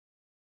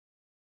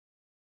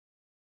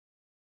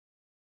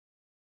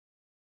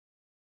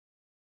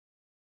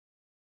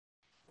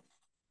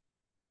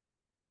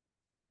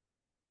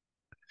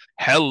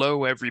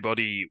Hello,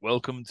 everybody.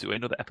 Welcome to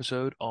another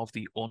episode of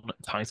the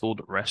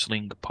Untitled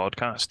Wrestling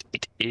Podcast.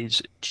 It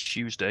is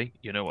Tuesday.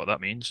 You know what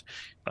that means.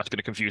 That's going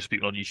to confuse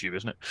people on YouTube,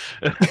 isn't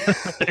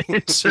it?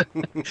 It's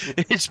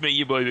it's me,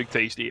 your boy Big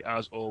Tasty.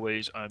 As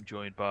always, I'm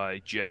joined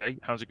by Jay.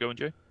 How's it going,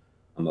 Jay?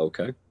 I'm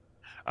okay.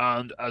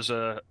 And as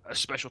a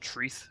special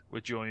treat,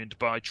 we're joined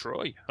by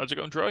Troy. How's it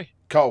going, Troy?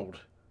 Cold,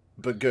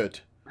 but good.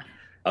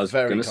 I was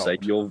Very gonna say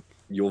cold.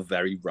 you're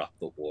very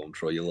wrapped up warm,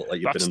 Troy. You look like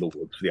you've been That's in the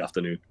woods for the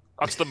afternoon.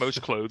 that's the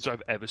most clothes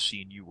I've ever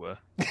seen you wear.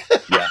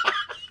 Yeah,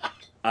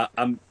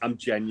 I'm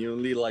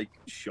genuinely like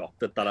shocked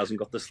that hasn't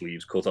got the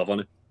sleeves cut off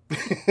on it.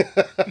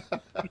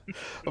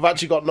 I've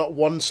actually got not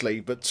one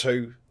sleeve but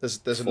two. There's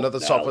Fuck another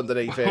top now.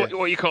 underneath here.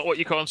 What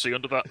you can't see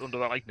under that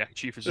like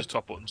neckerchief is his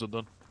top buttons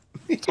undone.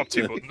 Top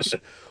two buttons.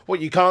 What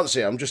you can't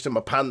see, I'm just in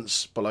my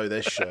pants below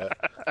this shirt.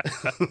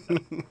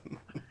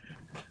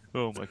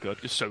 Oh my god,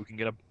 just soaking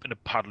in a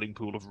paddling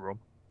pool of rum.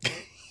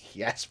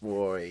 Yes,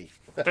 boy.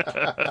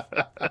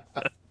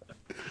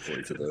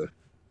 Sorry to the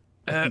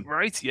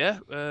Right, yeah.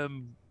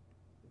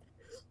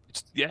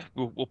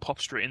 We'll pop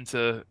straight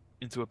into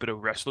a bit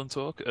of wrestling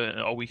talk,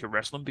 our week of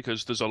wrestling,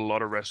 because there's a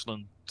lot of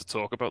wrestling to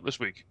talk about this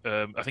week.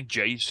 I think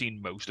Jay's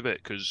seen most of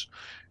it because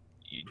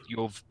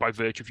you've, by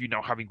virtue of you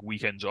now having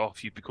weekends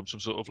off, you've become some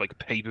sort of like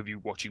pay-per-view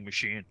watching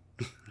machine.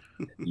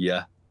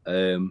 yeah.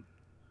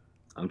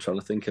 I'm trying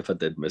to think if I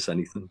did miss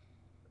anything.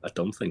 I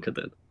don't think I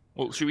did.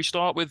 Well, should we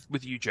start with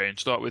you, Jay, and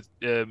start with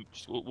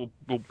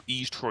we'll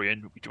ease Troy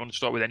in. Do you want to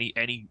start with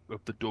any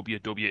of the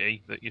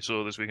WWE that you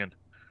saw this weekend?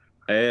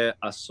 I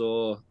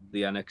saw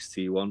the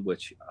NXT one,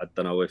 which I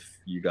don't know if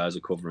you guys are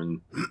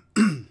covering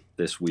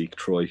this week,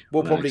 Troy.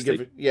 We'll on probably NXT.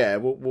 give it. Yeah,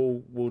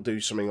 we'll do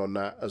something on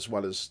that as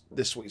well as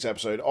this week's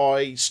episode.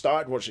 I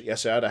started watching it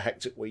yesterday. I had a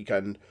hectic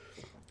weekend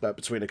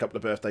between a couple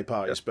of birthday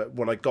parties, but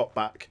when I got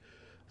back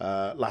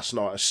last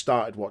night, I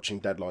started watching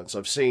Deadlines.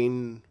 I've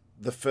seen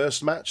the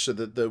first match, so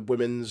the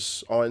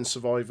women's Iron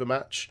Survivor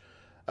match.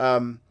 I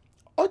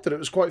thought it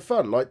was quite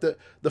fun. Like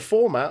the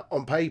format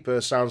on paper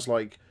sounds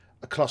like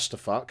a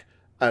clusterfuck,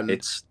 and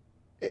It's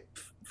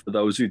for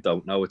those who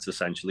don't know, it's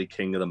essentially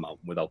King of the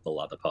Mountain without the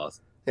ladder part.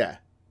 yeah,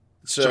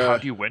 So how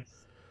do you win?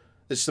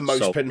 it's the most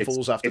So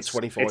pinfalls after it's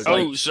 25 it's weeks.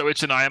 like- So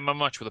it's an Iron Man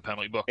match with a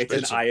penalty box. It's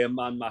basically. an Iron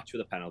Man match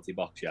with a penalty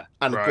box, yeah.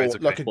 And Right,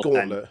 like a okay.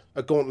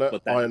 gauntlet,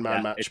 But then, Iron Man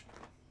yeah, match.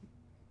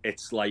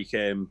 It's like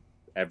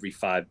every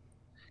five,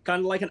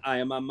 kind of like an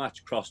Iron Man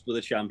match crossed with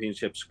a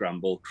championship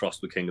scramble,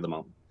 crossed with King of the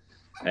Mountain.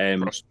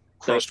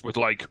 Crossed with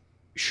like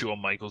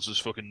Shawn Michaels'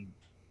 fucking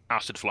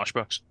acid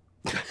flashbacks.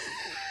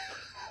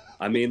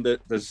 I mean,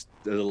 there's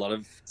a lot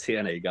of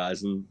TNA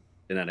guys in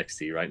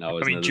NXT right now.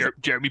 I Isn't mean, there?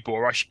 Jeremy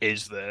Borash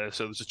is there,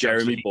 so there's a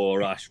chance Jeremy that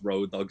Borash,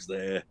 Road Dogg's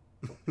there,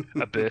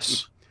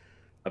 Abyss.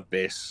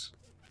 Abyss.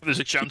 There's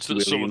a chance that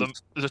Keith some of them.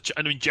 Williams.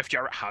 I mean, Jeff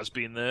Jarrett has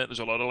been there. There's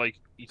a lot of like,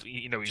 he's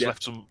Jeff-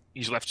 left some.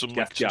 He's left some. Jeff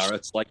like,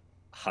 Jarrett's like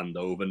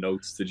handover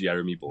notes to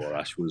Jeremy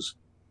Borash was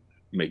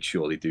make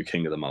sure they do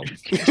King of the Mountain.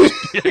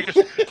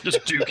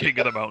 just do King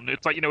of the Mountain.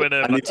 It's like when And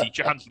a they-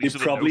 teacher hands they Lisa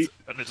the probably- note,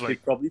 and it's They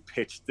like, probably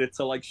pitched it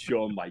to like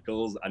Shawn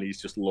Michaels, and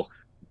he's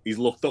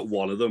looked at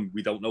one of them.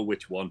 We don't know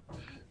which one,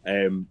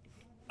 and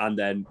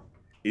then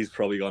he's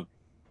probably gone,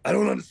 I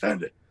don't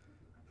understand it.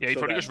 yeah, he So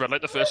probably then- just read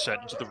like the first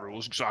sentence of the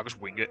rules, so I just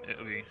wing it.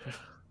 It'll be.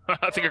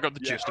 I think I got the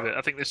gist of it.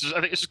 I think this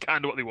is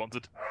kind of what they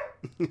wanted.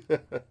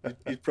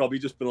 He's probably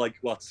just been like,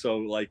 what? So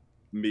like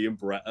me and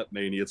Brett at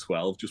Mania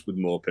 12, just with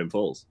more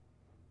pinfalls.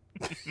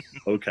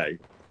 Okay.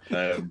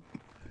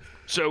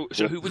 So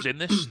who was in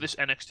this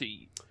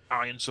NXT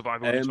Iron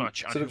Survivor Women's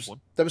match? And So who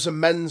won? there was a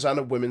men's and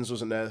a women's,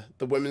 wasn't there?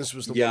 The women's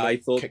was the Yeah, one I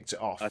that thought- kicked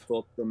it off. I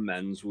thought the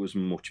men's was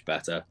much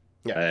better.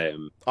 Yeah.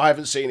 I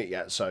haven't seen it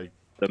yet, so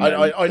The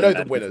I know the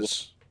men's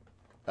winners.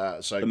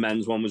 So The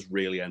men's one was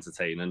really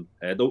entertaining.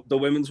 The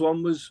women's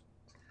one was,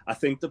 I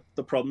think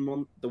the problem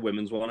on the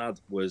women's one had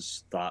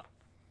was that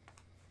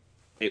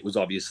it was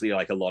obviously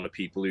like a lot of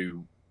people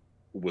who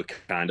were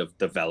kind of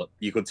developed.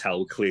 You could tell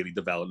were clearly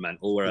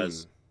developmental,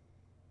 whereas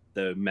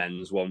the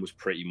men's one was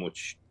pretty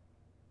much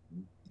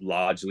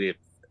largely,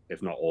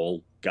 if not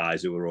all,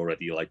 guys who were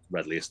already like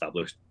readily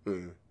established. I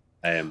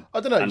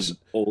don't know. And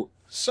all,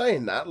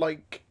 Saying that,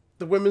 like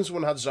the women's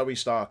one had Zoe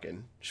Stark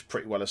in, she's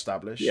pretty well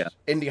established. Yeah.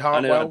 Indy and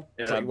Hartwell,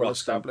 it pretty had well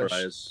Roxanne established.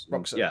 Perez,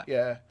 Roxanne,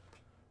 yeah.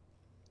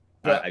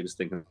 I was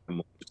thinking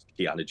more just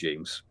Kiana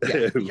James.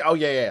 Yeah. Oh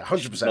yeah,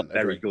 100%. Not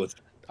very good.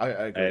 I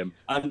agree.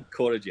 And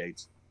Cora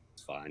Jade's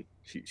fine.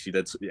 She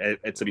did.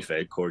 To be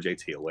fair, Cora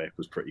Jade's heel work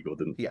was pretty good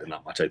in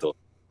that match, I thought.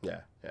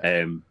 Yeah.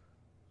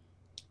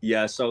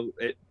 So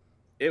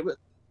it was,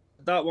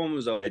 that one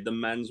was okay. The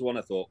men's one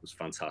I thought was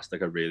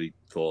fantastic. I really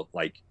thought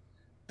like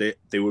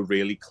they were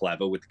really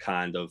clever with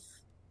kind of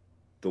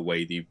the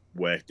way they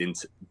worked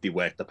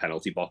the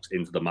penalty box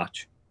into the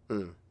match.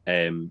 In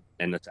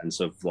the sense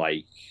of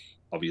like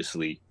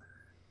obviously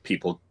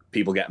people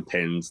getting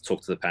pinned,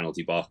 took to the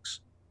penalty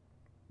box.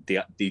 They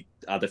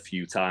had a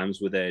few times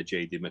with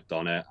JD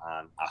McDonough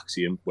and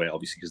Axiom, where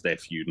obviously because they're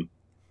feuding,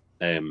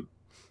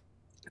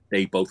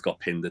 they both got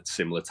pinned at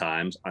similar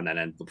times and then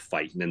ended up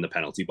fighting in the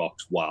penalty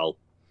box while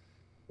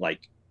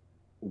like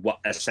what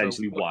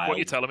essentially what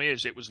you're telling me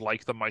is it was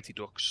like the Mighty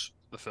Ducks,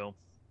 the film.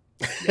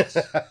 Yes.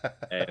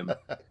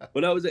 But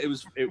no,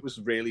 it was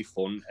really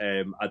fun.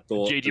 I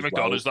thought JD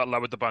McDonough's that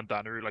lad with the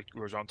bandana who like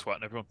goes around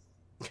twatting everyone.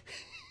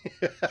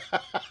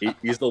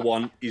 He's the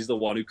one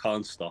who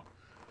can't stop.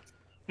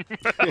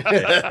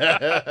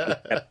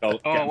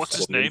 What's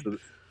his name?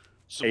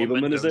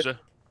 Someone Mendoza.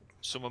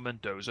 Someone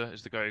Mendoza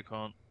is the guy who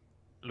can't.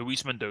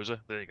 Luis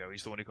Mendoza. There you go.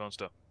 He's the one who can't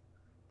stop.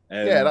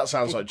 Yeah, that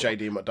sounds like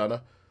JD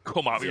McDonough.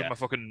 Come at me with my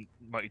fucking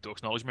Mighty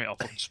Ducks knowledge, mate. I'll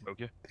fucking smoke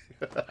you.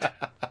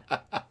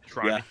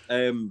 Try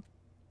me.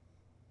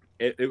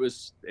 It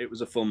was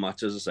a fun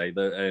match, as I say.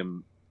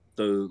 The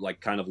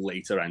like kind of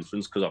later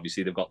entrance, because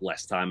obviously they've got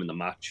less time in the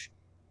match,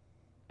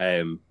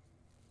 and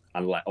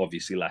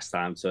obviously less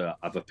time to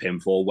have a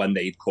pinfall. When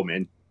they'd come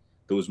in,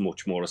 there was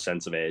much more a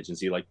sense of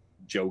urgency. Like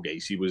Joe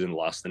Gacy was in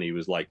last, and he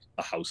was like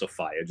a house of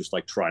fire, just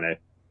like trying to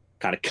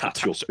kind of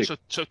catch up.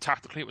 So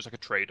tactically, it was like a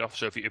trade-off.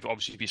 So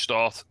if you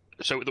start,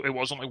 so it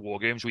wasn't like War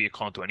Games where you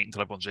can't do anything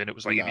until everyone's in. It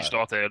was like if you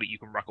start early, you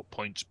can rack up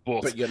points,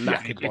 but you're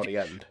knackered by the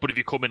end. But if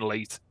you come in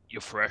late,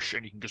 you're fresh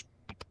and you can just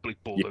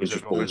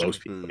bulldoze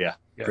people. Yeah,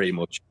 pretty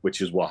much,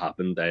 which is what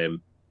happened.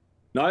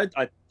 No,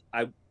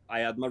 I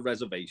had my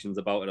reservations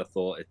about it. I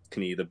thought it's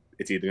either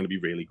going to be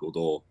really good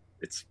or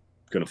it's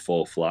going to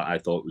fall flat. I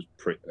thought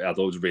it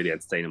was a really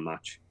entertaining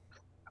match.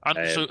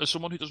 And so, as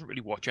someone who doesn't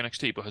really watch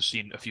NXT but has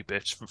seen a few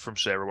bits from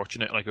Sarah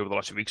watching it like over the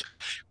last few weeks,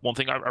 one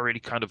thing I really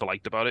kind of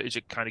liked about it is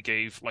it kind of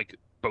gave like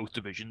both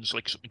divisions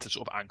like something to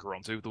sort of anchor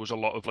onto. There was a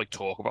lot of like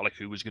talk about like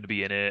who was going to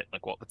be in it,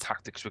 like what the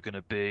tactics were going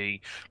to be.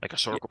 Like I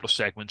saw a couple of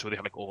segments where they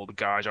had like all the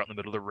guys out in the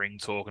middle of the ring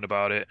talking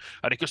about it,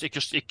 and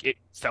it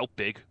felt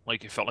big,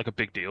 like it felt like a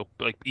big deal,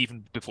 but like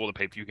even before the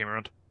pay-per-view came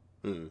around.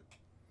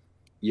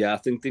 Yeah, I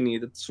think they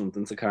needed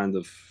something to kind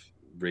of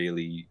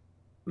really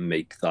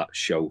make that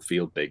show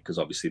feel big, because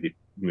obviously they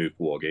moved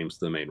War Games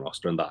to the main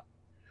roster, and that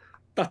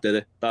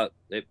did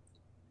it.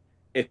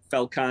 It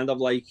felt kind of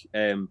like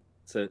to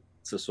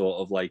sort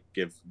of like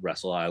give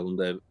Wrestle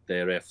Island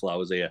their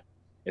flowers here.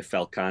 It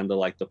felt kind of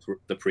like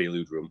the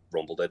Prelude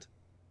Rumble did,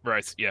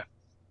 right? Yeah,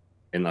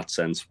 in that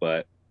sense,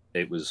 where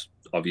it was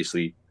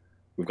obviously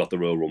we've got the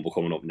Royal Rumble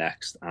coming up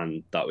next,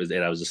 and that was it.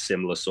 That was a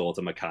similar sort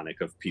of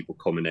mechanic of people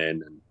coming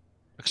in and.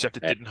 Except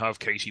it didn't have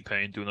Casey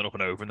Payne doing it up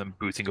and over and then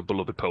booting a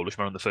beloved Polish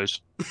man in the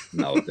face.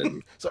 No, it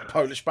didn't. It's like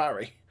Polish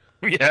Barry.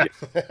 Yeah.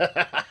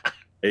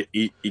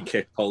 He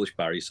kicked Polish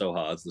Barry so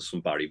hard, there's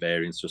some Barry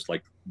variants just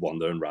like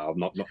wandering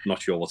around,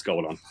 not sure what's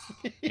going on.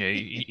 Yeah,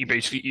 he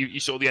basically, you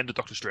saw the end of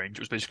Doctor Strange.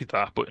 It was basically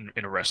that, but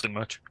in a wrestling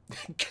match.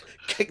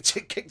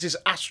 kicked his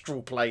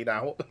astral plane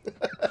out.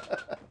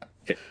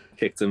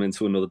 Kicked him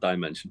into another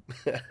dimension.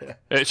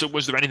 So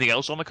was there anything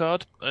else on the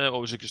card?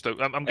 Or was it just...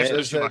 I'm guessing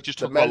those two matches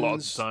took a lot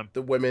of time.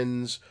 The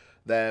women's,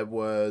 there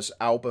was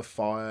Alba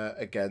Fire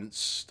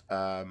against...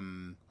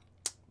 I've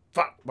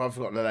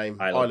forgotten the name.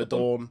 Isla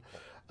Dawn.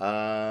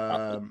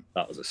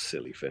 That was a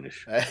silly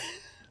finish.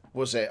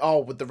 Was it? Oh,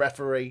 with the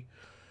referee.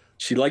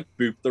 She like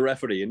booped the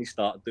referee and he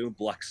started doing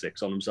black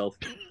six on himself.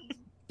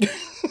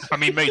 I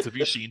mean, mate, have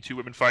you seen two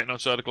women fighting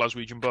outside a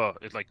Glaswegian bar?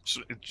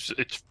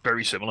 It's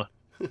very similar.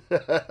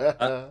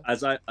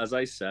 As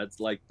I said,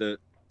 like the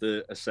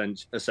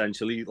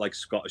essentially like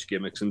Scottish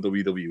gimmicks in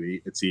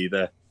WWE, it's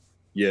either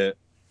you're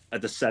a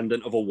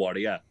descendant of a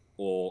warrior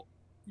or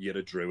you're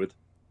a druid.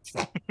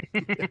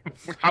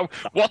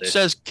 What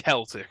says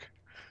Celtic?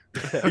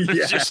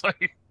 Yeah. Just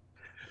like,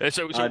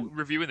 so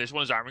reviewing this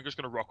one, is Aaron just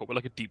going to rock up with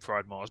like a deep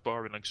fried Mars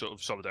bar in like sort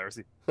of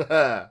solidarity?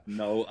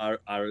 No,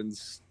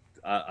 Aaron's.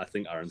 I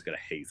think Aaron's going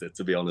to hate it,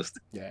 to be honest.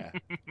 Yeah,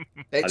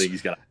 I think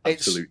he's going to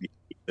absolutely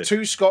hate it.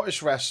 Two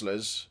Scottish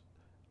wrestlers,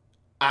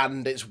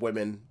 and it's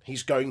women.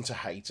 He's going to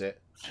hate it.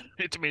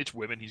 To me, it's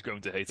women. He's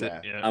going to hate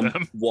it. Yeah.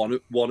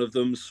 One of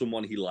them's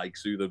someone he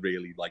likes who they're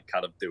really like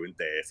kind of doing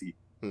dirty,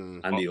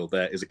 and the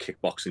other is a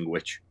kickboxing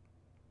witch.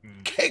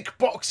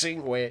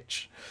 Kickboxing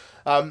witch.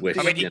 I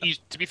mean, he's,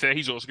 to be fair,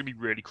 he's also going to be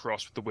really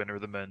cross with the winner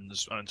of the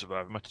men's and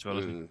Survivor match as well,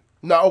 isn't he?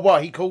 No,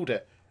 well, he called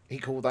it. He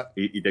called that.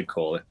 He did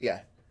call it.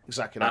 Yeah,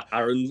 exactly that.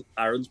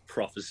 Aaron's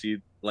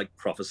prophesied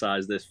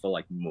this for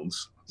like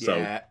months. So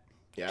yeah.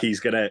 he's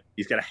gonna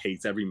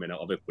hate every minute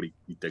of it, but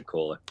he did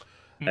call it.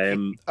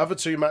 Other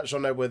two matches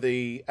on there were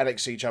the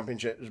NXT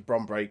Championship,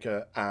 Bron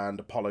Breakker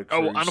and Apollo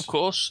Crews. Oh, and of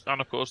course, the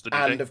New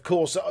Day. And of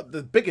course,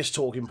 the biggest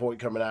talking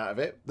point coming out of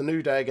it, the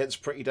New Day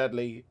against Pretty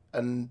Deadly,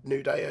 and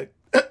New Day are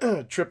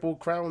Triple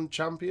Crown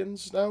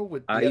champions now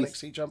with the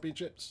NXT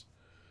Championships.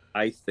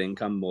 I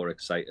think I'm more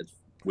excited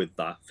with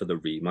that for the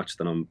rematch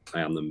than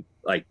I am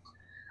like.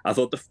 I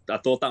thought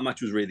that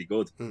match was really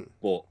good,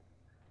 but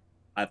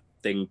I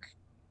think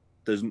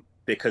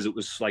because it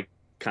was like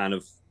kind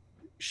of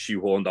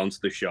shoehorned onto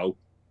the show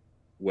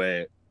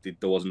where they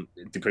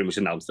pretty much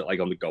announced it like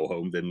on the go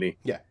home, didn't they?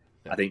 Yeah.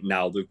 I think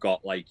now they've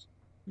got like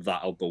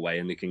that out the way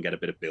and they can get a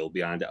bit of build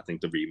behind it. I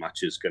think the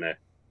rematch is gonna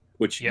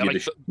which Yeah, you'd like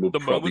assume would the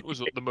probably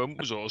moment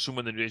was awesome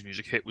when the New Day's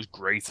music hit was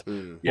great.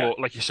 yeah. But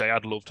like you say,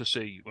 I'd love to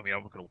see. I mean,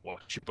 I'm not going to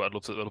watch it, but I'd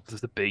love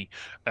to be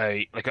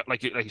a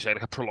like you say,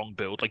 like a prolonged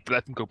build. Like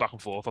let them go back and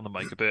forth on the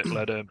mic a bit.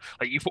 Let like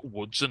you put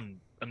Woods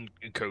and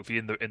Kofi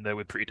in there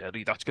with Pretty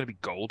Deadly. That's going to be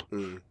gold.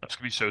 That's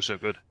going to be so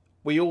good.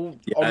 We all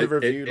Yeah, on the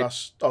review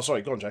last. Oh,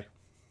 sorry, go on, Jay.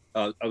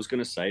 I was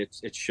going to say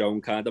it's shown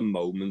kind of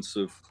moments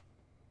of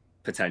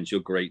potential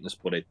greatness,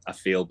 but I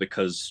feel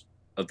because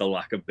of the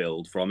lack of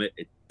build from it,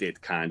 it did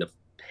kind of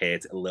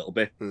hurt a little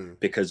bit.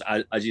 Because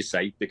as you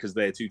say, because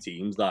they're two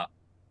teams that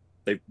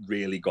they've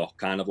really got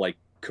kind of like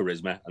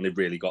charisma and they've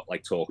really got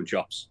like talking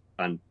chops,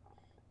 and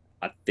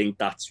I think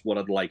that's what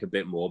I'd like a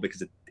bit more,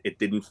 because it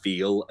didn't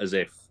feel as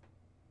if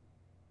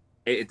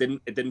it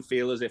didn't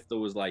feel as if there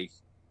was like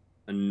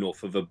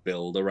enough of a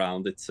build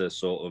around it to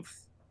sort of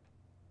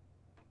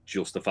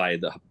justify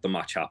the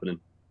match happening.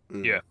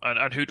 Yeah,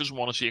 and who doesn't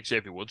want to see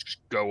Xavier Woods just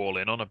go all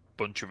in on a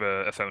bunch of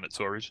effeminate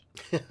Tories?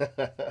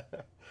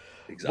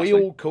 We Exactly.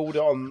 all called it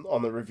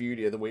on the review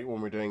the other week when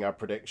we were doing our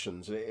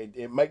predictions.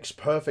 It makes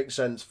perfect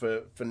sense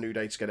for New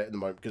Day to get it at the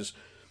moment, because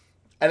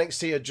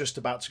NXT are just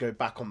about to go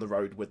back on the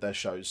road with their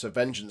shows. So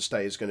Vengeance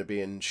Day is going to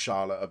be in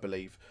Charlotte, I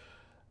believe.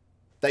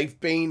 They've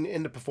been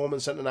in the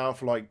Performance Center now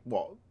for like,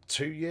 what,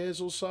 2 years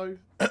or so?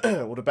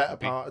 Or the better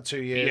part of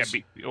 2 years?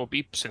 Yeah, it'll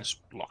be since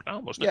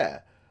lockdown, wasn't it? Yeah.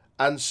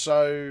 And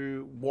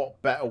so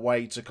what better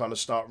way to kind of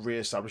start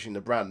re-establishing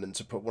the brand than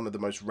to put one of the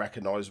most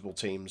recognisable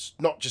teams,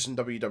 not just in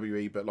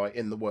WWE, but like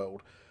in the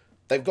world.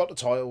 They've got the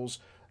titles.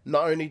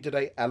 Not only do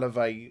they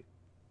elevate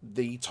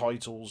the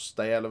titles,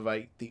 they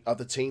elevate the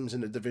other teams in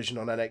the division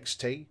on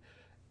NXT,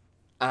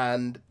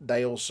 and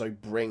they also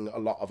bring a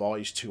lot of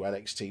eyes to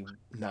NXT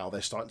now.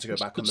 They're starting to go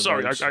back on the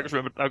Sorry, road. I just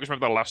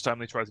remember the last time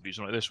they tried to do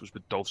something like this was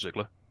with Dolph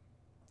Ziggler.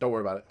 Don't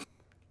worry about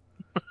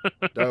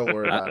it. Don't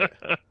worry about it.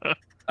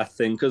 I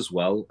think as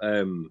well,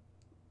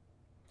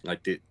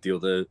 like the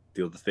other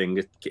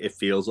thing, it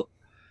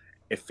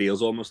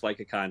feels almost like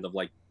a kind of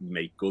like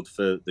make good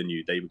for the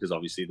New Day, because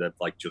obviously they've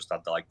like just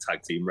had the like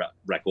tag team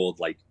record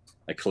like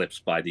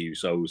eclipsed by the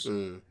Usos.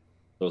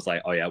 So it's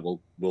like, oh yeah,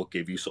 we'll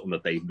give you something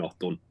that they've not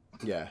done.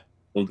 Yeah.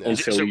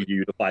 Until you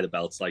unify the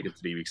belts like in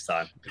 3 weeks'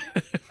 time.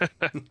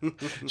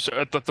 So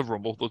at the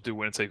Rumble, they'll do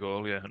winner take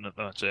all, yeah, and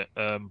that's it.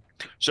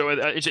 So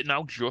is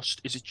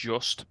it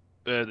just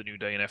the New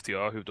Day and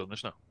FTR who've done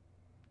this now?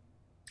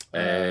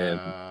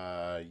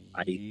 I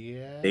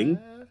think.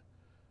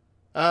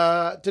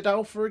 Did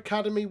Alpha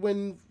Academy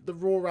win the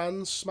Raw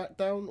and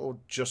SmackDown, or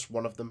just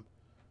one of them?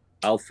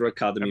 Alpha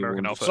Academy.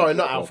 American Alpha. Sorry,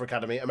 not Alpha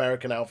Academy.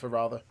 American Alpha,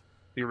 rather.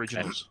 The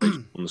originals.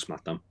 On the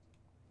SmackDown.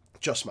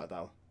 Just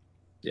SmackDown.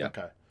 Yeah.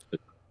 Okay.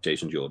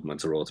 Jason Jordan went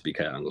to Raw to be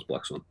Kurt Angle's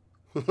Black Sun.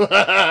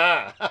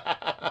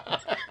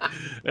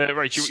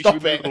 Right, should we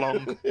move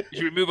along?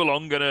 Should we move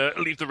along and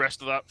leave the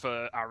rest of that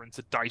for Aaron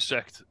to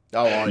dissect?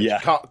 Oh, yeah.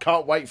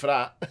 Can't wait for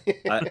that.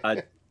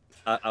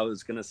 I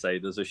was gonna say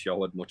there's a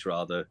show I'd much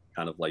rather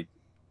kind of like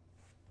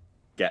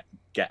get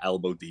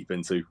elbow deep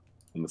into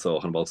when we're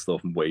talking about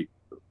stuff and wait,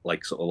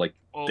 like sort of like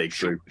dig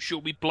through.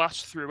 Should we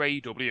blast through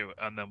AEW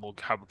and then we'll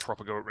have a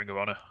proper go at Ring of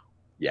Honor?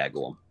 Yeah,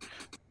 go on.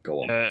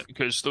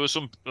 Because there was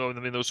some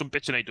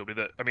bits in AEW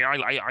that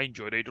I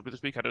enjoyed AEW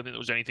this week. I don't think there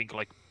was anything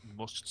like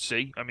must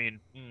see. I mean,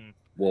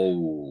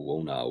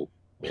 whoa now.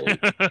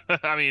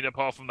 I mean,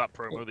 apart from that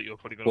promo that you're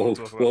probably going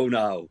to talk about. Whoa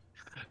now.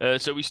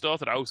 So we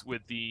started out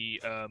with the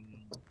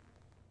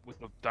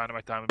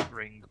Dynamite Diamond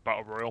Ring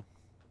Battle Royal.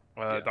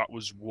 That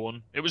was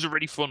one. It was a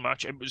really fun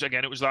match. It was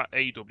that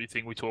AEW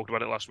thing we talked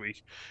about it last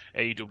week.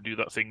 AEW do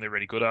that thing they're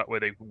really good at, where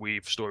they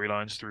weave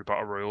storylines through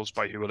battle royals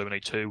by who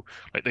eliminate two.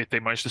 Like they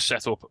managed to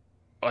set up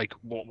like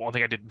one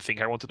thing I didn't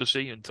think I wanted to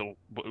see until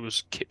it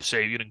was Kip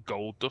Sabian and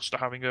Goldust are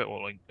having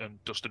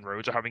and Dustin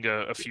Rhodes are having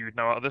a feud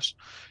now out of this,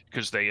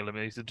 because they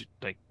eliminated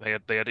they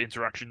had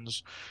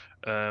interactions.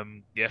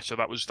 So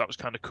that was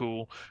kind of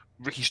cool.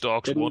 Ricky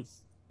Starks won.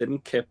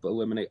 Didn't Kip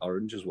eliminate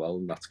Orange as well?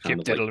 And that's kind Kip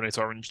of did like eliminate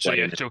Orange. So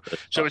yeah,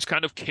 so it's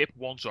kind of Kip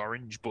wants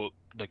Orange, but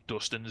like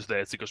Dustin's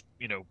there to just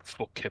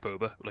fuck Kip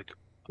over. Like,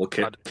 well,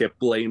 Kip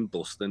blamed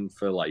Dustin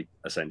for like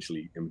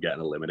essentially him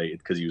getting eliminated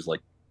because he was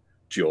like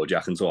jaw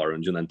jacking to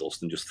Orange, and then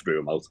Dustin just threw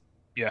him out.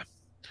 Yeah.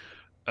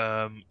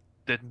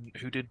 Then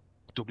who did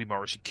W.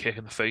 Morrissey kick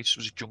in the face?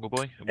 Was it Jungle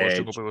Boy? It was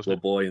Jungle Boy, wasn't it?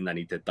 Jungle Boy, and then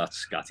he did that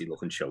scatty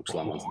looking choke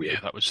slam onto the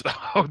that was.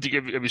 Have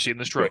you seen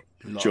this, Troy?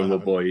 Jungle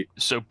Boy.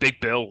 So Big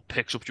Bill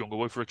picks up Jungle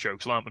Boy for a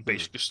choke slam and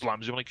basically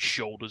slams him like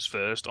shoulders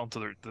first onto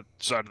the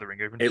side of the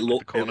ring apron. It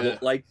looked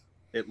like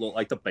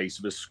the base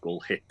of his skull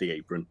hit the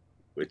apron,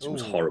 which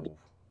was horrible.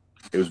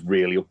 It was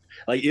really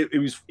like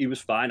he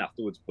was fine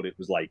afterwards, but it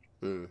was like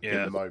in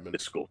the moment the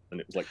skull,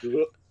 and it was like.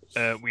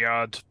 We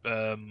had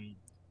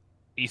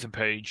Ethan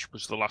Page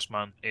was the last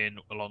man in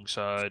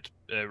alongside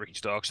Ricky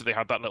Starks, so they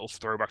had that little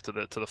throwback to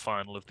the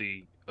final of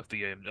the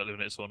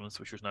eliminated tournament,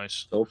 which was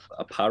nice. So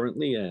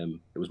apparently,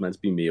 it was meant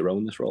to be Miro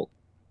in this role.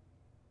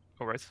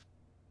 All right.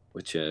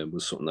 Which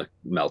was something that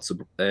Meltzer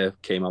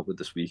came out with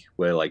this week,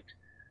 where like,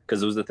 because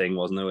there was the thing,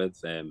 wasn't there,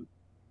 with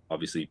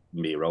obviously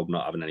Miro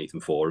not having anything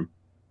for him.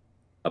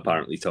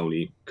 Apparently,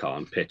 Tony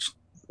Khan pitched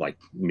like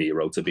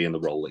Miro to be in the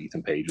role that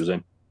Ethan Page was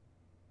in.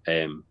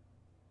 And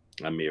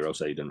Miro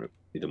said he didn't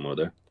want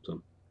to do.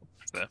 So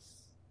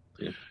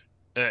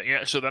Fair.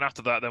 yeah. So then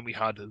after that, then we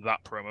had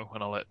that promo,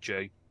 and I'll let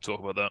Jay talk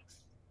about that.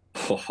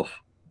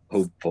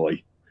 Oh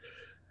boy.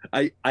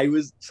 I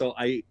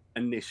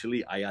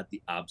initially had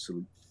the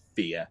absolute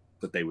fear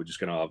that they were just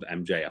going to have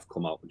MJF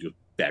come out and just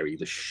bury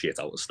the shit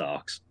out of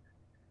Starks.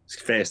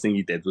 First thing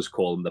he did was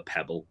call him the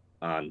Pebble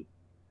and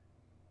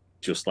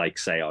just like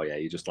say, oh yeah,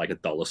 you're just like a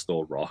dollar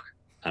store rock.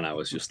 And I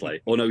was just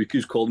like, oh no, he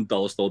was called him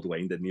Dollar Store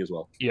Dwayne, didn't he, as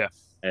well? Yeah.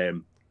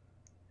 And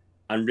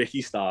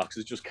Ricky Starks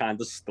has just kind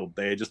of stood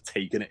there, just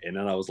taking it in.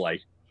 And I was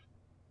like,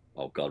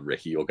 oh God,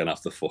 Ricky, you're going to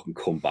have to fucking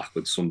come back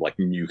with some like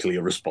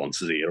nuclear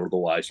responses here.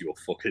 Otherwise you're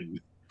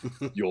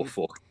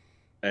fucked.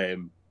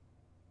 And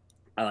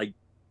like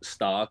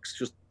Starks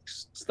just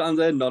stands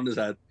there, nodding his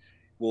head,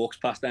 walks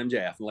past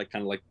MJF and like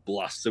kind of like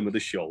blasts him with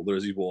his shoulder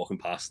as he's walking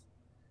past,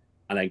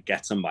 and then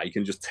gets a mic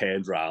and just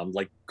turns around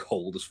like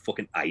cold as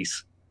fucking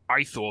ice.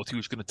 I thought he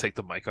was going to take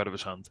the mic out of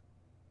his hand.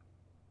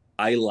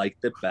 I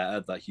liked it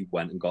better that he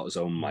went and got his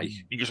own mic.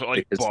 He just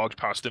like bogged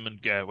past him and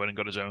went and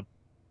got his own.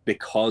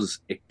 Because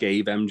it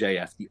gave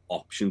MJF the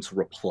option to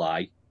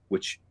reply,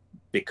 which,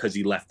 because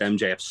he left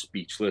MJF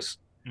speechless,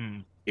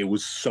 it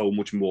was so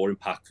much more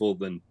impactful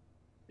than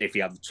if he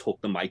had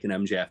took the mic and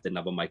MJF didn't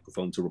have a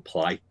microphone to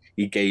reply.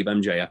 He gave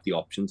MJF the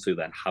option to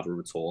then have a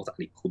retort, and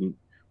he couldn't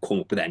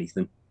come up with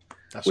anything.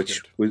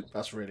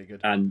 That's really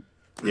good. And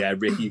yeah,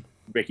 Ricky,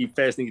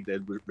 first thing he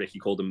did was Ricky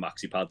called him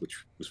Maxi Pad,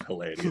 which was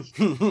hilarious.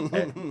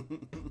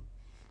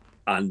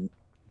 And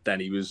then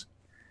he was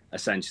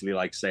essentially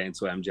like saying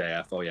to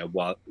MJF, oh yeah,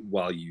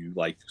 while you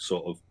like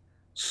sort of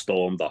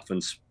stormed off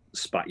and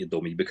spat your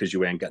dummy because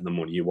you weren't getting the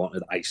money you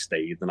wanted, I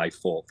stayed and I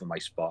fought for my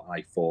spot, and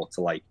I fought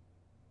to like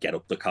get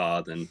up the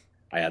card, and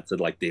I had to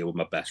like deal with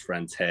my best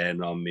friend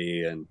turning on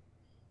me. And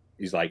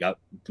he's like,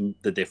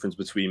 the difference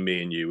between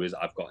me and you is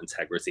I've got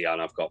integrity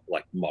and I've got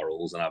like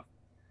morals, and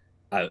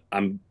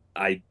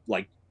I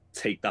like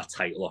take that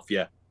title off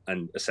you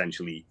and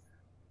essentially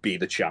be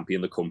the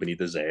champion the company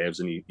deserves.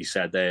 And he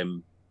said,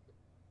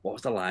 what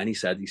was the line he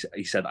said?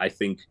 He said, I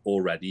think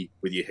already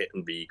with you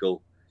hitting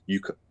Regal,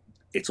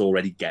 it's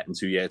already getting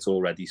to you. It's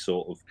already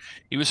sort of.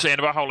 He was saying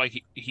about how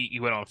like he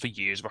went on for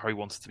years about how he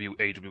wanted to be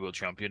AEW World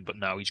Champion, but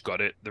now he's got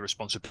it. The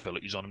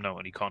responsibility's on him now,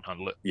 and he can't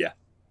handle it. Yeah,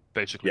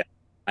 basically. Yeah,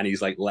 and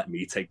he's like, let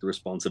me take the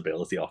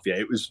responsibility off you.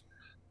 It was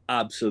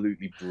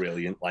absolutely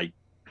brilliant. Like,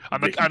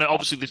 and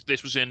obviously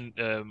this was in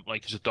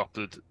like his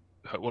adopted.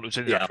 What was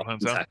in his actual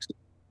hometown? Texas.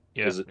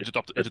 Yeah, his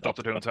adopted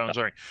hometown.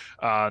 Sorry,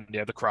 and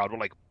yeah, the crowd were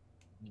like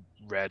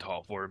red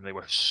hot for him. They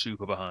were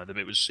super behind him.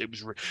 It was.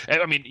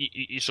 I mean,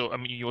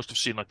 you must have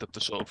seen like the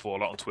sort of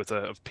fallout on Twitter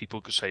of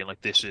people saying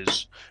like this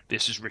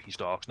is Ricky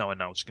Starks now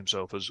announcing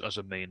himself as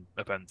a main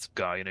event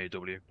guy in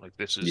AEW. Like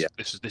this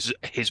is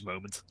his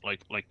moment.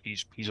 Like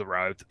he's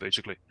arrived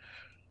basically.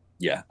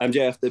 Yeah,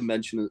 MJF did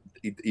mention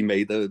he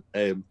made a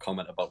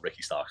comment about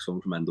Ricky Starks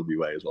from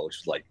NWA as well, which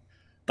was like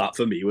that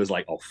for me was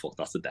like, oh fuck,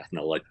 that's the death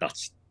knell. Like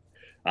that's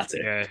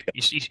it. Yeah,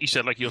 he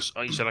said like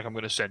I'm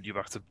going to send you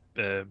back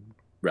to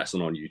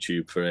wrestling on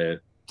YouTube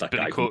for that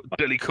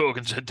Billy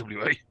Corgan's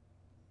NWA.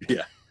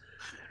 Yeah,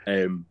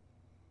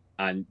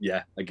 and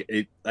yeah,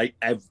 like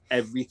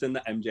everything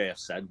that MJF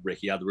said,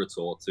 Ricky had a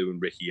retort to,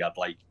 and Ricky had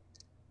like,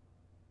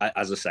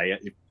 as I say,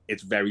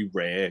 it's very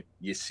rare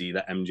you see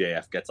that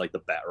MJF gets like the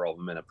better of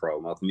him in a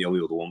promo. I think the only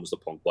other one was the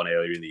Punk one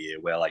earlier in the year,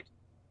 where like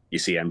you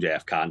see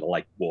MJF kind of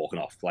like walking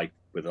off like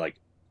with like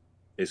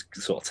his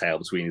sort of tail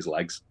between his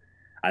legs,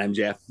 and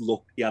MJF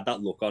he had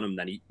that look on him.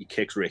 Then he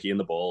kicks Ricky in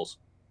the balls.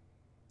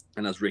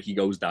 And as Ricky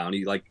goes down,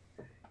 he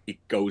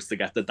goes to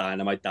get the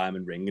dynamite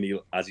diamond ring, and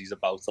as he's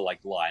about to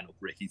like line up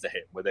Ricky to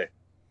hit with it,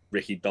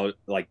 Ricky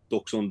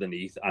ducks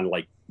underneath and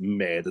like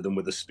murdered him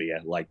with a spear.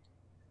 Like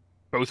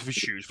both of his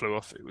shoes flew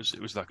off. It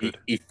was that good.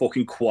 He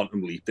fucking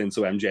quantum leaped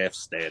into MJF's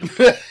sternum.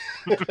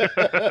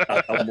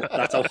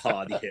 That's how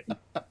hard he hit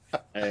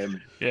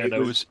him.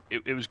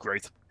 It was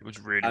great. It was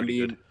really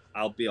good.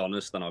 I'll be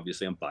honest, and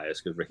obviously I'm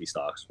biased because Ricky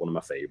Starks is one of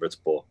my favorites,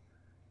 but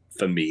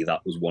for me,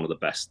 that was one of the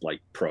best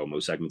like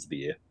promo segments of the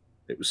year.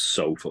 It was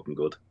so fucking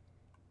good.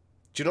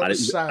 Do you know what the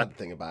sad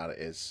thing about it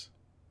is?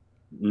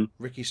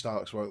 Ricky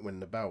Starks won't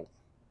win the belt.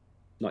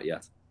 Not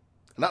yet.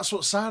 And that's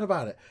what's sad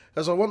about it.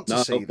 Because I want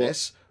to see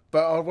this,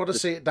 but I want to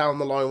see it down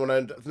the line when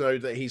I know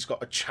that he's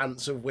got a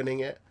chance of winning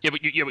it. Yeah, but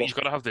he's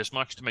got to have this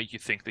match to make you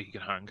think that he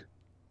can hang.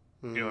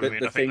 You know what I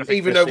mean? I think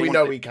even though we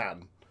know he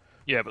can.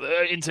 Yeah, but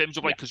in terms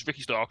of like, because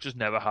Ricky Starks has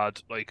never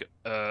had like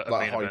a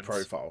like main high event.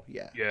 profile,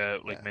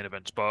 main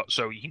event spot.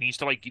 So he needs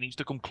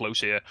to come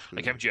close here.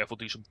 Like MJF will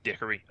do some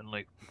dickery and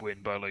like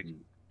win by like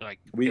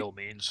ill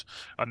means,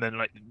 and then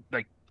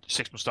like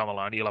 6 months down the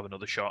line he'll have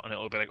another shot, and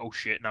it'll be like, oh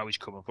shit, now he's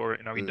coming for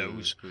it. Now he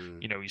knows,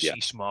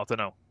 he's smarter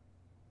now.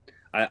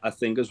 I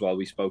think as well,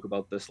 we spoke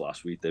about this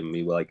last week, didn't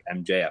we? Like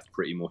MJF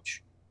pretty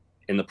much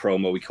in the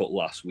promo we cut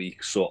last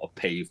week sort of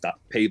paved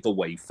the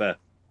way for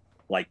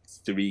like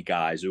 3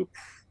 guys who.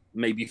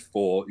 Maybe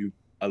 4 who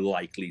are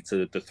likely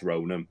to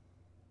dethrone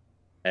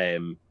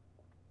him.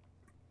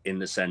 in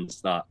the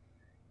sense that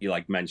he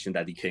like mentioned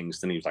Eddie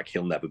Kingston. He was like,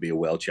 he'll never be a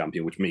world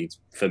champion, which means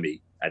for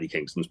me, Eddie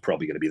Kingston's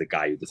probably going to be the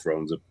guy who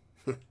dethrones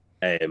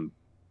him.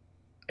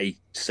 He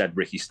said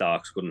Ricky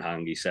Starks couldn't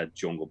hang. He said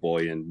Jungle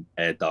Boy and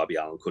Darby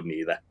Allin couldn't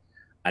either.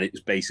 And it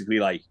was basically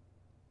like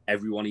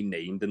everyone he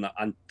named in that,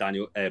 and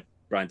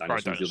Brian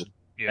Danielson.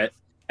 Yeah.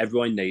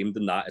 Everyone named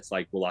in that, it's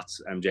like, well, that's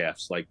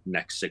MJF's like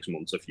next 6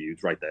 months of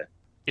feuds right there.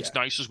 It's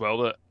nice as well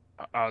that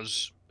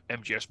as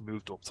MJF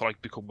moved up to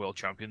like become world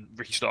champion,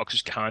 Ricky Starks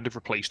has kind of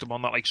replaced him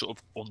on that like sort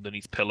of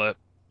underneath pillar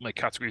like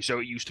category. So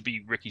it used to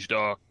be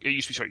MJF,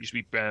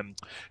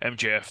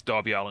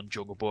 Darby Allin,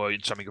 Jungle Boy,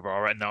 and Sammy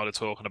Guevara, and now they're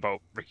talking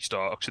about Ricky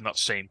Starks in that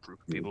same group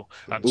of people.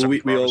 And well,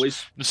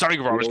 Sammy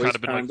Guevara's kind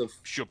of been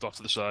shoved off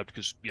to the side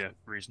because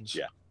reasons.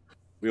 Yeah,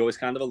 we always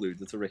kind of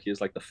alluded to Ricky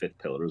as like the fifth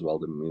pillar as well,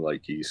 didn't we?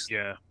 Like he's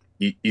the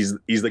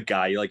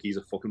guy, like he's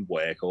a fucking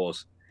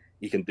workhorse.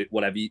 He can do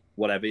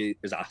whatever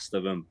is asked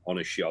of him on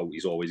a show.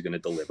 He's always going to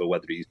deliver,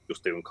 whether he's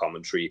just doing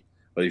commentary,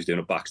 whether he's doing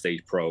a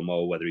backstage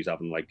promo, whether he's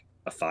having like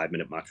a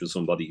 5-minute match with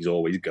somebody. He's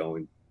always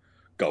going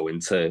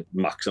to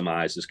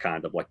maximize his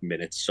kind of like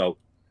minutes. So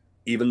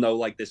even though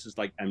like this is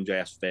like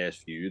MJF's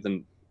first feud,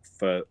 and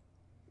I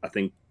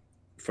think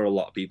for a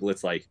lot of people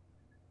it's like,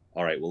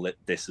 all right, well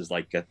this is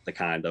like the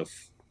kind of,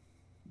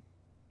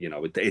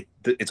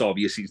 it's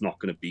obvious he's not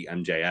going to beat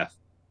MJF.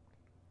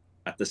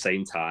 At the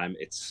same time,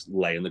 it's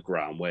laying the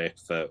groundwork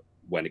for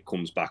when it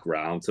comes back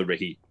round to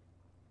Ricky,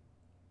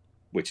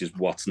 which is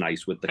what's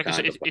nice with the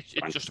kind of. It's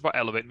just about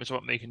elevating. It's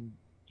about making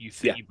you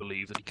think you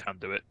believe that he can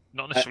do it.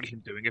 Not necessarily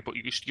him doing it, but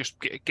you just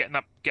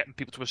getting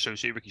people to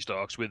associate Ricky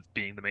Starks with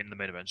being the main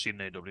event scene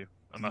in AEW,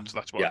 and that's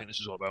what I think this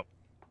is all about.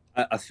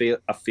 I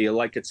feel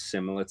like it's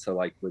similar to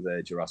like with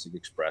Jurassic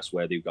Express,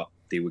 where they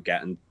were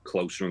getting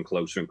closer and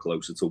closer and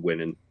closer to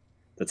winning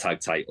the tag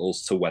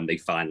titles to when they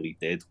finally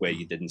did, where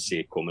you didn't see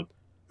it coming.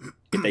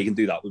 If they can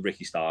do that with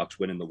Ricky Starks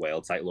winning the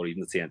world title or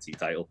even the TNT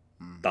title,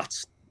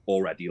 that's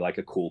already like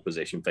a cool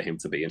position for him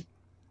to be in.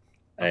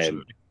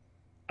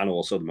 And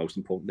also the most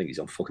important thing, he's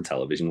on fucking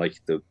television.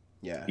 Like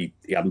he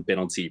hadn't been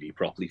on TV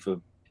properly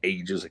for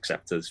ages,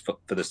 except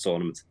for this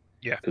tournament.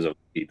 Yeah, because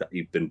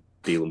he'd been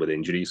dealing with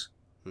injuries.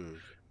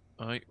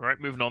 All right,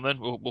 moving on then.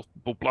 We'll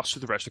blast through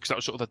the rest because that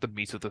was sort of like the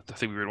meat of the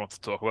thing we really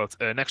wanted to talk about.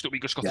 Next up, we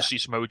just got to see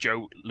Samoa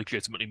Joe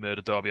legitimately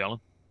murder Darby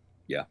Allin.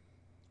 Yeah.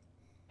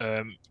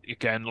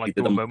 Again, like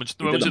the moments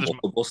of this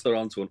buster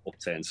onto an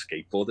upturned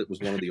skateboard. It was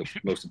one of the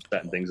most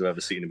upsetting things I've ever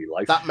seen in my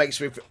life. That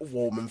makes me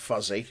warm and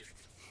fuzzy.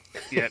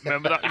 Yeah,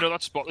 remember that?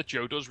 That spot that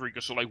Joe does where he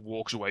just sort of like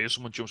walks away as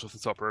someone jumps off the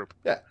top rope.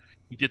 Yeah,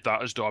 he did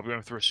that as Darby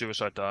went through a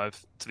suicide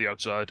dive to the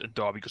outside, and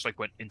Darby just like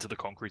went into the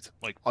concrete,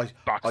 like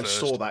back first. I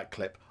saw that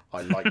clip.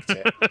 I liked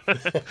it.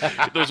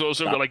 There's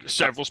also like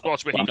several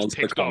spots where he just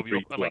takes Darby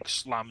up and like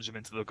slams him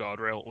into the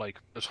guardrail like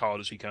as hard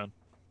as he can.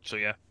 So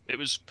yeah, it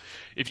was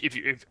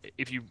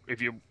if you're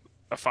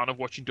a fan of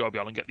watching Darby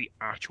Allin get the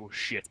actual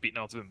shit beaten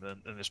out of him,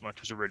 then this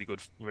match was a really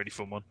good, really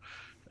fun one.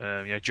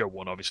 Joe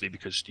won obviously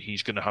because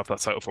he's going to have that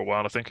title for a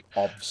while, I think.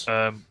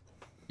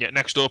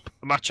 Next up,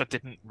 a match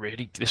this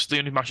is the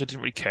only match I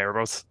didn't really care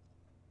about.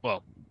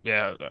 Well,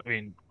 yeah, I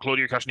mean,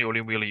 Claudio Castagnoli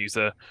and Wheeler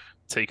Yuta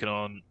taking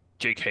on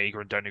Jake Hager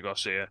and Daniel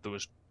Garcia. There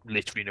was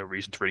literally no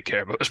reason to really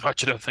care about this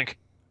match, I don't think.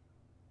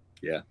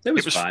 Yeah, it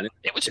was fine.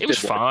 It was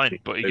fine,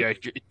 but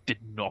it did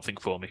nothing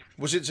for me.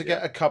 Was it to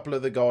get a couple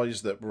of the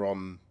guys that were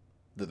on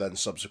the then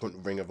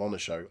subsequent Ring of Honor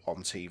show on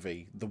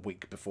TV the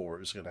week before it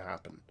was going to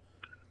happen?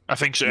 I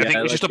think so. I think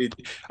it was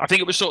I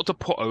think it was sort of to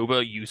put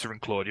over Yuta and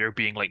Claudio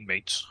being like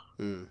mates.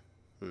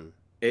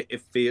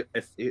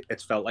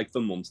 It felt like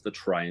for months they're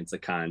trying to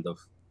kind of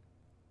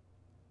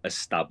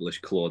establish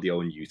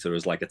Claudio and Yuta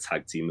as like a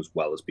tag team as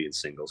well as being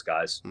singles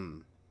guys.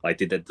 Like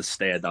they did the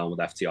stare down with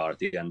FTR at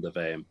the end of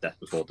Death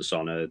Before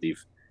Dishonor.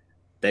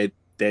 They're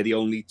the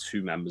only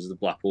two members of the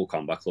Blackpool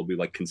Combat Club who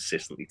like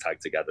consistently tag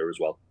together as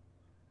well.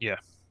 Yeah.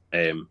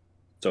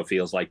 So it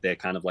feels like they're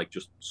kind of like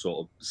just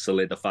sort of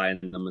solidifying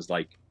them as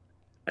like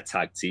a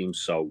tag team,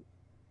 so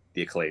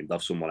the Acclaimed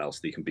have someone else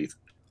they can beat.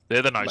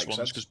 They're the nice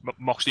ones because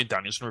Moxley and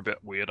Danielson are a bit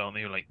weird, aren't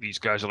they? Like these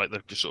guys are like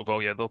they're just sort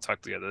of they'll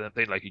tag together.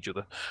 They like each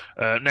other.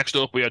 Next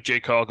up, we had Jay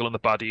Cargill and the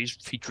Baddies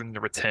featuring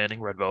the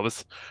returning Red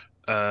Velvet,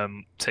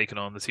 taking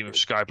on the team of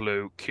Sky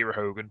Blue, Kira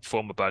Hogan,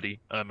 former Baddie,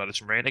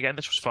 Madison Rayne. Again,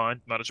 this was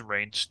fine. Madison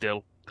Rayne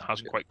still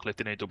hasn't quite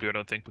clicked in AEW, I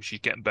don't think, but she's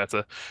getting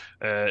better.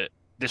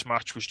 This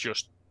match was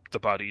just the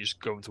Baddies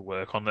going to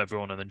work on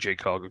everyone, and then Jay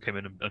Cargill came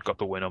in and got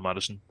the win on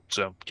Madison.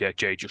 So yeah,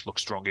 Jade just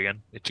looks strong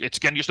again. It's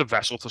again just a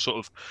vessel to sort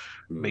of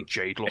make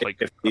Jade look like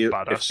a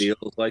badass. It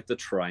feels like they're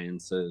trying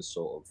to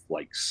sort of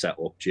like set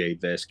up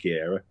Jade versus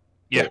Kiera.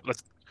 Yeah,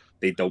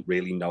 they don't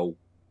really know.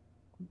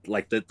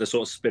 Like they're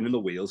sort of spinning the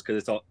wheels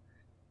because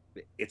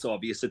it's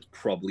obvious it's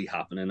probably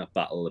happening at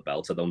Battle of the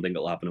Belts. I don't think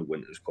it'll happen in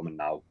Winter's Coming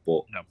now,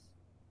 but no.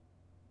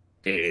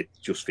 It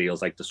just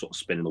feels like they're sort of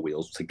spinning the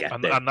wheels to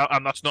get there.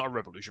 And that's not a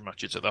Revolution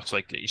match, is it? That's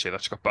like you say,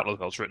 that's got Battle of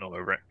the Belts written all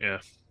over it. Yeah.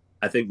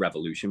 I think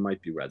Revolution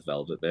might be Red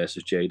Velvet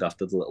versus Jade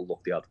after the little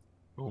look they had.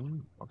 Oh,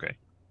 okay.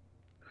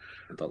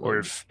 Or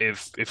if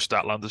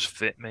Statlander's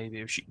fit,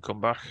 maybe if she can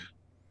come back.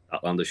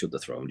 Atlanta should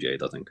have thrown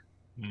Jade, I think.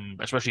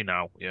 Especially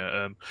now,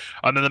 yeah.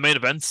 And then the main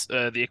event,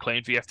 the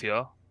Acclaimed v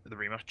FTR, the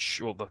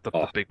rematch, well,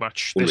 the big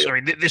match. This, unreal.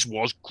 I mean, this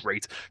was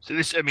great. So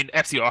this, I mean,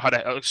 FTR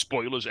had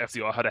spoilers.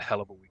 FTR had a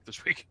hell of a week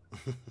this week.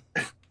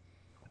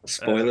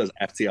 Spoilers: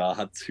 FTR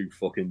had 2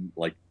 fucking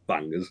like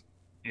bangers.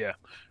 Yeah.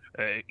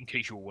 In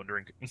case you were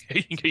wondering,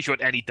 in case you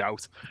had any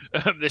doubt,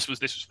 this was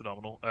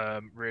phenomenal.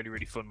 Really,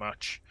 really fun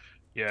match.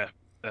 Yeah.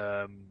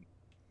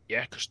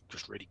 Yeah, just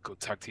really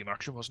good tag team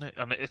action, wasn't it?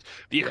 And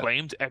the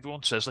Acclaimed,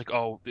 everyone says like,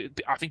 oh,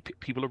 I think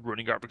people are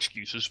running out of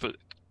excuses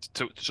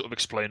to sort of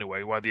explain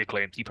away why the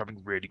Acclaimed keep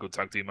having really good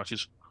tag team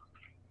matches.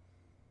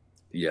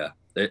 Yeah,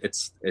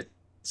 it's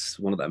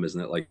one of them, isn't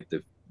it? Like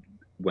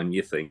when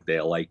you think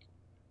they're like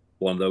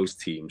one of those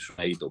teams from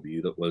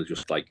AEW that were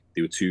just like,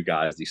 there were 2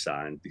 guys they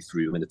signed, they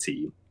threw them in a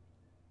team,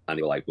 and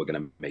they were like, we're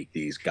gonna make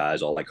these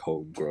guys all like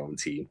homegrown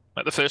team.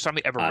 Like the first time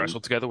they ever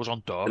wrestled together was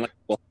on Dark.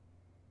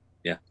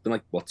 It's been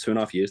like what,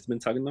 2.5 years they've been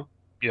tagging now?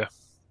 Yeah.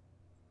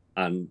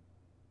 And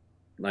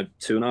like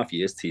 2.5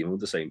 years teaming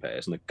with the same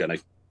person,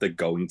 they're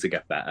going to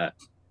get better.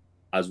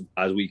 As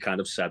we kind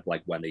of said,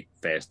 like when they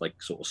first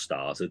like sort of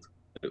started,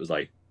 it was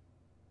like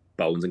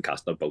Bowens and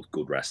Caster are both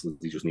good wrestlers.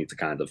 They just need to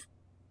kind of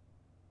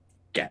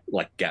get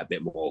a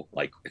bit more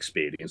like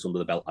experience under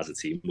the belt as a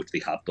team, which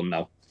they have done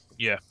now.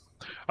 Yeah.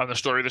 And the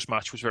story of this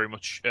match was very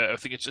much, I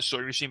think it's a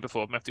story we've seen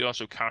before from FDR.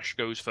 So Cash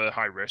goes for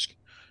high risk.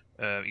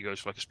 He goes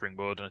for like a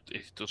springboard and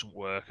it doesn't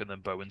work. And then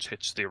Bowens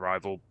hits the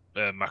arrival.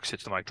 Max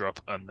hits the mic drop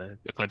and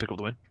Acclaim pick up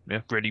the win. Yeah,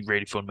 really,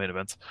 really fun main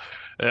event.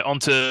 On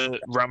to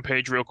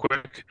Rampage real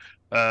quick.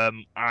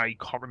 I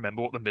can't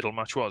remember what the middle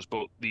match was,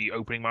 but the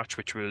opening match,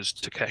 which was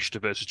Takeshita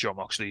versus Jon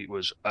Moxley,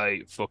 was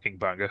a fucking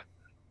banger.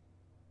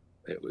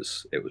 It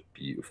was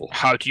beautiful.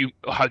 How do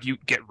you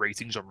get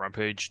ratings on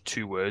Rampage?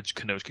 2 words: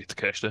 Konosuke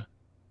Takeshita.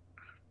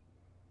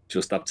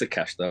 Just up to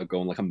Takeshita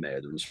going like a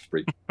murdering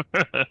spree.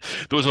 There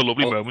was a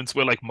lovely moment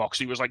where like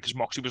Moxley was like, because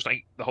Moxley was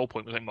like, the whole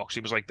point was like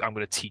Moxley was like, I'm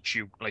going to teach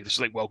you, like this is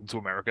like Welcome to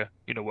America,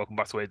 welcome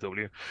back to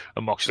AEW,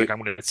 and Moxley's like,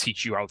 I'm going to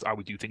teach you how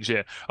we do things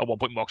here. At one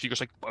point, Moxley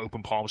just like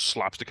open palms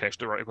slaps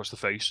Takeshita right across the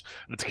face,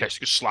 and then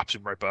Takeshita just slaps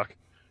him right back.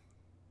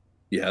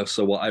 Yeah,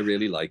 so what I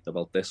really liked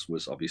about this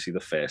was obviously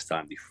the first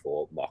time they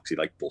fought, Moxley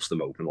like bust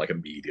him open like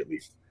immediately.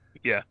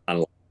 Yeah, and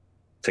like,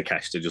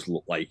 Takeshita just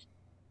looked like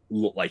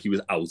he was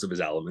out of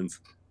his element.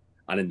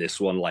 And in this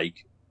one,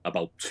 like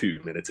about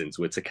 2 minutes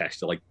into it,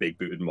 Takeshita like big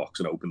booted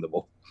Mox and opened them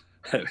up.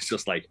 It was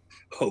just like,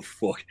 oh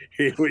fuck,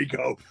 here we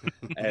go.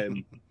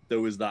 There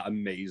was that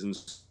amazing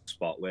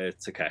spot where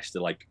Takeshita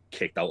like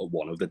kicked out of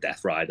one of the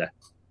Death Rider,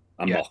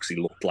 and Moxley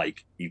looked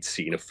like he'd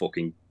seen a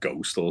fucking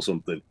ghost or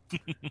something.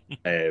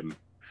 And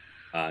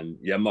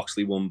yeah,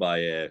 Moxley won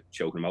by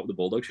choking him out with the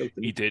Bulldog choke.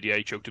 He did, yeah.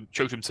 He choked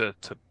him to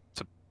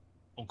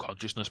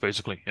unconsciousness,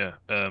 basically. Yeah,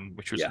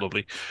 which was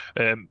lovely.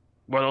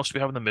 What else did we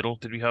have in the middle?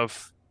 Did we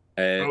have?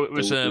 It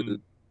was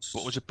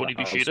what was it? Bunny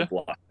v Shida,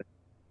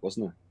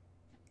 wasn't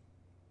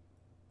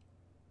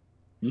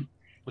it?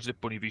 Was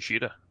it Bunny v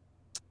Shida?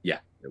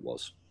 Yeah, it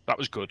was. That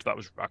was good. That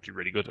was actually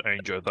really good. I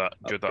enjoyed that.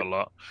 Enjoyed that a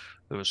lot.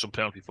 There was some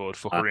penalty forward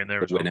fuckery in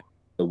there as well.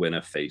 The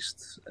winner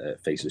faces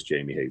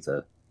Jamie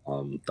Hayter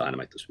on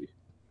Dynamite this week.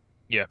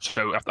 Yeah,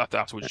 so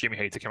afterwards, Jamie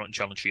Hayter came out and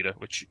challenged Shida,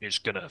 which is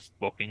gonna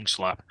fucking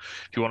slap.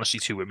 If you want to see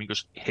 2 women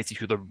just hit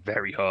each other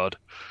very hard,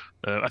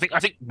 I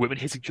think women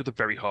hitting each other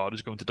very hard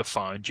is going to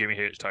define Jamie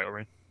Hayter's title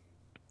reign.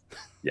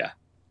 Yeah,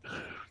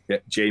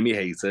 Jamie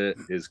Hayter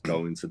is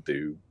going to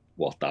do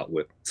for that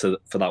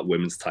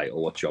women's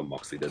title what Jon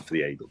Moxley did for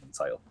the AEW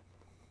title.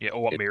 Yeah,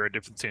 or what Mira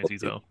did for the TNT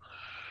title.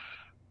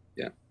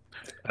 Yeah.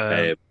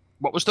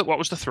 What was the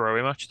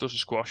throwaway match? There was a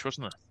squash,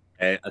 wasn't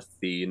there?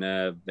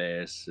 Athena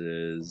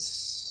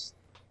versus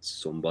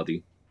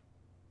somebody,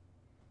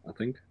 I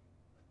think.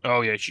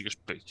 Oh yeah, she just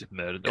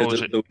murdered. There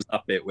was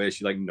that bit where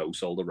she like no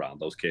sold a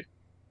roundhouse kick.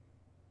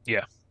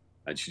 Yeah,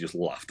 and she just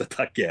laughed at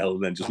that girl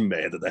and then just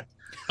murdered her.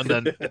 And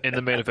then in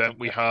the main event,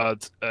 we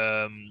had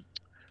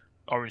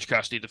Orange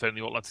Cassidy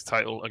defending the Atlantic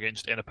title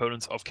against an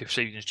opponent of Kip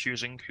Sabian's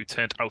choosing, who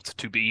turned out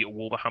to be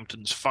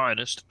Wolverhampton's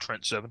finest,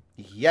 Trent Seven.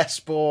 Yes,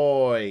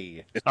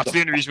 boy. That's the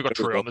only reason we got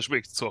Troy on this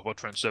week to talk about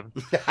Trent Seven.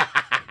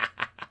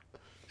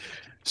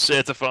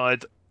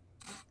 Certified.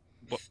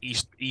 What,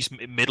 East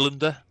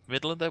Midlander?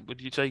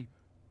 Would you say?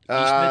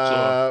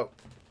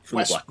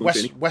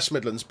 West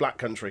Midlands, Black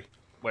Country.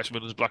 West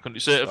Midlands, Black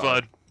Country.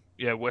 Certified.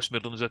 Yeah, West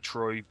Midlands.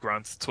 Troy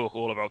Grant talk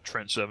all about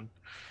Trent Seven.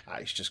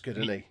 He's just good,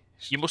 isn't he?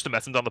 You must have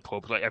met him down the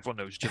pub. Like everyone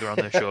knows each other around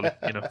there, surely.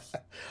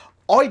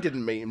 I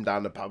didn't meet him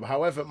down the pub.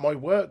 However, my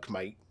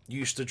workmate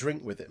used to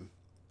drink with him.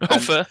 Oh,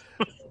 fair.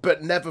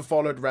 But never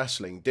followed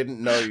wrestling.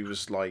 Didn't know he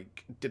was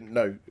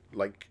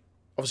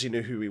obviously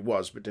knew who he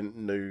was, but didn't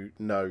know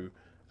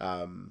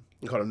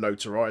kind of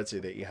notoriety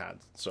that he had.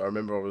 So I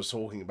remember I was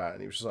talking about it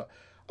and he was just like,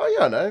 oh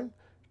yeah, I know.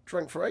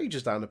 Drank for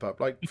ages down the pub,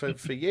 like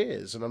for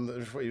years.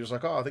 And he was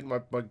like, oh, I think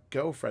my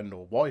girlfriend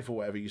or wife or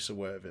whatever used to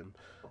work with him.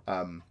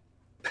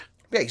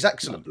 Yeah, he's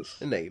excellent,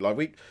 isn't he?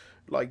 It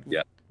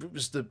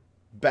was the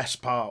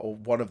best part, or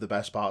one of the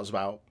best parts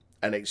about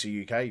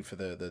NXT UK for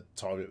the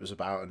time it was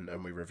about,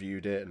 and we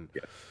reviewed it, and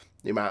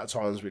The amount of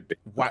times we'd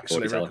wax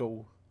Storyteller.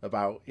 lyrical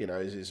about, you know,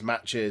 his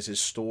matches, his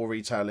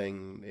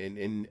storytelling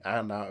in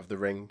and out of the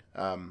ring.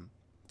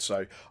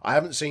 So I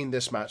haven't seen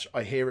this match.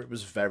 I hear it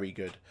was very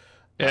good.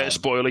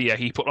 Spoiler, yeah,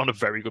 he put on a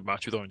very good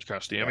match with Orange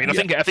Cassidy. I mean,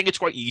 I think it's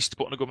quite easy to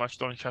put on a good match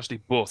with Orange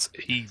Cassidy, but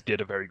he did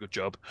a very good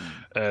job.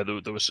 There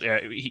was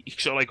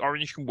so like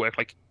Orange can work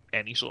like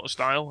any sort of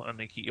style, and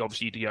like, he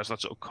has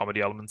that sort of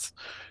comedy element.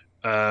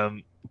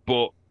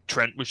 But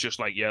Trent was just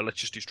like, yeah, let's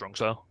just do strong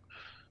style.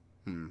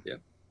 Yeah,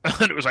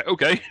 and it was like,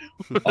 okay.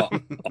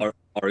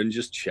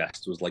 Orange's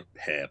chest was like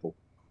purple.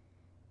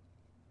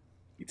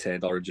 He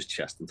turned Orange's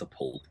chest into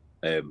pulp.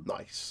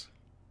 Nice.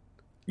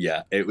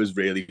 Yeah, it was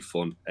really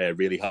fun.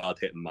 Really hard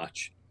hitting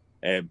match.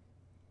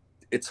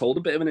 It told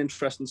a bit of an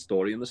interesting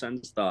story in the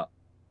sense that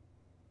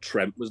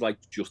Trent was like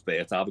just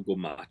there to have a good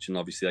match, and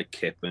obviously like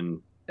Kip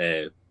and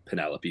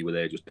Penelope were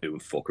there just doing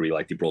fuckery.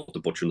 Like they brought the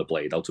Butcher and the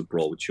Blade out to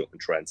brawl with Chuck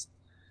and Trent.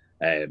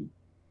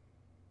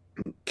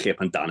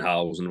 Kip and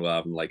Danhausen were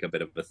having like a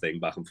bit of a thing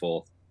back and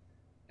forth.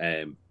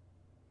 And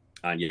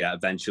yeah,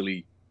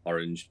 eventually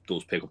Orange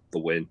does pick up the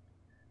win.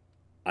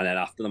 And then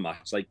after the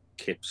match, like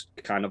Kip's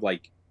kind of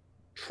like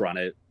trying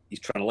to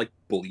like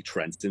bully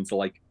Trent into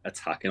like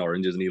attacking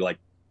Orange, isn't he? Like,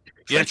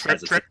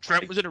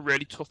 Trent was in a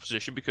really tough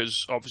position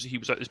because obviously he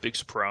was like this big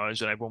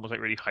surprise and everyone was like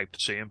really hyped to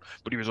see him,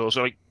 but he was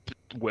also like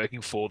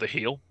working for the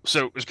heel,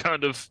 so it was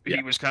kind of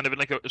he was kind of in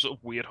like a sort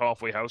of weird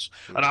halfway house.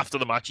 And after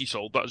the match, he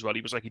sold that as well.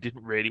 He was like he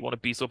didn't really want to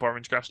beat up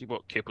Orange Cassidy,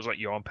 but Kip was like,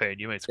 "Yo, I'm paying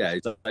you, mate." Yeah,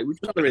 he's like, we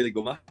just had a really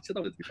good match.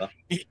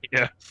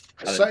 Yeah.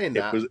 Saying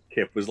that,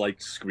 Kip was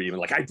like screaming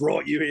like, "I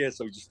brought you here,"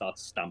 so he just started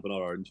stamping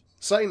on Orange.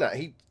 Saying that,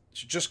 he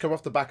just come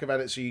off the back of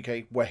NXT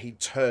UK where he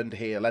turned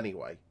heel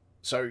anyway.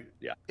 So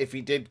yeah, if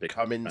he did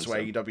come into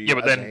AEW,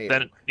 but then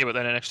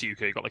NXT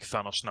UK got like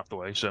Thanos snapped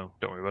away, so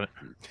don't worry about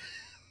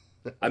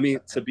it. I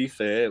mean, to be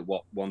fair,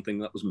 one thing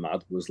that was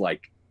mad was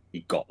like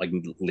he got like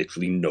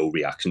literally no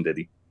reaction, did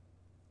he?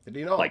 Did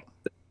he not? Like,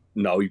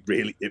 no,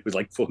 it was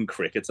like fucking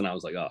crickets, and I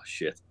was like, oh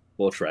shit,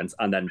 poor Trent.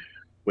 And then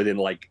within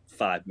like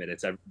 5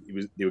 minutes,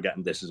 they were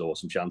getting "This is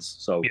awesome" chance.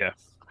 So yeah.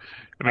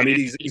 I mean,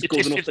 he's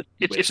good enough.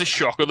 It's a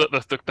shocker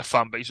that the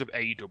fan base of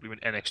AEW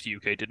and NXT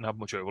UK didn't have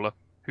much overlap.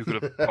 Who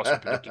could have possibly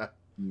predicted?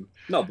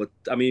 No, but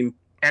I mean,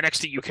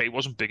 NXT UK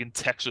wasn't big in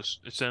Texas.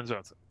 It turns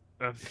out.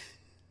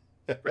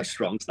 Very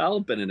strong style.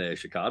 Been in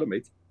Chicago,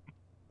 mate.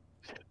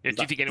 Yeah,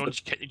 do you think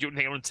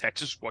anyone in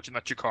Texas watching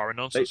that Chikara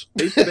nonsense?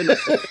 They've been on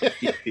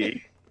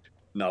BTE.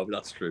 No,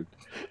 that's true.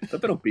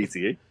 They've been on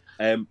BTE.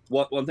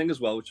 One thing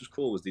as well, which was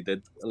cool, was they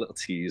did a little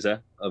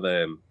teaser of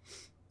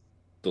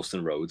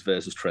Dustin Rhodes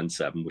versus Trent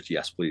Seven, which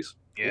yes, please.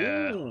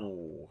 Yeah.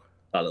 Ooh.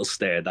 That little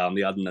stare down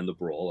they had, and then the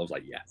brawl. I was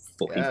like, yeah,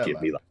 fucking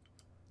give me that.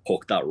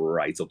 Hook that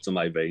right up to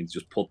my veins.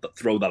 Just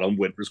throw that on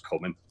Winter's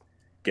Coming.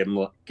 Give him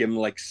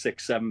like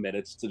 6-7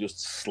 minutes to just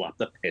slap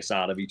the piss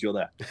out of each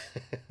other.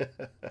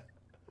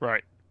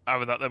 Right.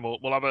 Having that, then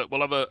we'll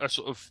have a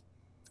sort of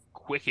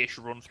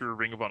quickish run through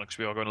Ring of Honor because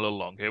we are going a little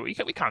long here. We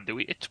can do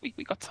it.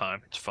 We got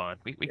time. It's fine.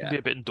 We can be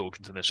a bit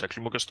indulgent in this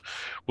section. We'll just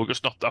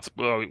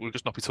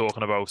not be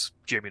talking about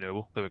Jamie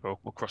Noble. There we go.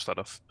 We'll cross that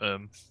off.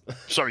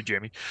 Sorry,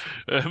 Jamie.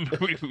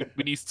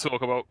 We need to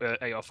talk about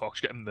AR Fox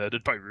getting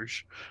murdered by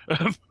Rouge.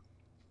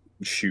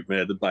 Shoot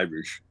murdered by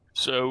Rouge.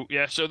 So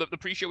yeah, so the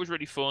pre-show was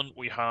really fun.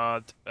 We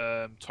had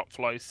Top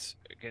Flight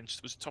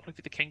was it Top Flight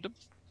for the Kingdom?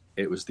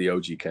 It was the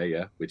OGK,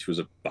 yeah, which was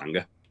a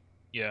banger.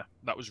 Yeah,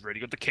 that was really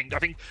good. The Kingdom,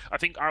 I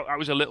think I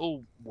was a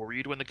little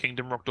worried when the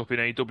Kingdom rocked up in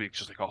AEW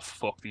because I was like, oh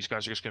fuck, these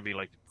guys are just going to be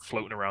like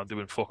floating around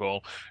doing fuck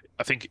all.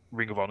 I think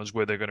Ring of Honor is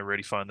where they're going to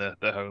really find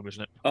their home,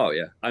 isn't it? Oh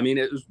yeah, I mean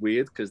it was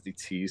weird because they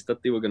teased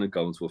that they were going to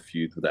go into a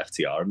feud with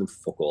FTR and then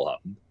fuck all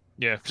happened.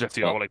 Yeah, because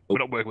FTR were like, we're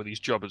not working with these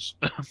jobbers.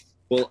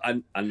 Well,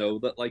 I know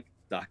that like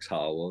Dax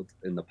Harwood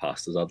in the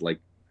past has had like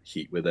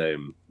heat with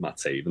Matt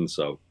Taven,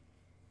 so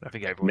I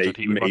think everyone's had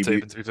heat with Matt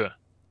Taven, to be fair.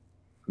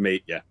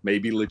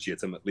 Maybe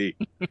legitimately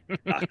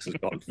Dax has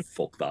gone,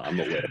 fuck that, I'm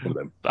not working with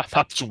him. That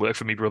doesn't work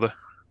for me, brother.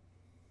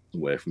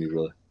 Doesn't work for me,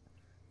 brother.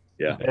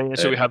 Yeah.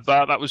 So we had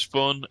that was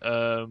fun.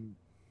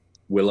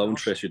 Willow and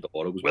Trish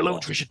Adora was Willow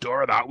and Trish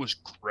Adora, that was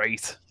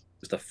great.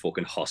 Just a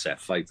fucking Hossette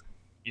fight.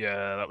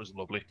 Yeah, that was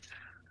lovely.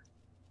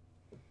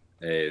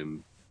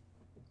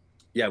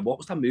 Yeah, what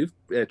was that move?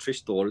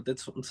 Trish Adora did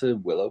something to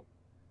Willow.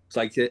 It's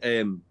like it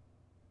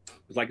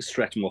was like a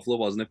stretch muffler,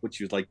 wasn't it? But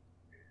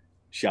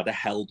she had it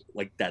held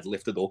like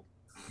deadlifted up.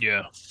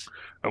 Yeah,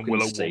 and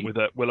Willow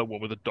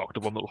won with a doctor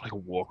bomb that looked like a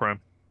war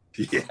crime.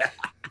 Yeah.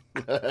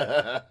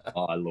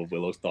 Oh, I love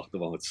Willow's doctor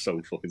bomb. It's so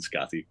fucking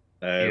scatty.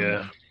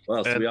 Yeah.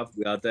 What else do we have?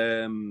 We had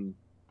there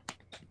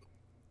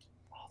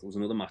was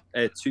another match.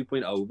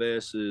 2.0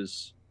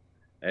 versus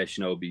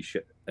Shinobi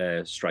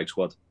Strike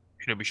Squad.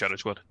 Shinobi Shadow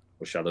Squad.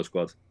 Or Shadow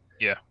Squad.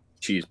 Yeah.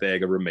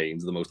 Cheeseburger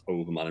remains the most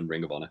over man in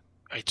Ring of Honor.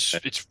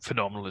 It's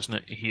phenomenal, isn't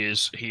it? He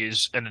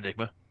is an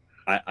enigma.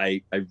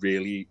 I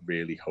really,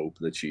 really hope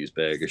that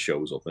Cheeseburger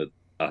shows up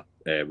at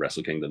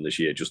Wrestle Kingdom this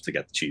year just to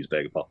get the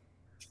Cheeseburger pop.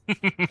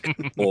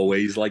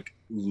 Always like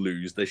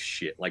lose the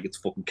shit like it's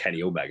fucking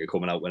Kenny Omega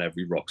coming out whenever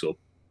he rocks up.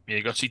 Yeah,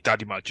 you got to see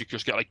Daddy Magic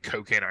just get like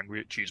cocaine angry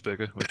at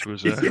Cheeseburger, which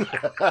was When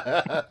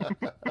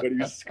he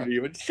was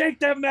screaming, "Shake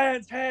that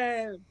man's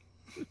hand!"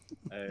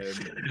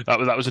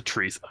 that was a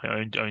treat. I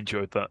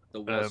enjoyed that.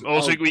 There was-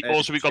 Also, we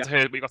got Jeff- to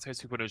hear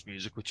 2.0's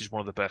music, which is one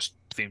of the best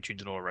theme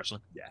tunes in all of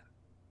wrestling. Yeah,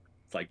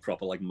 it's like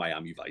proper like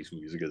Miami Vice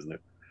music, isn't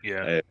it?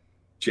 Yeah,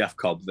 Jeff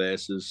Cobb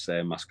versus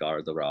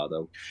Mascara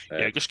Dorado.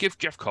 yeah. Just give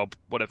Jeff Cobb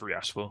whatever he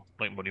asked for,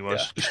 like money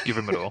wise. Just give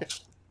him it all.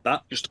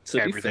 That Just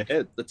to everything. be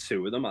fair, the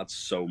two of them had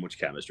so much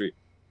chemistry.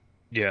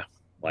 Yeah.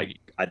 Like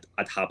I'd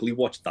happily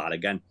watch that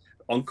again.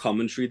 On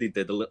commentary, they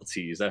did a little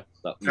teaser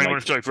that For anyone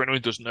who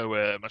doesn't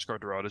know, Mascara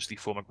Dorado is the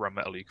former Grand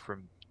Metalik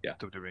from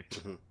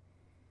WWE.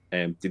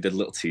 they did a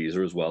little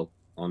teaser as well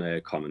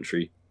on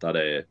commentary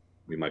that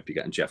we might be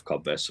getting Jeff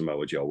Cobb versus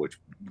Samoa Joe, which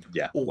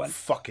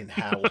fucking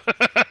hell.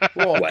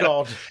 Oh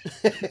God.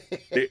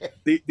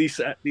 they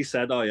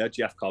said, oh yeah,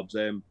 Jeff Cobb's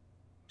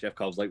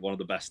like one of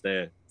the best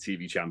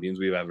TV champions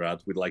we've ever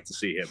had. We'd like to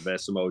see him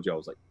versus Samoa Joe. I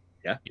was like,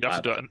 yeah. You'd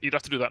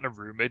have to do that in a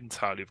room made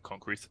entirely of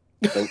concrete.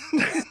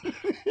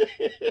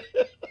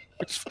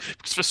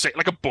 just for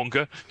like a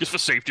bunker, just for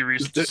safety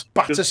reasons.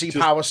 Battersea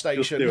Power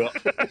Station. Do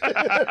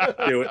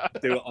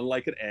it on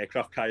like an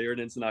aircraft carrier in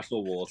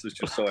international waters,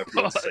 just so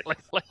everyone's safe.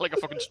 like a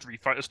fucking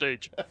Street Fighter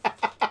stage.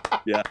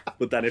 Yeah,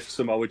 but then if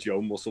Samoa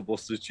Joe muscle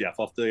busters Jeff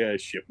off the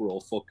ship, we're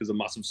all fucked because a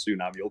massive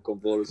tsunami will come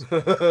for us.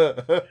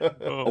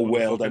 A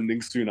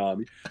world-ending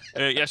tsunami.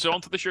 Yeah, so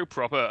onto the show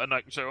proper, and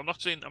like, so I'm not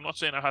saying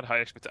I had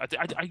high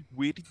expectations. I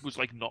really was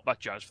like not that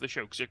jazzed for the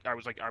show because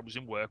I was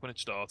in work when it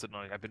started,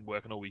 and I've been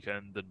working all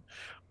weekend, and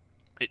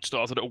it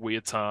started at a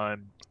weird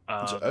time.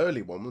 It's an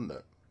early one, wasn't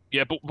it?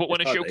 Yeah, but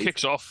when a show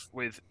kicks off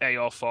with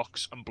AR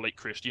Fox and Blake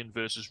Christian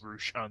versus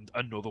Roosh and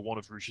another one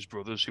of Roosh's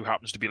brothers who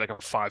happens to be like a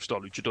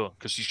 5-star luchador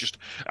because he's just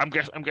I'm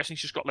guessing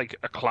he's just got like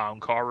a clown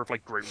car of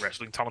like great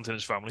wrestling talent in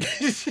his family.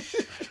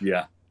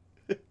 Yeah.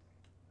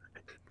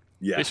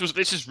 Yeah.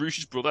 This is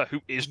Roosh's brother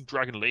who isn't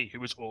Dragon Lee,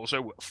 who is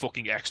also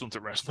fucking excellent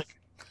at wrestling.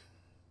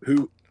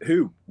 Who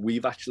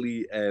we've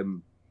actually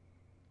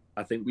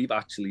I think we've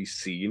actually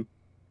seen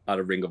at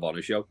a Ring of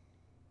Honor show.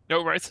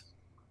 No, right.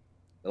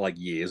 Like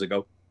years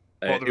ago.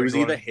 It was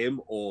either him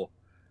or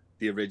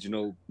the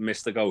original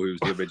Mystico,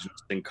 who's the original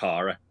Sin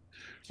Cara.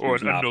 Or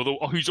another,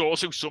 who's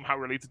also somehow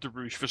related to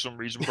Roosh for some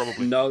reason,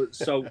 probably. No,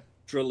 so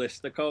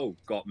Dralistico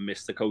got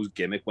Mystico's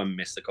gimmick when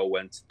Mystico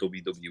went to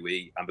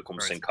WWE and became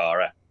Sin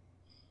Cara.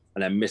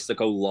 And then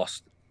Mystico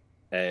lost.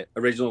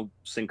 Original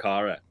Sin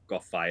Cara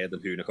got fired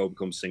and Hunico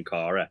becomes Sin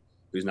Cara,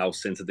 who's now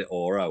Cinta de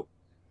Oro.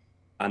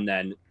 And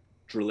then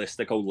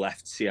Dralistico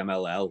left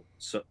CMLL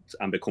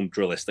and become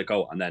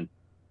Dralistico, and then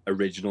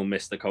original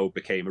Mystico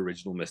became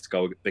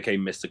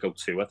became Mystico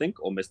 2, I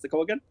think, or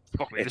Mystico again.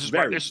 Fuck me, this is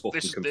where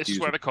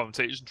the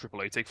commentators in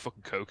AAA take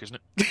fucking coke, isn't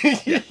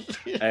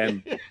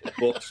it?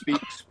 But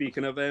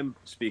speaking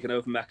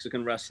of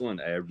Mexican wrestling,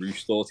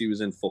 Roosh thought he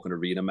was in fucking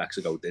Arena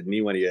Mexico, didn't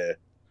he? When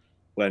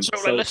so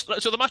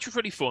the match was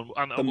really fun,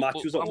 and the match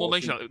was awesome. We'll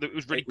mention that it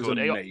was really good.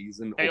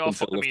 Amazing.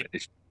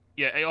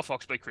 AR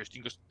Fox played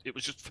Christian because it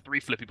was just 3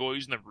 flippy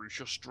boys and then Roosh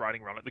just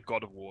striding around like the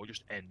God of War,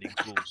 just ending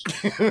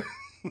fools.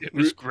 It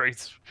was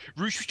great.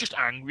 Roosh was just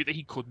angry that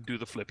he couldn't do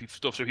the flippy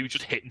stuff, so he was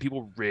just hitting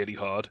people really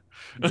hard.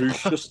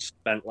 Roosh just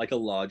spent like a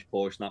large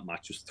portion of that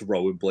match just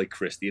throwing Blake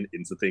Christian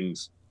into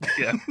things.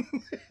 Yeah.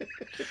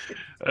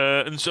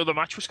 And so the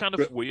match was kind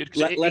of weird.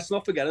 Let's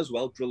not forget as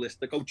well,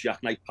 Dralistico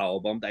jackknife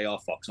powerbombed AR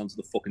Fox onto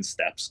the fucking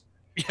steps.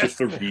 Yeah. Just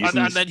for reasons.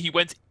 And then he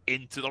went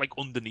into like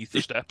underneath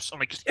the steps and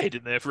like just hid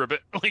in there for a bit,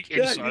 like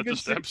inside the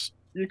steps.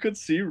 You could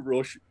see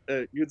Roosh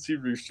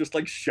just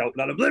like shouting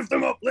at him, lift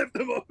him up, lift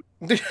him up.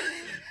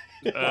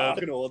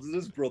 Barking orders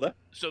his brother.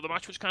 So the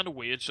match was kind of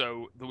weird.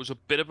 So there was a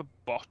bit of a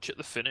botch at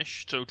the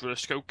finish. So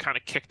Dralistico kind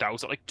of kicked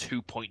out at like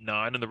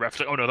 2.9, and the ref's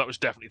like, "Oh no, that was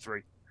definitely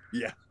 3."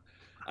 Yeah,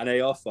 and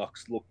AR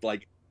Fox looked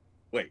like,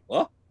 "Wait,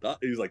 what?"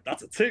 He was like,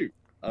 "That's a 2,"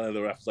 and then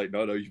the ref was like,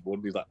 "No, you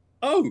won." He's like,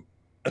 "Oh,"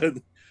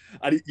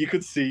 and you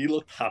could see he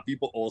looked happy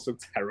but also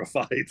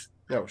terrified.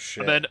 Oh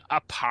shit! And then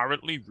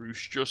apparently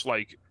Roosh just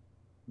like.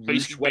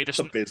 Roosh went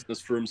to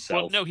business for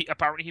himself. Well, no,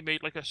 he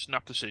made like a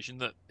snap decision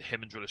that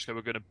him and Dralistico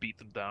were going to beat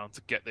them down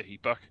to get the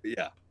heat back.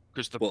 Yeah,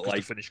 because the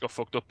finish got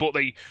fucked up. But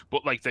they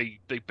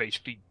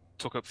basically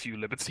took a few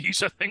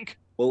liberties, I think.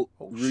 Well,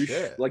 Roosh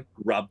like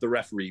grabbed the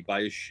referee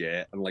by his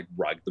shirt and like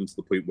ragged him to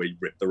the point where he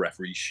ripped the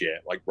referee's shirt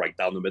like right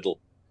down the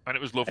middle. And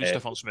it was lovely,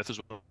 Stephon Smith as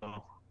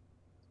well.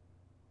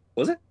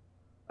 Was it?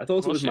 I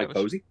thought it was Mike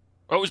Posey.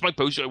 Oh, it was Mike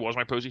Posey. It was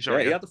Mike Posey.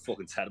 Sorry, yeah, he had the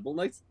fucking terrible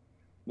night.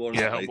 We'll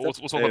talk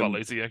about that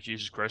later. Yeah,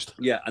 Jesus Christ.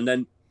 Yeah, and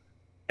then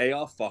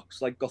AR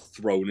Fox like got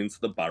thrown into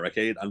the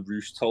barricade, and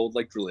Roosh told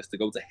like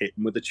Dralistico to hit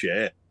him with a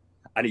chair,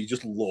 and he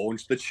just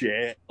launched the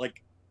chair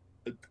like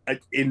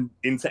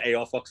into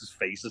AR Fox's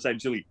face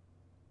essentially,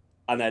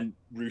 and then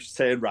Roosh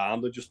turned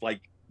around and just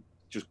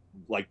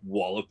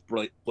walloped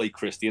Blake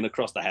Christian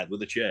across the head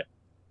with a chair.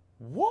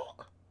 What?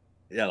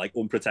 Yeah, like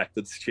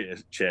unprotected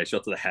chair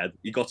shot to the head.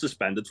 He got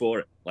suspended for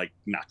it, like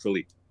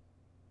naturally.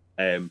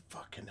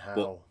 Fucking hell.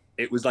 But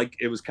it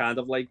was kind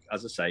of like,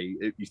 as I say,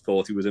 you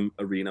thought he was in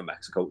Arena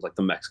Mexico. It was like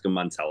the Mexican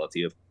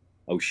mentality of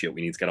oh shit,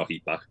 we need to get our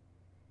heat back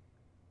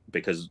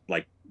because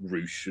like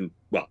Roosh and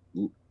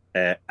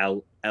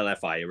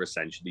LFI are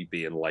essentially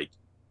being like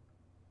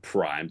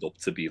primed up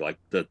to be like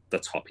the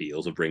top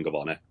heels of Ring of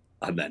Honor,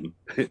 and then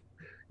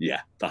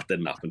yeah, that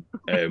didn't happen.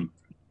 And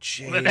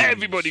then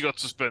everybody got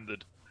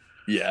suspended.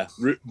 Yeah,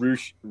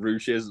 Roosh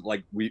is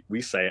like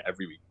we say it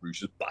every week.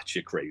 Roosh is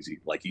batshit crazy.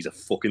 Like he's a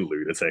fucking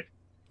lunatic.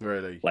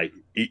 Really? Like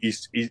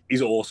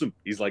he's awesome.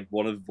 He's like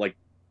one of like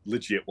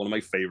legit one of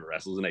my favorite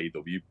wrestlers in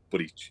AEW.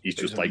 But he's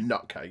just like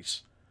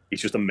nutcase.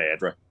 He's just a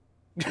murderer.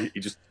 He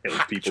just kills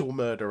people. Actual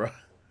murderer.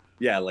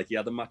 Yeah, like he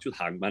had a match with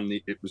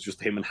Hangman. It was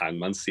just him and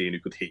Hangman seeing who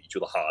could hit each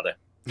other harder.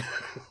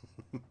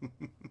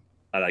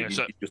 And like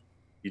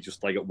he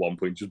just like at one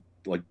point just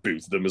like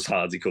booted him as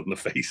hard as he could in the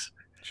face.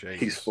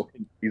 Jeez.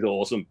 He's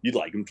awesome. You'd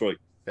like him, Troy.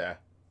 Yeah.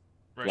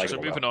 Right. Like so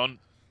moving on.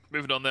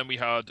 Then we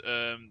had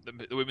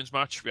the women's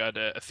match. We had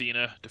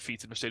Athena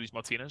defeated Mercedes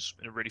Martinez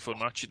in a really fun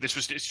match. It's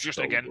just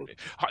So again, good.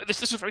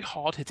 this is a very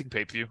hard hitting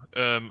pay per view.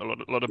 A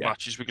lot of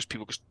matches because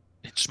people just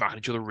smacking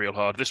each other real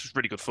hard. This was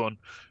really good fun.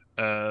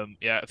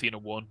 Athena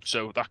won,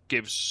 so that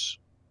gives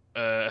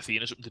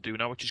Athena something to do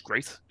now, which is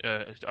great.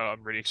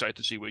 I'm really excited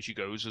to see where she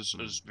goes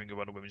as Ring of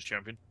Honor Women's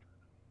Champion.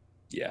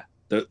 Yeah,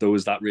 there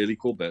was that really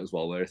cool bit as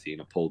well where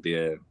Athena pulled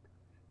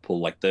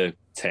like the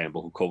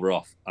turnbuckle cover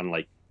off, and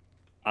like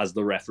as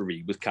the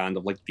referee was kind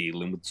of like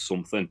dealing with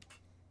something,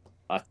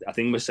 I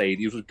think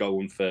Mercedes was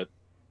going for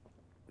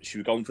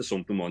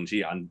something, wasn't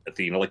she? And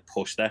Athena like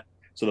pushed her,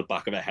 so the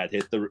back of her head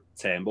hit the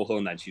turnbuckle,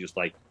 and then she just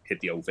like hit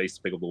the O-face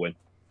to pick up the win.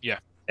 Yeah.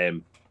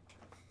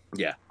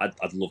 Yeah,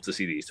 I'd love to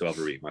see these two have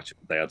a rematch.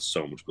 They had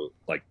so much good,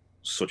 like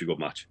such a good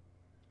match.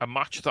 A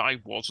match that I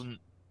wasn't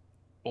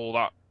all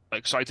that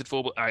excited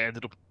for, but I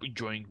ended up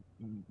enjoying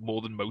more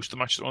than most of the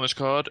matches on this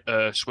card.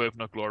 Swerve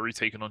Not Glory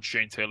taking on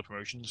Shane Taylor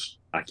Promotions.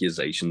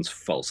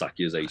 False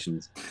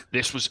accusations.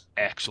 This was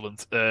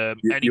excellent.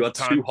 You had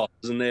two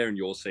hoppers in there, and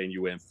you're saying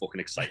you weren't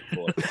fucking excited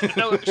for it.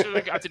 No, it was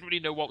like, I didn't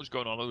really know what was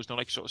going on. There was no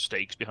like sort of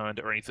stakes behind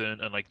it or anything,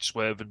 and like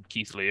Swerve and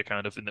Keith Lee are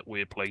kind of in that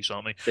weird place,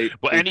 aren't they?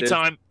 But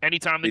anytime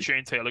that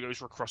Shane Taylor goes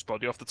for a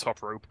crossbody off the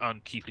top rope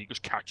and Keith Lee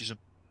just catches him.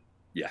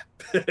 Yeah.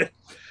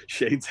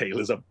 Shane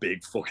Taylor's a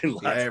big fucking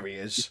lad. There he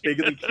is. He's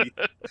bigger than Keith.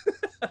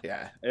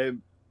 Yeah.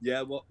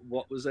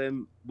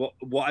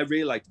 What I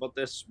really liked about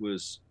this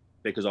was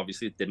because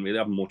obviously it didn't really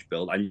have much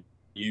build. I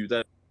knew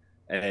that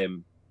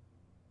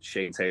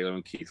Shane Taylor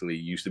and Keith Lee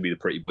used to be the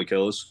Pretty Boy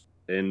Killers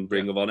in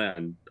Ring of Honor,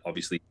 and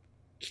obviously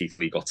Keith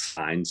Lee got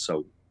signed,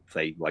 so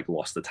they like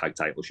lost the tag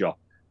title shot.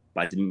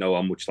 But I didn't know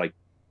how much like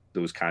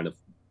there was kind of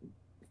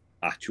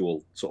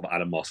actual sort of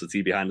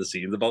animosity behind the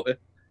scenes about it.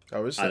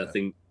 Oh, is there? And I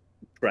think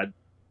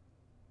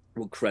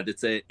credit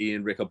to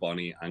Ian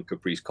Riccoboni and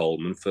Caprice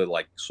Coleman for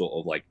like sort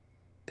of like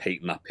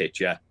painting that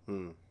picture,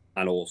 and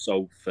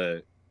also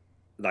for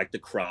like the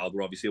crowd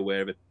were obviously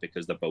aware of it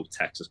because they're both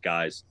Texas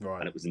guys, right.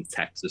 And it was in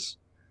Texas,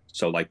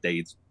 so like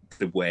they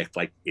worked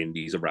like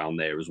indies around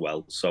there as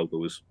well, so there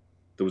was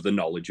the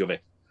knowledge of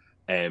it,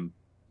 and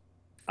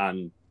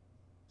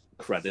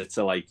credit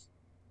to like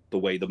the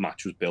way the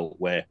match was built,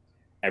 where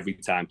every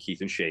time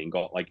Keith and Shane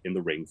got like in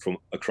the ring from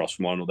across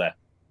from one another,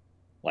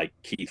 like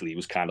Keith Lee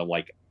was kind of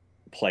like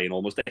playing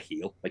almost a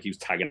heel, like he was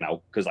tagging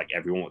out because like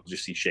everyone wanted to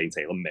just see Shane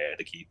Taylor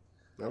murder Keith.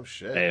 Oh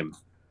shit.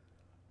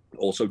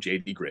 Also,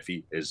 JD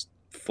Griffey is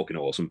fucking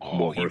awesome.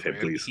 More of him,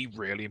 please. He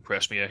really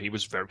impressed me. Yeah, he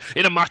was very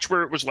in a match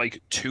where it was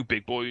like two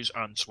big boys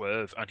and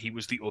Swerve, and he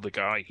was the other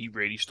guy. He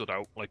really stood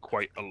out like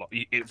quite a lot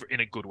in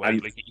a good way.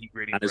 And, like he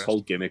really. And his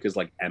whole gimmick is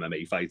like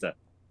MMA fighter.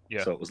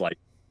 Yeah. So it was like,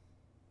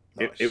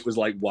 nice. it was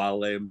like while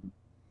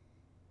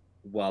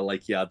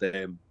like he had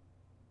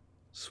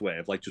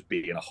Swerve like just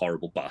being a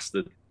horrible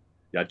bastard.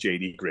 Yeah,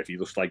 JD Griffey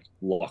just like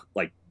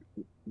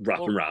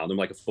wrapping around him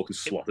like a fucking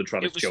sloth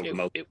trying to choke him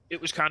out.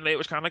 It was kind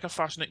of like a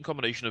fascinating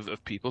combination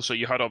of people. So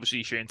you had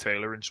obviously Shane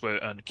Taylor and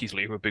Swerve and Keith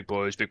Lee, who are big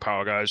boys, big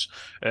power guys.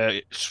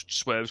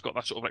 Swerve's got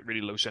that sort of like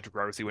really low center of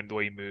gravity when the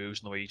way he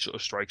moves and the way he sort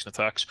of strikes and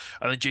attacks.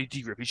 And then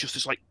JD Griffey's just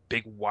this like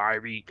big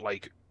wiry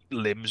like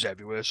limbs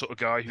everywhere sort of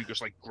guy who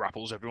just like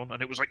grapples everyone.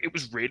 And it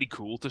was really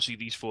cool to see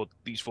these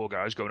four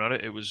guys going at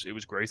it. It was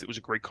great. It was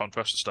a great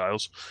contrast of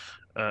styles.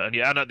 And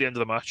at the end of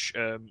the match,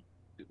 a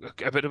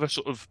bit of a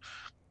sort of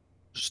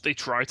they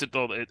try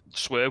to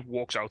Swerve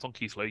walks out on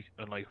Keith Lee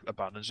and like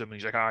abandons him, and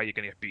he's like, you're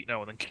gonna get beat now,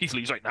 and then Keith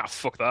Lee's like, nah,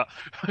 fuck that.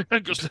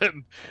 And just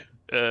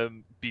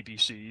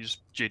BBC's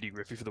JD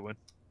Griffey for the win.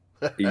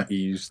 he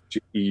used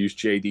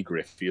JD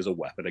Griffey as a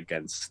weapon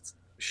against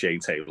Shane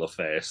Taylor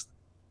first,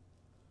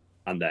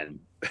 and then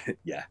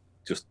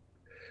just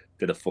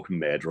did a fucking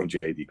murder on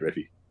JD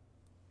Griffey.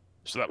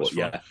 So that was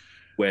fun.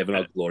 Swerve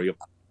Not Glory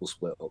will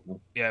split up now.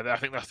 Yeah, I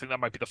think that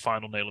might be the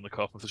final nail in the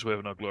coffin for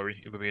Swerve Not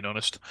Glory, if we're being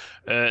honest.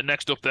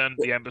 Next up then,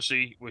 the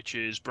Embassy, which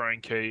is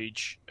Brian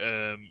Cage,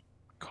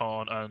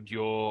 Khan, and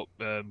your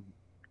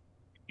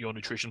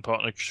nutrition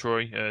partner,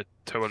 Troy,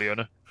 Toa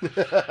Leona.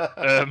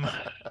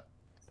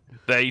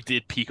 They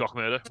did Peacock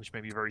Murder, which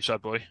made me a very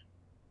sad boy.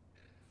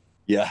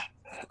 Yeah.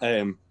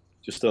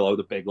 Just a load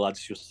of big lads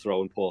just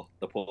throwing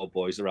the poor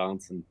boys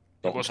around, and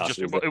Dalton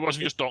Castle was it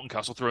wasn't just Dalton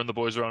Castle throwing the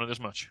boys around in this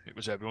match. It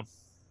was everyone.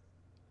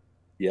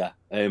 Yeah.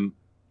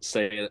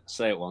 Say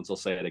it once, I'll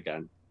say it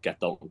again. Get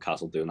Dalton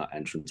Castle doing that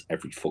entrance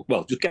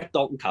well, just get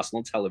Dalton Castle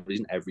on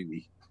television every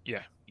week.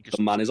 Yeah.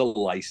 The man is a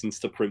license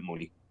to print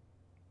money.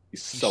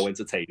 He's so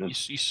entertaining.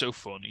 He's so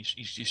fun.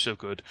 He's so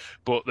good.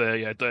 But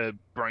the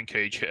Brian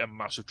Cage hit a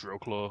massive drill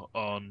claw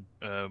on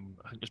I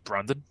think it was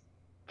Brandon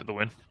for the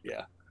win.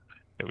 Yeah.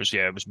 It was.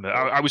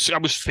 I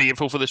was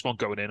fearful for this one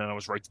going in, and I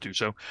was right to do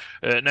so.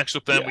 Next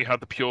up, then we had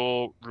the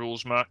Pure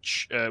Rules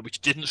match,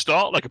 which didn't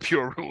start like a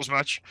Pure Rules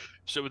match.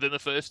 So within the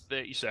first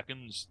 30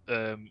 seconds,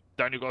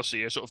 Daniel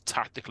Garcia sort of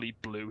tactically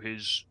blew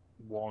his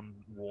one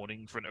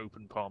warning for an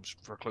open palm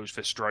for a closed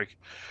fist strike,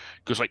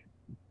 because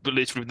but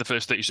literally in the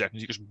first 30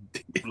 seconds, he just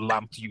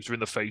lamped Yuta in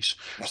the face.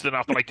 So then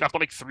after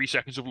 3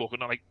 seconds of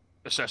looking and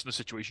assessing the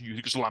situation,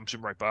 Yuta just lamps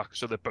him right back.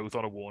 So they're both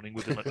on a warning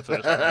within the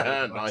first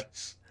minute.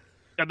 Nice.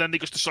 And then they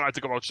just decide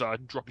to go outside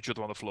and drop each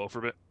other on the floor for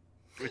a bit,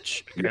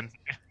 which again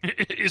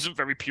isn't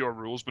very Pure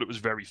Rules, but it was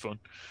very fun.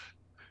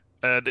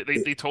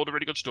 They told a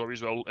really good story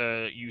as well.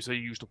 Yuta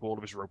used up all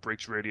of his rope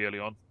breaks really early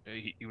on.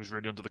 He was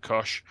really under the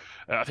cosh.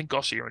 I think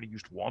Garcia only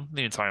used one in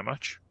the entire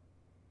match.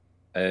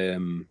 Yeah,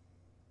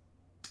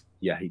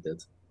 he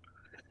did.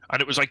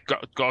 And it was like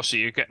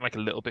Garcia getting a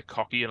little bit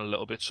cocky and a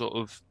little bit sort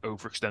of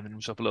overextending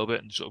himself a little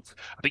bit, and sort of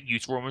I think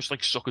Yuta almost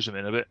suckers him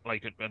in a bit,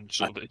 and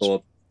sort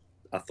of.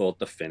 I thought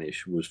the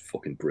finish was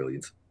fucking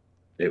brilliant.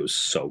 It was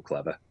so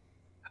clever.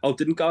 Oh,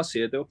 didn't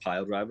Garcia do a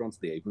pile driver onto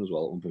the apron as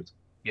well at one point?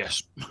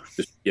 Yes.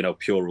 Just,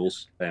 Pure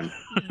Rules.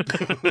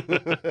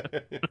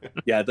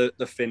 Yeah,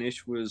 the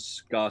finish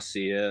was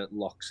Garcia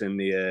locks in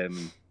the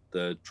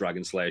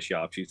Dragon Slayer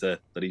sharpshooter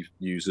that he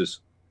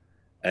uses.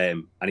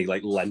 And he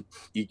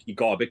he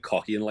got a bit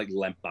cocky and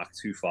leant back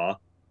too far.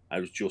 And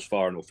it was just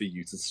far enough for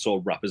Yuta to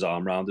sort of wrap his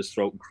arm around his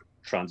throat and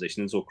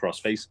transition into a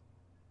crossface.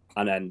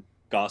 And then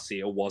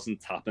Garcia wasn't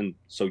tapping,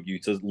 so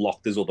Yuta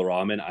locked his other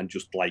arm in and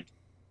just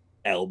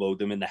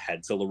elbowed him in the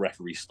head till the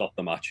referee stopped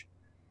the match.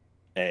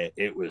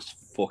 It was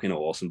fucking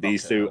awesome.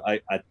 These two,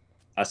 I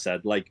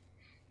said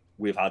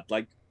we've had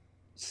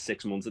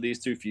 6 months of these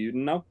two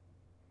feuding now,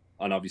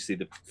 and obviously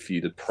the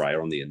feuded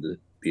prior on the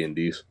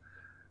indies.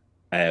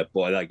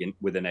 But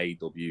within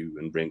AEW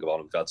and Ring of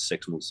Honor, we've had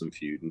 6 months of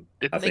feuding.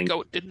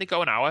 Didn't they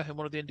go an hour in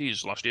one of the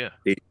indies last year?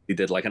 They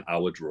did an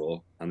hour draw,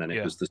 and then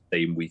it was the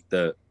same week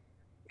that.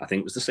 I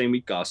think it was the same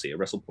week Garcia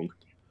wrestled Punk.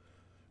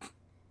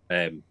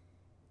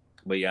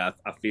 But yeah,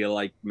 I feel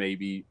like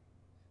maybe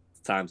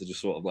it's time to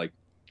just sort of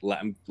let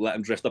him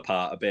drift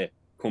apart a bit,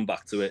 come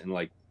back to it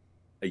in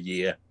a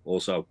year or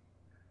so,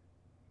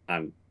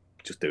 and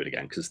just do it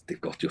again because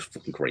they've got just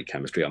fucking great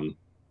chemistry on them.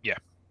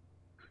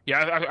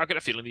 Yeah, I get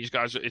a feeling these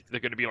guys they're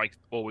going to be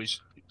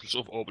always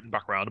sort of orbiting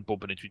back around and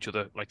bumping into each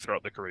other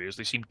throughout their careers.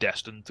 They seem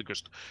destined to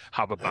just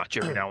have a match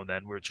every now and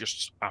then where it's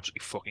just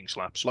absolutely fucking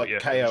slaps.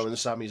 KO and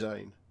Sami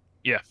Zayn.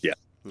 Yeah.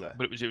 But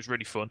it was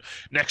really fun.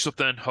 Next up,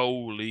 then,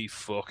 holy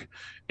fuck,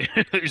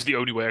 is the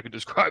only way I can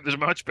describe this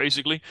match.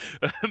 Basically,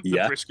 the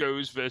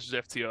Briscoes versus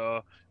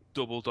FTR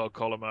double dog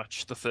collar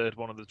match, the third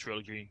one of the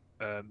trilogy.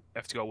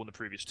 FTR won the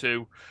previous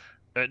two,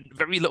 and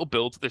very little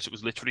build to this. It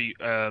was literally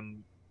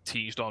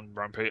teased on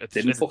Rampage.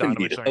 Didn't fucking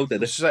need it, though,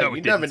 did it? So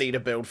you never need a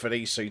build for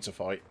these two to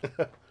fight.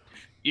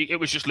 It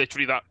was just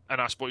literally that an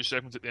Ass Boys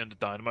segment at the end of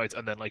Dynamite,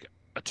 and then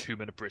a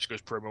 2-minute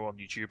Briscoes promo on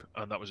YouTube,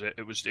 and that was it.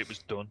 It was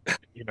done.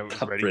 It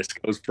was ready.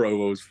 Briscoes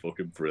promo was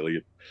fucking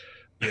brilliant.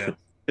 Yeah.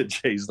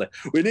 Jay's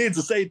we need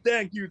to say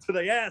thank you to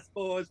the Ass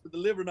Boys for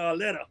delivering our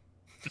letter.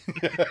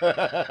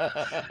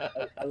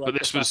 But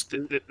this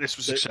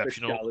was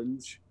exceptional.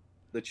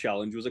 The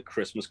challenge was a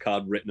Christmas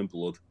card written in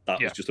blood.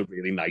 That was just a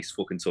really nice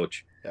fucking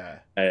touch. Yeah.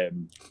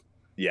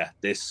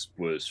 This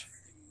was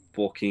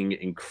fucking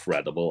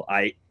incredible.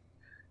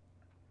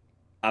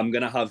 I'm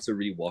going to have to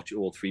rewatch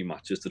all 3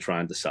 matches to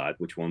try and decide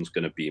which one's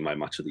going to be my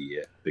match of the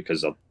year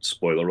because,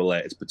 spoiler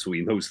alert, it's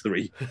between those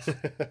 3.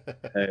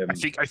 I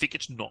think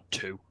it's not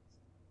 2.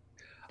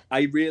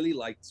 I really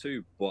liked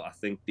 2, but I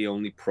think the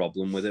only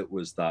problem with it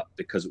was that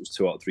because it was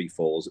 2 out of 3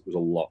 falls, it was a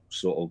lot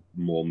sort of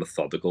more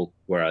methodical,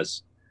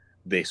 whereas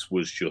this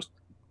was just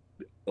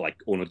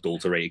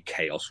unadulterated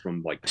chaos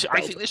from I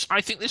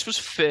think this was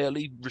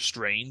fairly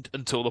restrained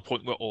until the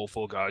point where all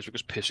 4 guys were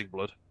just pissing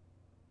blood.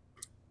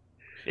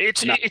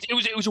 It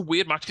was a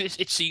weird match.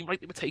 It seemed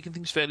like they were taking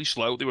things fairly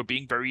slow. They were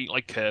being very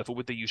careful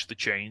with the use of the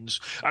chains.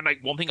 And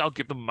one thing I'll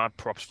give them mad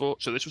props for.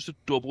 So this was a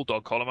double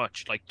dog collar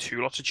match, 2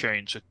 lots of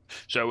chains.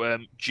 So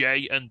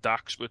Jay and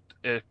Dax were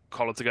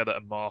collared together,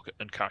 and Mark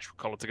and Cash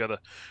were collared together.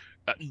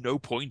 At no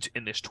point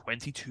in this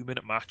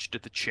 22-minute match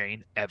did the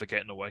chain ever get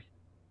in the way.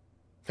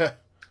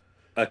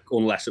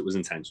 Unless it was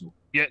intentional.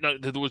 Yeah, no,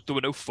 there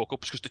were no fuck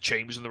ups because the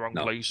chain was in the wrong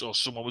place or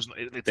someone was.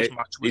 This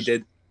match was.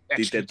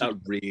 They did that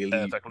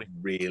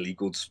really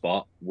good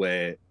spot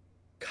where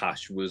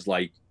Cash was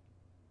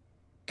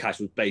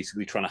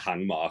basically trying to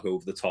hang Mark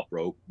over the top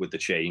rope with the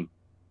chain,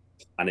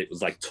 and it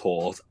was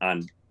taut,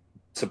 and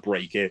to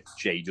break it,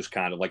 Jay just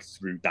kind of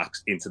threw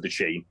Dax into the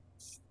chain,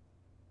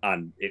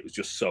 and it was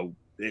just so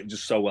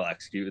well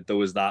executed. There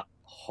was that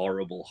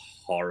horrible,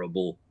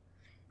 horrible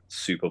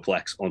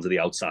superplex onto the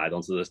outside,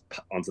 onto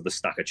the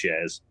stack of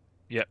chairs.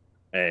 Yeah.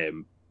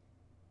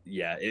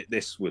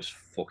 This was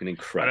fucking And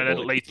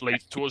incredible. then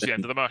late towards the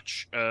end of the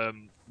match, there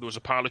was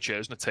a pile of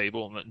chairs and a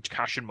table, and then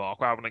Cash and Mark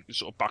were having like this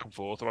sort of back and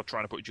forth about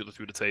trying to put each other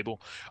through the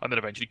table, and then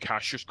eventually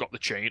Cash just got the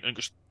chain and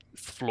just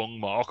flung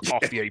Mark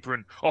off the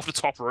apron, off the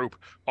top rope,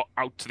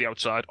 out to the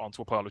outside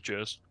onto a pile of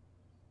chairs.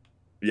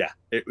 Yeah,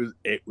 it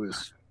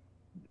was.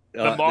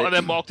 And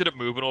then Mark didn't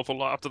move an awful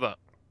lot after that.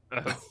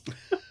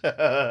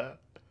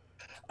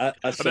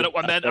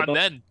 And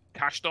then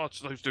Cash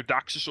starts. So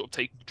Dax is sort of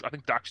taking. I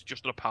think Dax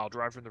just done a pile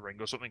driver in the ring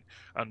or something,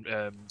 and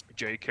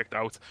Jay kicked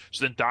out.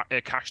 So then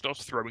Cash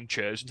starts throwing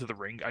chairs into the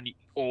ring, and you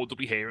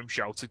audibly hear him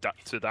shout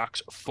to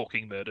Dax,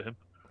 "Fucking murder him!"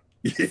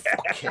 Yeah.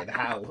 Fucking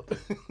hell.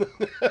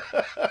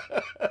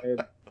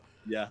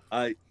 Yeah,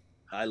 I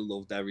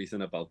loved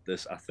everything about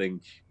this. I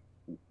think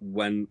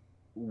when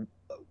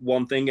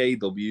one thing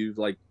AEW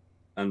like,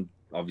 and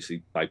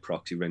obviously by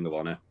proxy Ring of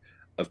Honor,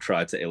 have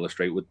tried to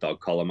illustrate with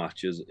dog collar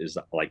matches is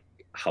that like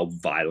how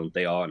violent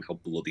they are and how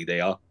bloody they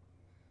are,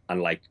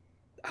 and like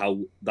how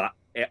that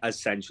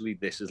essentially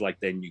this is like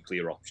their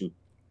nuclear option,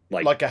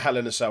 like a Hell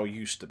in a Cell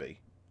used to be,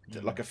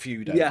 like a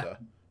feud ender.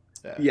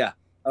 Yeah.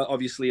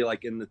 Obviously,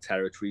 like in the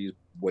territories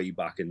way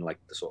back in like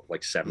the sort of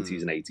like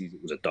 70s and 80s,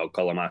 it was a dog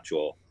collar match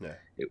or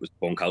it was a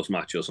bunkhouse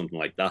match or something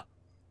like that.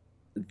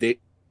 They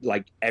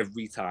like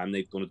every time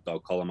they've done a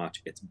dog collar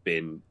match, it's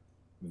been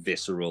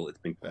visceral, it's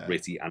been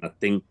gritty, and I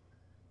think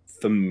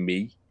for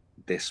me,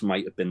 this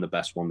might have been the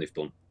best one they've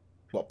done.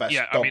 What best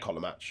dog collar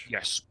match?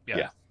 Yes,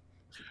 yeah.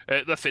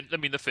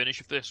 The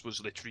finish of this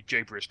was literally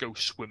Jay Briscoe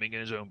swimming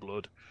in his own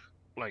blood,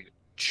 like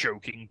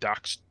choking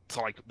Dax to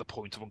like the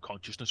point of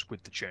unconsciousness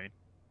with the chain.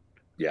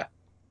 Yeah,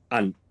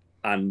 and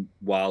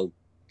while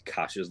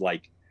Cash is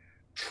like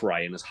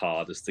trying as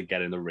hard as to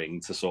get in the ring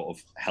to sort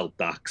of help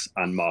Dax,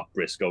 and Mark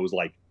Briscoe was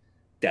like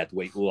dead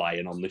weight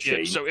lying on the chain.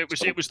 Yeah, so it was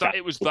that FTR.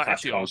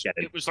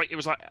 It was like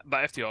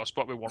that FTR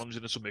spot where one of them's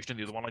in a submission and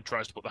the other one like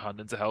tries to put the hand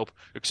in to help.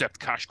 Except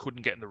Cash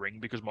couldn't get in the ring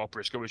because Mark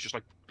Briscoe was just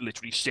like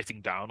literally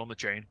sitting down on the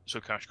chain, so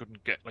Cash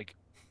couldn't get like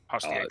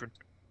past the apron.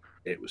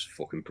 It was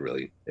fucking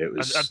brilliant. It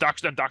was, and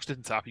Dax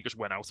didn't tap; he just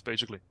went out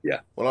basically. Yeah.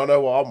 Well, I know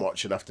what I'm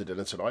watching after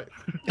dinner tonight.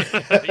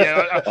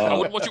 Yeah, I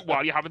wouldn't watch it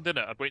while you're having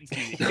dinner. I'd wait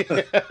until you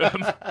eat.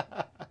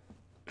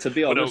 To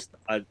be honest,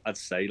 I'd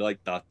say like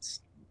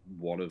that's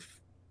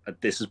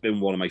this has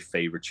been one of my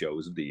favorite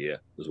shows of the year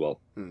as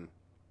well. And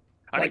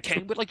it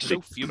came with like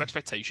so few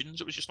expectations.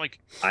 It was just like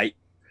I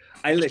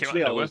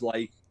was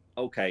like,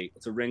 okay,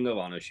 it's a Ring of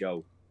Honor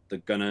show. They're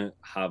gonna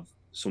have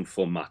some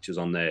fun matches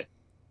on there.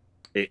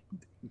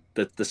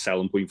 The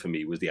selling point for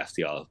me was the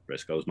FTR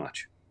Briscoes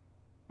match,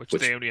 which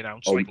they only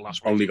announced like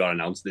last week. Only got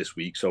announced this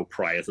week. So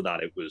prior to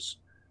that, it was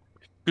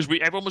because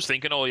everyone was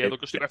thinking, oh yeah, they'll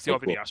just do FTR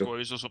for the Ass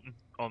Boys or something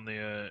on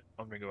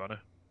Ring of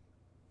Honor.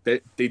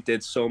 They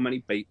did so many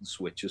bait and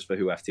switches for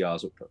who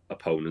FTR's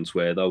opponents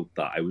were, though,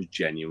 that I was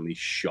genuinely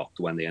shocked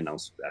when they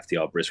announced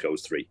FTR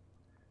Briscoes 3.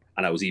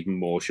 And I was even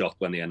more shocked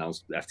when they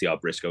announced FTR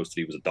Briscoes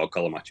 3 was a dog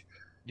collar match.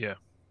 Yeah.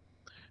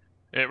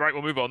 Right,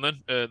 we'll move on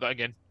then. That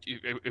again,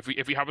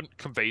 if we haven't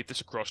conveyed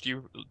this across to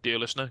you, dear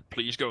listener,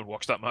 please go and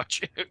watch that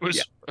match. It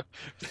was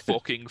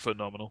fucking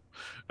phenomenal.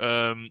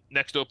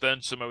 Next up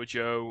then, Samoa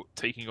Joe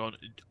taking on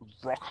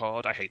Rock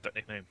Hard. I hate that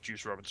nickname,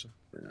 Juice Robinson.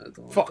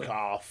 Fuck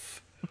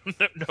off.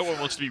 No one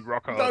wants to be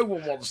Rock Hard. No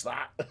one wants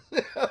that.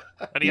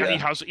 And he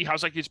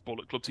has like his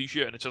Bullet Club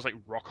t-shirt, and it says like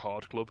Rock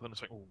Hard Club, and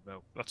it's like, oh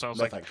no, that sounds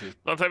like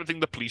that type of thing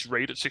the police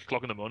raid at 6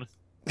 o'clock in the morning.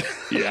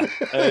 Yeah.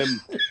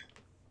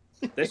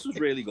 This was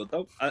really good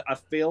though. I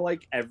feel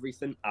like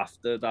everything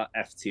after that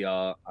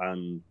FTR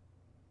and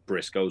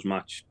Briscoe's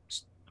match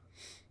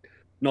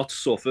not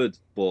suffered,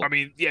 but I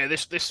mean, yeah,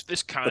 this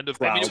kind of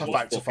it was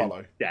back to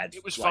follow. Dead.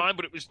 It was fine,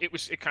 but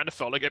it kind of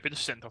felt like I'd been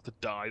sent off to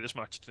die this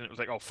match, and it was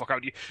like, oh fuck, how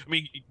do you? I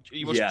mean,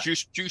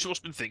 Juice must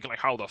have been thinking like,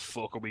 how the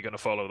fuck are we going to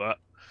follow that?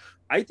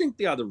 I think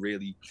they had a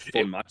really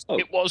fun match. Though.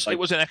 It was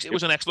an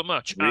excellent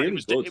match.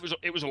 Really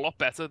it was a lot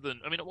better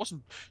than. I mean, it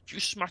wasn't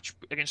Juice's match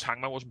against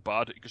Hangman wasn't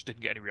bad. It just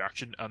didn't get any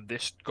reaction, and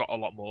this got a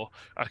lot more.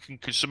 I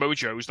think because Samoa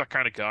Joe is that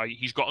kind of guy.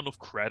 He's got enough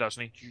cred,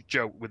 hasn't he,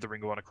 Joe, with the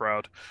Ring of Honor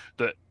crowd,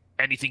 that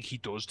anything he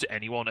does to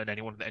anyone and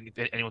anyone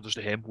does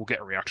to him will get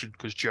a reaction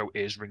because Joe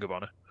is Ring of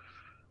Honor.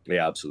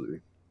 Yeah,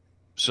 absolutely.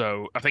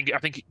 So I think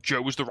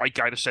Joe was the right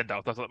guy to send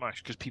out that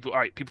match because people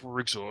were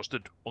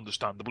exhausted,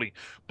 understandably,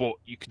 but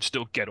you can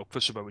still get up for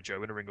Samoa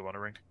Joe in a Ring of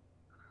Honor ring.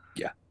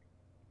 Yeah,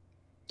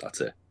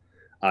 that's it.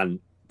 And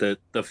the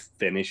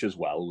finish as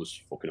well was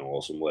fucking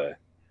awesome, where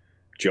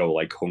Joe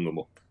like hung him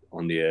up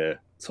on the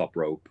top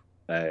rope,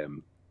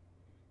 and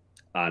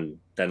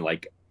then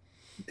like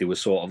they were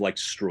sort of like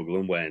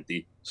struggling, weren't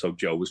they? So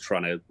Joe was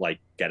trying to like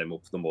get him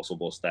up for the muscle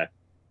buster.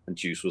 And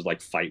Juice was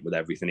like fight with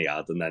everything he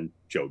had, and then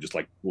Joe just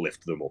like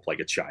lifted him up like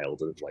a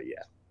child, and it's like,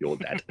 yeah, you're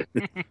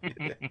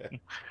dead.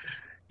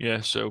 Yeah,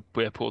 so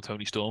poor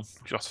Tony Storm,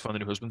 just to find a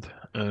new husband.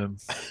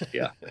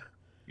 Yeah,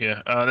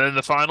 Yeah, and then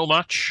the final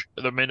match,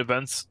 the main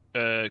event,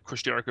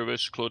 Chris Jericho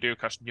versus Claudio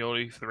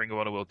Castagnoli for the Ring of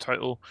Honor World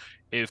Title.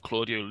 If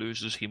Claudio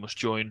loses, he must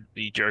join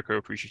the Jericho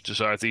Appreciation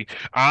Society.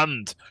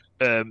 And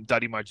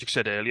Daddy Magic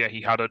said earlier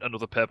he had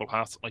another purple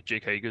hat like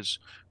Jake Hager's.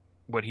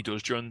 When he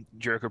does join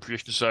Jericho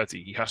Appreciation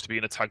Society, he has to be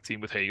in a tag team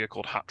with Hager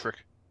called Hat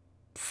Trick,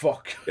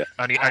 Fuck. Yeah.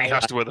 and he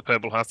has to wear the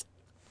purple hat.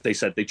 They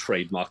said they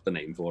trademarked the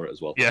name for it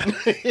as well. Yeah.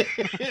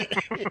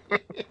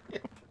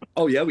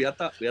 Oh yeah, we had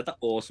that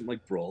awesome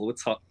like brawl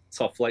with Top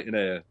Flight in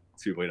a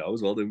 2.0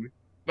 as well, didn't we?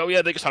 Oh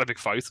yeah, they just had a big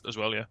fight as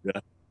well. Yeah. Yeah.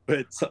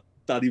 But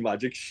Daddy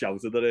Magic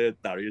shouted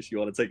at Darius, "You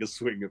want to take a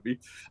swing at me?"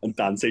 And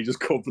Dante just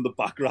come from the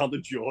background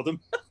and jawed him.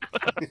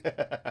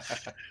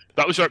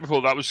 That was right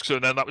before that was so.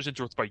 Then that was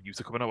interrupted by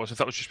Yuta coming out. Wasn't it?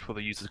 That was just before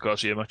the Yuta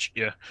Garcia match.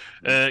 Yeah,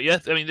 yeah.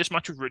 I mean, this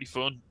match was really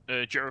fun.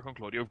 Jericho and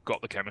Claudio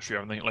got the chemistry,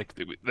 haven't they? Like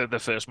their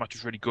first match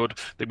was really good.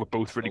 They were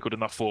both really good in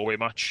that four-way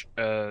match,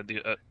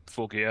 the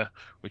Full Gear,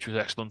 which was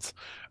excellent.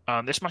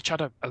 And this match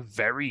had a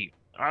very,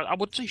 I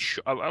would say,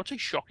 I would say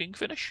shocking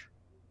finish.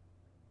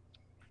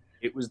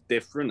 It was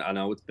different. I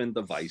know it's been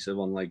divisive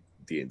on like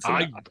the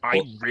internet.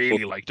 I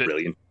really liked it.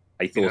 Brilliant.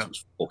 I thought it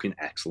was fucking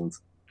excellent.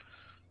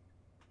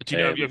 Do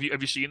you know?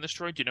 Have you seen this,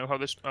 Troy? Do you know how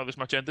this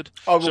match ended?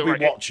 I will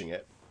be watching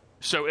it.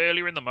 So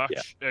earlier in the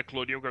match,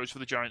 Claudio goes for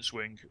the giant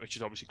swing, which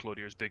is obviously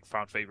Claudio's big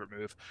fan favorite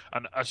move.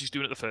 And as he's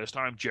doing it the first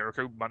time,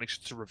 Jericho manages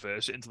to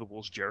reverse it into the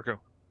walls of Jericho.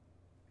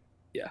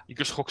 Yeah, he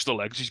just hooks the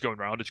legs. He's going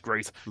around. It's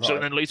great. Right. So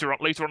then later on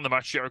in the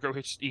match, Jericho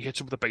hits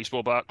him with a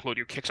baseball bat.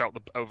 Claudio kicks out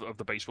of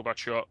the baseball bat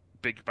shot.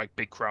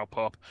 Big crowd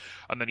pop,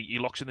 and then he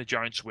locks in the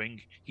giant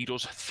swing. He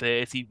does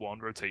 31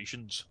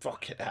 rotations.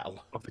 Fucking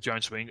hell. Of the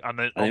giant swing, and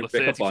then on the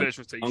 31st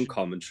rotation, on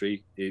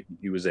commentary,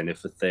 he was in it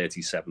for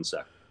 37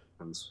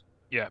 seconds.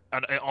 Yeah,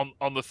 and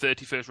on the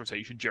 31st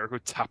rotation, Jericho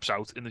taps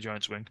out in the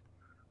giant swing.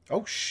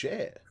 Oh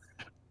shit!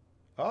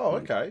 Oh,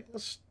 okay,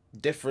 that's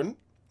different.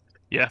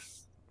 Yeah.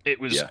 It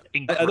was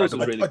incredible. It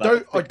was really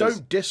I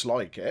don't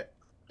dislike it.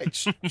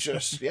 It's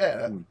just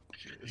yeah.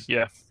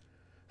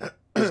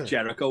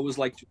 Jericho was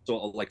like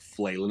sort of like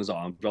flailing his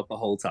arms out the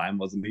whole time,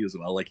 wasn't he? As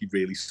well, like he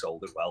really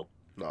sold it well.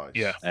 Nice.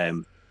 Yeah.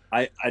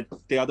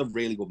 They had a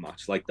really good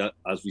match. Like that,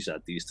 as we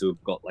said, these two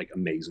have got like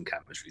amazing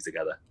chemistry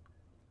together.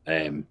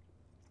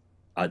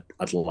 I'd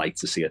like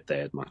to see a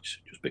third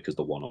match just because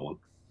the one-on-one.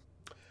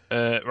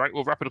 Right,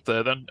 we'll wrap it up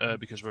there then,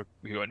 because we're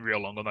going real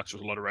long on that. So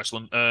there's a lot of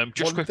wrestling.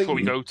 Just quick before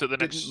we go to the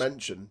next. Didn't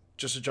mention,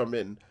 just to jump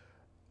in,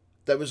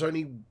 there was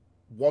only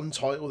one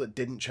title that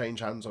didn't change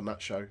hands on that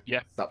show.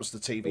 Yeah, that was the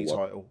TV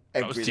title.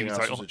 Everything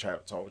else was a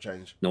title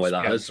change. No way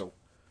that is.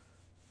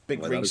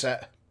 Big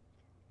reset.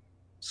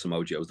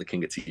 Samoa Joe's the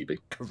king of TV.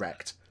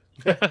 Correct.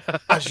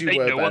 As you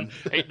were, Ben.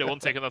 Ain't no one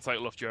taking that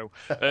title off Joe.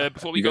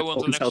 Before we go on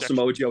to the next tell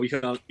Samoa Joe he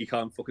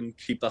can't fucking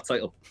keep that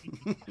title.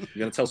 You're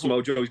gonna tell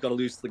Samoa Joe he's got to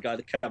lose to the guy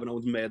that Kevin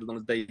Owens murdered on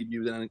his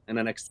debut in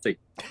NXT.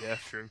 Yeah,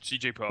 true.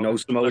 CJ Parker. No,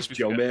 Samoa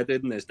Joe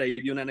murdered in his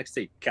debut in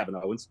NXT. Kevin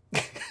Owens.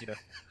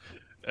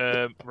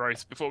 Yeah.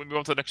 Right. Before we move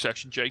on to the next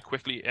section, Jay,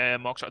 quickly,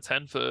 marks out of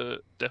 10 for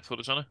Death for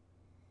Dishonor.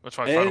 Let's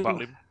try final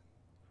battle.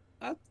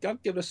 I'd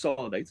give it a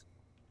solid 8.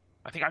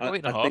 I think I'd go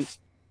 8.5.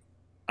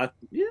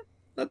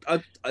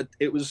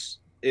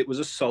 It was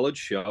a solid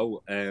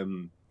show.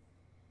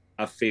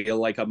 I feel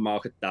like I'd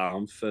mark it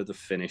down for the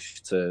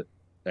finish to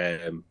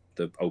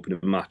the opening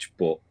match,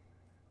 but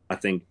I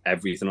think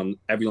everything on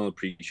the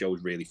pre-show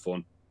was really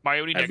fun. My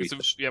only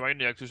negatives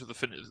were the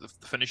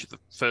finish of the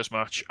first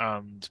match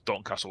and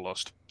Dalton Castle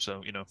lost.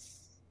 So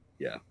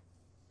yeah,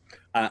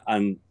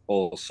 and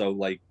also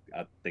like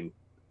I think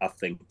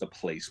the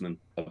placement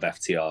of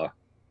FTR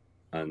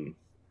and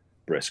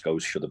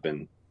Briscoes should have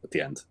been at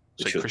the end.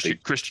 So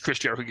Chris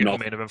Jericho getting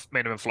main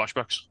event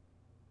flashbacks.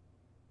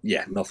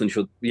 Yeah, nothing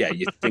should. Yeah,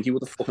 you think he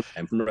would have fucking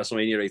come from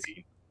WrestleMania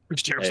 18?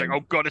 Chris Jericho's like, "Oh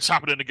God, it's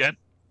happening again."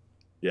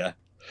 Yeah.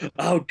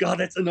 Oh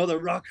God, it's another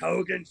Rock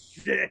Hogan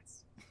shit.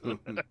 But,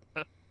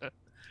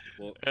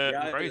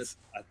 right.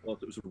 I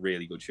thought it was a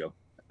really good show,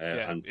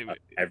 and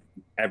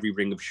every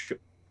Ring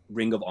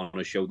of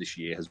Honor show this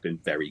year has been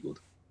very good.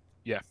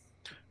 Yeah.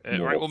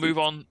 Right, we'll move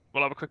on.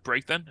 We'll have a quick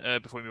break then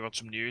before we move on to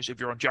some news. If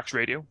you're on Jack's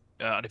Radio,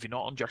 and if you're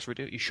not on Jack's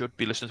Radio, you should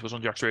be listening to us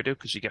on Jack's Radio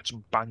because you get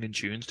some banging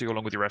tunes to go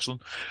along with your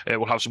wrestling.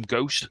 We'll have some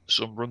Ghost,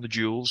 some Run the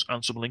Jewels,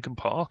 and some Linkin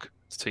Park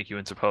to take you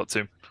into part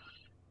 2.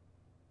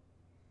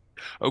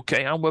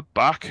 Okay, and we're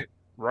back.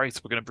 Right,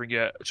 we're going to bring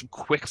you some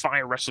quick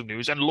fire wrestling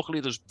news, and luckily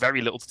there's very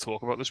little to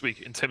talk about this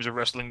week in terms of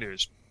wrestling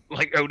news.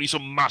 Like only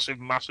some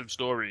massive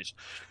stories.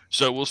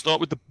 So we'll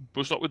start with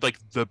like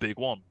the big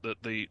one,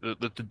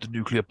 the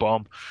nuclear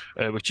bomb,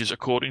 which is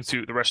according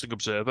to the Wrestling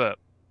Observer.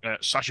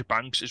 Sasha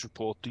Banks is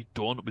reportedly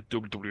done with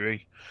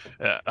WWE,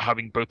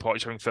 both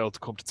parties having failed to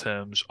come to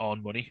terms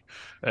on money.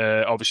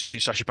 Obviously,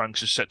 Sasha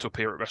Banks is set to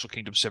appear at Wrestle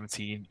Kingdom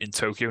 17 in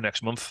Tokyo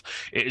next month.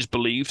 It is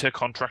believed her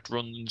contract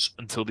runs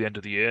until the end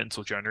of the year,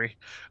 until January.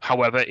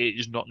 However, it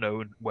is not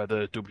known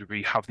whether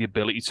WWE have the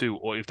ability to,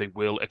 or if they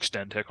will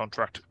extend her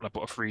contract and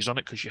put a freeze on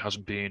it because she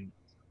hasn't been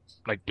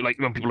like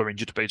when people are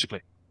injured,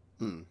 basically.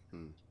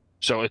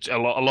 So it's a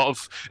lot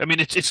of. I mean,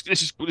 this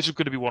is going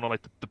to be one of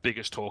like the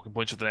biggest talking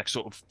points of the next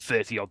sort of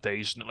 30 odd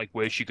days. Isn't it? Like,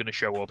 where's she going to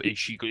show up? Is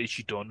she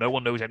done? No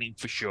one knows anything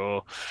for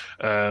sure.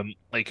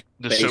 Like,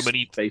 there's so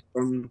many.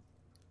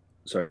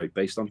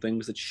 Based on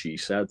things that she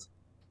said,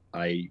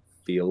 I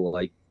feel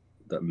like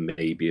that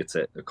maybe it's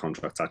a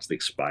contract actually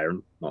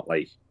expiring, not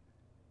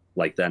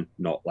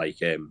not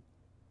like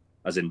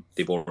as in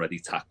they've already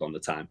tacked on the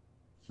time.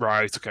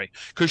 Right, okay.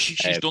 Because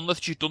she's done the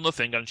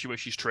thing, and where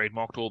she's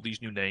trademarked all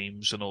these new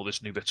names and all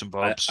this new bits and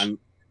bobs.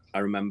 I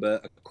remember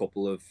a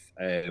couple of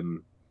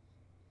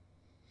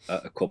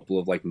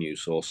like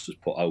news sources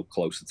put out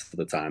closer to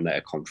the time that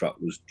her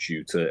contract was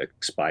due to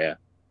expire,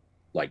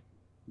 like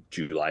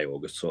July,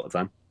 August sort of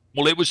time.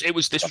 Well, it was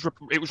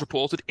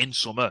reported in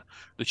summer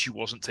that she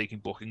wasn't taking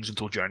bookings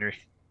until January,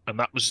 and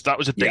that was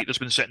a date that's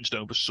been set in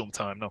stone for some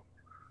time now.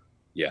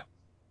 Yeah,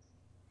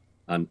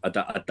 and I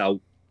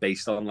doubt,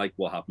 based on like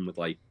what happened with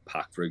like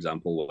Pac, for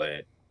example,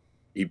 where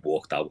he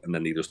walked out and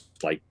then he just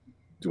like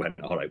went,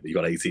 "All right, you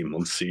got 18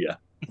 months, see ya."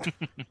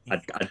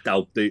 I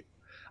doubt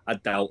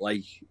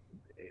like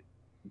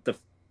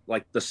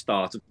the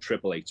start of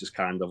Triple H is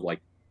kind of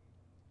like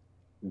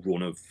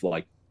run of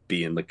like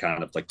being the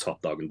kind of like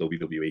top dog in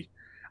WWE.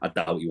 I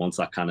doubt he wants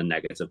that kind of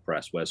negative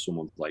press where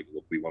someone's like,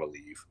 "Look, we want to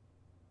leave,"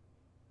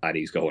 and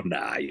he's going,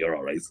 "Nah, you're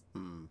all right."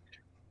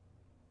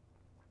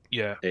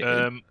 Yeah,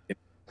 it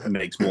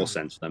makes more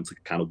sense for them to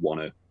kind of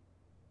want to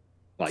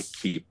like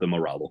keep the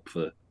morale up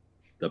for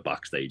the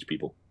backstage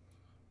people.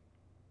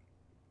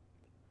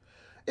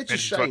 It's a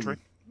shame.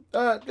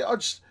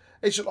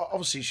 It's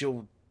obviously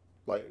she'll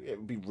like. It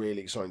would be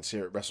really exciting to see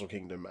her at Wrestle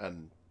Kingdom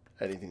and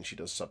anything she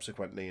does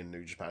subsequently in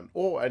New Japan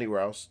or anywhere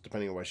else,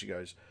 depending on where she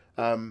goes.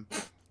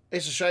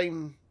 It's a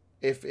shame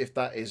if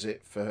that is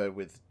it for her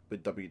with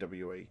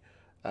WWE,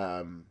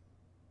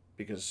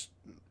 because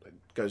it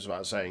goes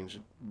without saying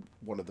she's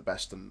one of the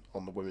best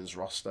on the women's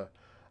roster.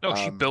 No,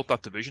 she built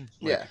that division.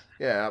 Like,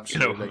 yeah,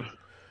 absolutely. You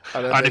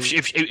know, and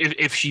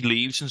if she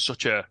leaves in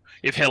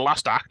if her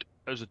last act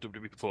as a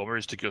WWE performer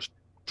is to just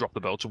drop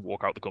the belt and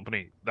walk out the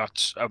company,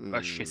 that's a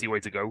shitty way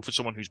to go for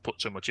someone who's put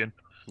so much in.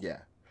 Yeah,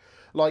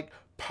 like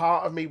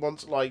part of me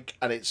wants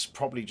and it's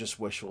probably just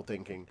wishful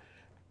thinking.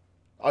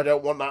 I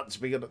don't want that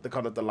to be the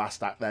kind of the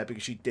last act there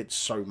because she did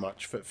so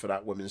much for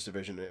that women's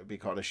division. It would be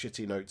kind of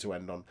shitty note to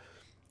end on.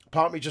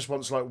 Part of me just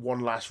wants like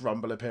one last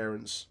Rumble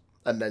appearance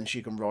and then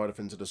she can ride off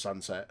into the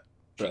sunset.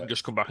 She can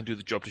just come back and do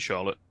the job to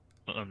Charlotte,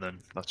 and then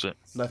that's it.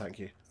 No, thank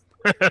you.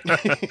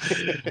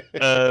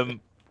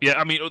 Yeah,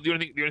 I mean, the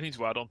only thing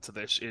to add on to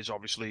this is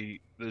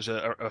obviously there's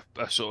a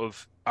sort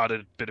of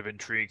added bit of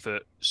intrigue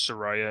that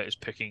Saraya is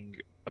picking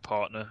a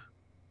partner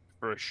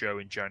for a show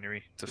in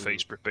January to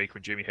face Britt Baker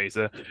and Jamie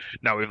Hayter.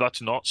 Now, if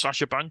that's not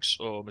Sasha Banks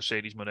or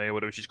Mercedes Moné or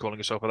whatever she's calling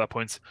herself at that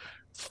point,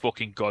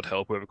 fucking God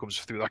help whoever comes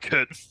through that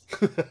curtain.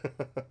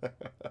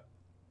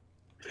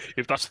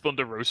 If that's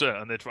Thunder Rosa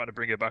and they're trying to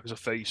bring her back as a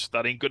face,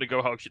 that ain't gonna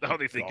go how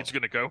they think it's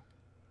gonna go.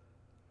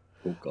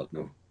 Oh God,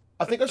 no.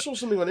 I think I saw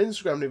something on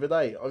Instagram the other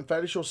day. I'm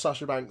fairly sure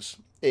Sasha Banks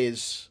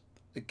is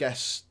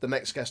the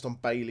next guest on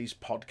Bailey's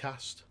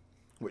podcast,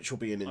 which will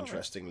be an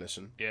interesting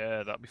listen.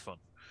 Yeah, that'd be fun.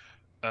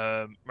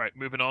 Right,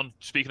 moving on.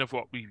 Speaking of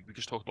what we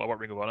just talked about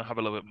Ring of Honor, have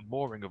a little bit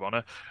more Ring of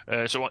Honor.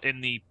 So in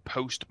the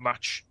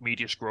post-match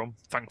media scrum,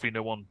 thankfully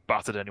no one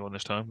battered anyone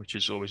this time, which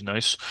is always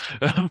nice.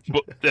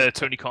 But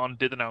Tony Khan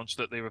did announce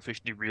that they've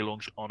officially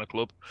relaunched Honor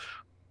Club.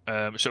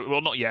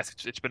 Well, not yet.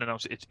 It's been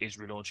announced it is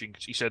relaunching.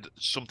 He said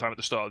sometime at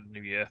the start of the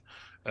new year,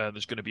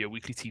 there's going to be a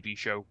weekly TV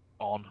show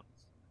on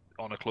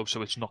Honor Club,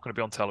 so it's not going to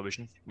be on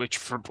television, which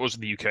for us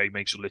in the UK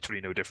makes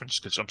literally no difference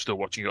because I'm still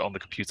watching it on the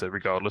computer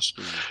regardless.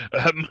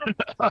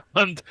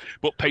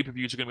 But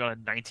pay-per-views are going to be on a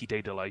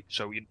 90-day delay,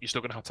 so you're still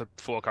going to have to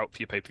fork out for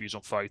your pay-per-views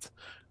on Fight.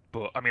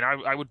 But I mean,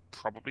 I would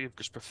probably have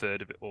just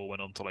preferred if it all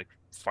went on to like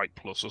Fight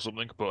Plus or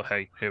something. But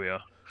hey, here we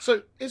are.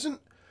 So isn't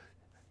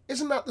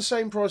that the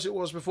same price it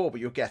was before,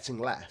 but you're getting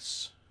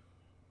less?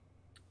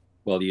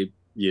 Well,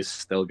 you're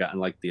still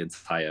getting like the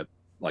entire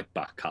like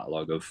back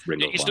catalogue of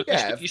Ring of Honor.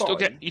 You still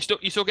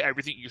get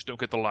everything. You just don't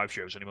get the live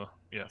shows anymore.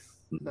 Yeah.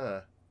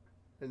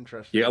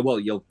 Interesting. Yeah, well,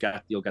 you'll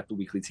get the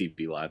weekly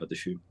TV live at the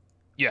shoot.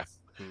 Yeah.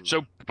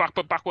 So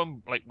back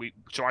when like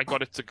I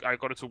got it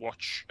to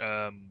watch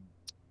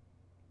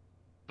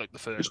like the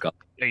first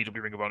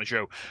AEW Ring of Honor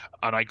show,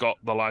 and I got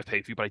the live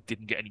pay-per-view, but I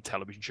didn't get any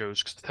television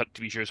shows because the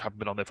TV shows haven't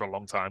been on there for a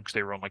long time because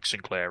they were on like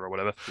Sinclair or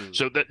whatever.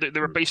 So they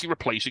were basically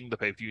replacing the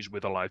pay-per-views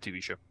with a live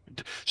TV show.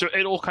 So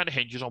it all kind of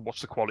hinges on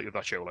what's the quality of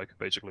that show like,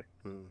 basically.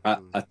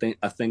 I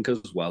think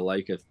as well,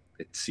 like it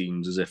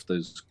seems as if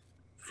there's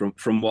from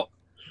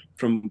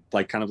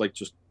like kind of like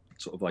just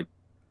sort of like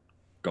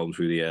going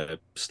through the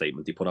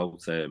statement they put out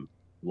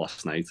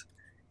last night,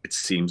 it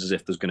seems as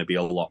if there's going to be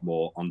a lot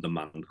more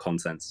on-demand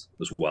content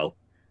as well.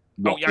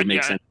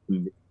 Sense.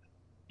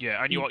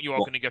 Yeah, and you are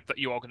going to get that.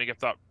 You are going to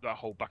get that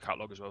whole back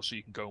catalogue as well, so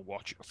you can go and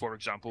watch. For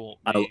example,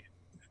 you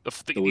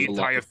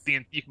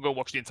can go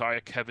watch the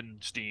entire Kevin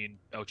Steen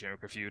El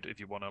Generico feud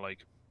if you want to like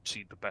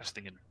see the best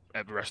thing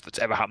that's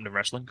ever happened in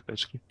wrestling,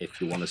 basically.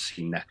 If you want to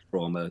see next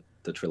from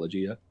the trilogy,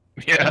 yeah.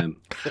 Yeah.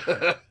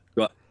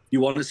 But you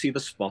want to see the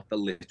spot that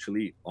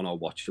literally on our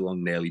watch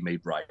along nearly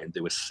made Ryan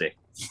do a sick.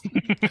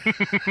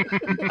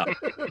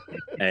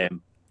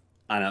 And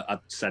I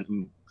sent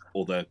him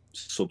other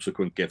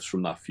subsequent gifts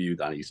from that feud,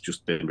 and he's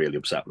just been really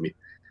upset with me.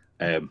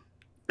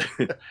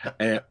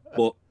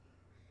 But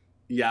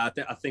yeah,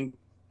 I think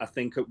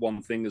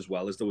one thing as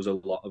well is there was a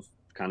lot of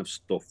kind of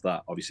stuff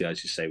that obviously,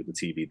 as you say, with the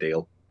TV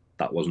deal,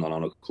 that wasn't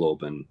on a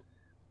club, and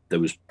there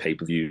was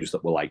pay-per-views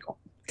that were like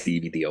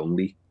DVD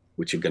only,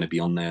 which are going to be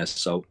on there.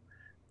 So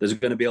there's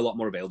going to be a lot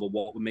more available.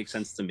 What would make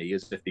sense to me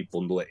is if they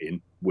bundle it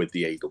in with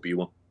the AW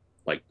one.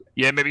 Like,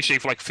 yeah, maybe say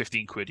for like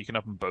 15 quid, you can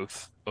have them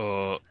both.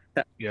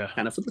 Yeah.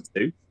 Kind of for the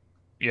two.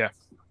 Yeah.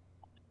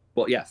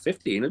 But yeah,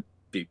 15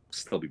 would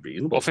still be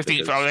reasonable. Well,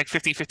 15 for like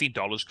 $15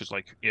 because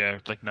like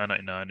it's like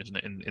 $9.99, isn't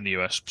it, in the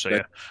US? So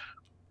yeah,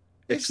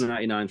 it's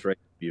 $9.99 for AW,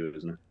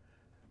 isn't it?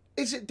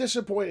 Is it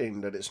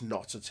disappointing that it's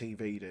not a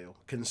TV deal,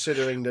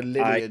 considering the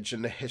lineage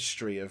and the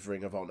history of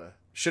Ring of Honor?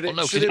 Should it,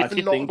 should it not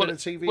been a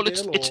TV deal?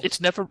 It's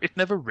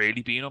never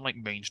really been on like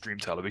mainstream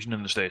television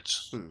in the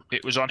States.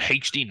 It was on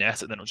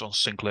HDNet and then it was on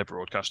Sinclair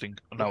Broadcasting.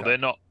 Now they're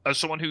not. As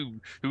someone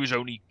who is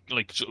only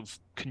like sort of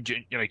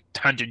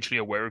tangentially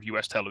aware of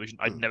US television,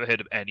 I'd never heard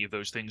of any of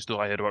those things till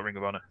I heard about Ring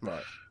of Honor.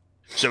 Right.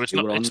 So it's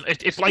not.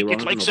 It's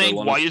like saying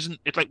why isn't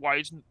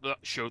that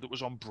show that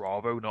was on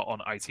Bravo not on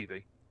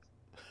ITV?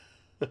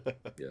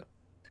 Yeah.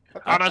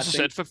 And as I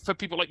said, for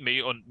people like me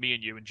and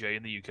you and Jay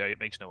in the UK,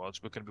 it makes no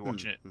odds. We're going to be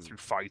watching it through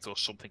Fight or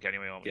something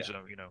anyway, aren't we? Yeah.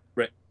 So, you know.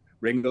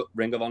 Ring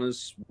of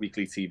Honor's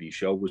weekly TV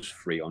show was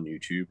free on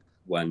YouTube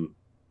when,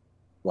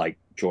 like,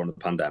 during the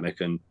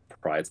pandemic and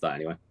prior to that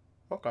anyway.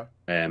 Okay.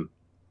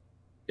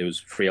 It was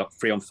free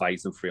on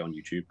Fight and free on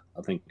YouTube,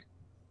 I think.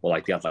 Or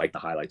like they had like the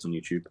highlights on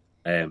YouTube.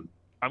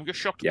 I'm just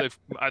shocked that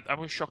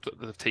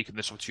they've taken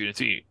this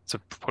opportunity to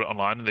put it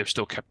online and they've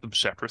still kept them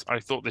separate. I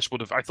thought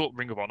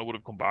Ring of Honor would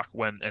have come back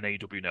when an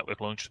AW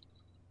network launched.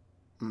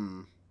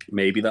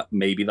 Maybe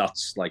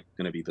that's like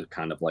going to be the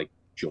kind of like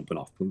jumping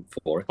off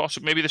for it.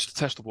 Possibly, maybe this is to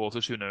test the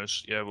waters. Who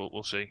knows? Yeah,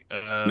 we'll see.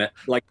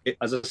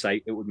 As I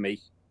say, it would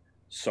make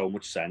so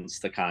much sense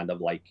to kind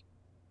of like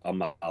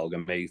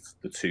amalgamate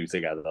the two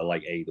together,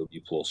 like AW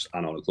Plus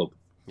and Honor Club.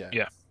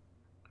 Yeah.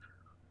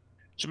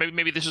 So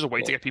maybe this is a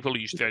way to get people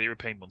used to the idea of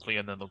paying monthly,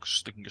 and then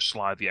they can just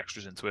slide the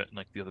extras into it and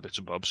like the other bits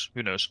and bobs.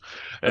 Who knows?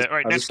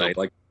 Right, next up,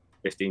 like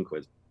 15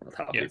 quid.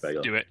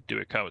 Do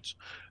it, cowards.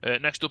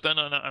 Next up, then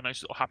a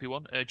nice little happy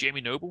one.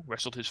 Jamie Noble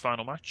wrestled his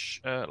final match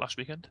last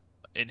weekend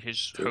in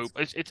his home.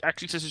 It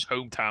actually says his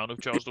hometown of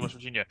Charleston, West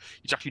Virginia.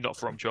 He's actually not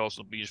from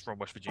Charleston, but he's from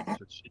West Virginia.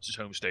 So it's his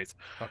home state.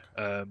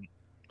 Okay.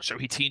 So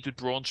he teamed with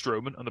Braun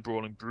Strowman and the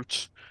Brawling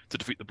Brutes to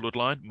defeat the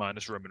Bloodline,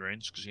 minus Roman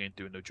Reigns because he ain't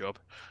doing no job.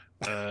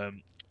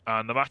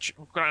 And the match,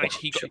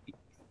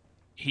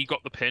 he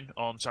got the pin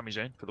on Sami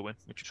Zayn for the win,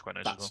 which is quite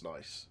nice. That's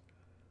nice.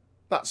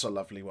 That's a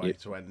lovely way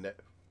to end it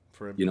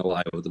for him. You know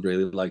what I would have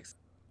really liked?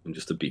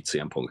 Just to beat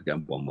CM Punk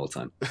again one more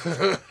time.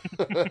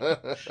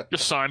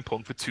 Just sign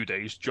Punk for 2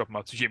 days, drop him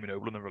out to Jamie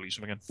Noble, and then release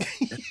him again.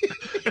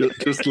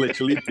 just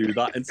literally do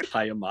that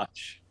entire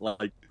match,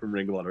 like from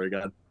Ring of Honor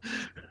again.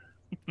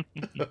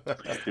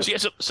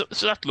 So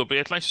that's lovely.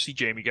 It's nice to see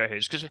Jamie get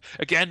his because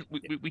again,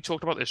 we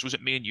talked about this. Was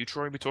it me and you,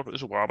 Troy? We talked about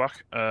this a while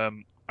back,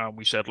 and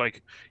we said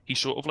like he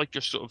sort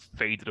of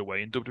faded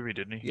away in WWE,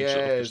 didn't he? Yeah,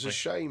 it's a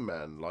shame,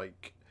 man.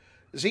 Like,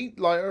 is he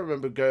like? I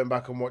remember going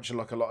back and watching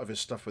like a lot of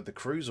his stuff with the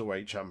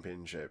Cruiserweight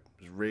Championship.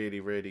 It was really,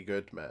 really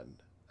good, man.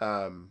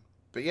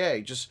 But yeah,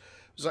 he just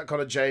it was that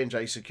kind of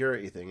J&J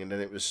security thing, and then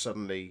it was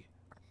suddenly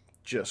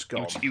just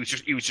gone. He was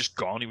just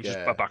gone. He was just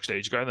a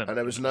backstage guy then. And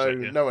there was no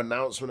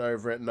announcement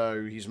over it.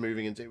 No, he's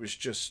moving into. It was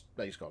just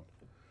he's gone.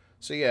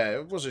 So yeah,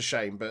 it was a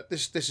shame, but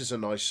this is a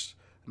nice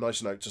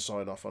note to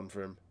sign off on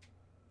for him.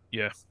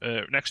 Yeah.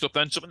 Next up,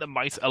 then, something that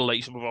might allay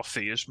some of our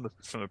fears from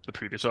the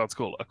previous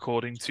article.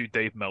 According to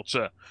Dave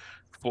Meltzer,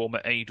 former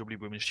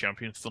AEW Women's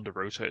Champion Thunder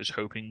Rosa is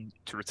hoping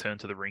to return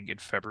to the ring in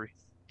February,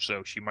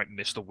 so she might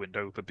miss the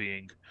window for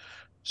being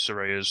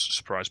Saraya's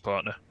surprise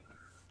partner.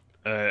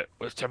 I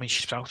mean,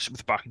 she's been out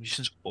with backing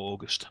since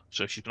August,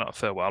 so she's been out a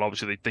fair while.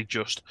 Obviously, they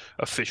just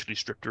officially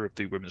stripped her of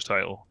the women's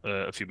title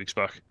a few weeks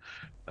back.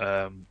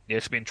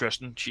 It's been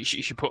interesting.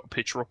 She put a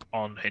picture up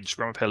on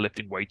Instagram of her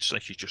lifting weights,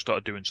 and she's just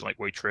started doing some like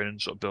weight training,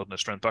 sort of building her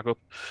strength back up.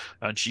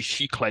 And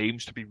she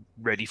claims to be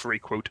ready for a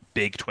quote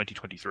big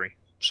 2023.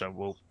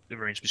 So it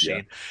remains to be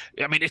seen.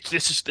 Yeah. I mean,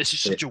 this is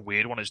such a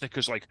weird one, isn't it?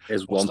 Because like,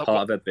 is one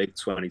part of a big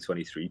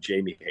 2023.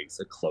 Jamie hates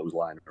a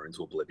clothesline her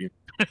into oblivion.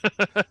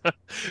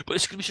 But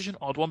it's gonna be such an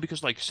odd one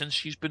because like since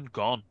she's been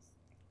gone,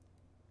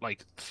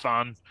 like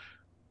fan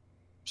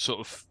sort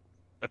of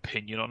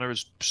opinion on her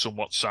has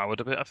somewhat soured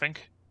a bit. I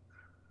think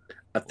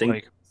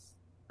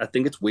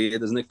it's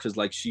weird, isn't it? Because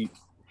like she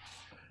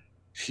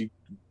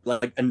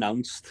like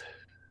announced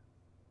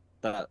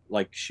that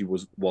like she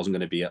wasn't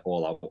going to be at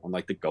All Out on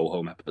like the Go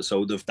Home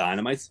episode of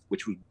Dynamite,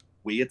 which was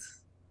weird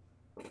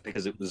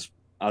because it was,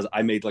 as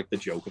I made like the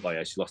joke of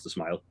like, she lost a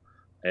smile.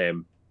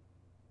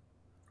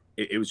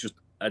 It was just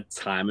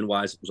timing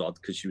wise, it was odd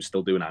because she was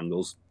still doing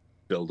angles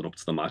building up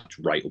to the match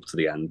right up to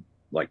the end,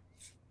 like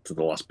to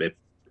the last bit.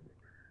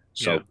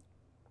 So, I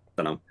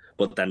don't know.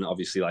 But then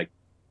obviously, like,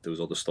 there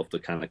was other stuff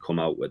that kind of come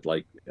out with,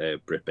 like,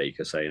 Britt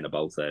Baker saying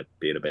about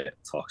being a bit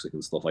toxic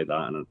and stuff like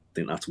that. And I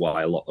think that's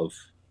why a lot of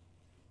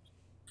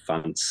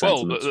fan Well,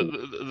 sentiment.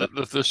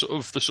 the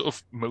sort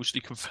of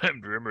mostly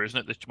confirmed rumor, isn't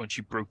it, that when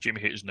she broke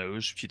Jimmy Hater's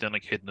nose, she then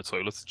like hid in the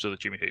toilet so that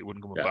Jimmy Hater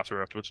wouldn't come and batter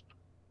her afterwards.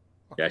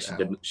 Yeah, she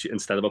didn't. She,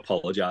 instead of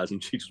apologizing,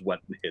 she just went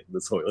and hid in the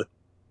toilet.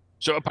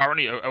 So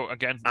apparently,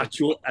 again,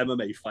 actual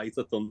MMA fight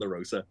at Thunder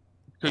Rosa.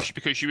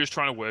 Because she was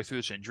trying to work through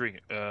this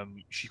injury,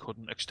 she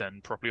couldn't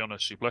extend properly on her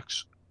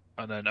suplex,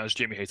 and then as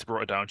Jimmy Hater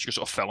brought her down, she just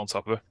sort of fell on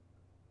top of her.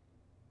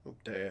 Oh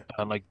dear.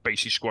 And like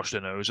basically squashed her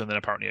nose, and then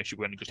apparently she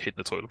went and just hid in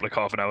the toilet for like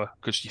half an hour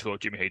because she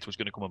thought Jimmy Hater was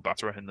going to come and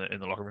batter her in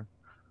the locker room.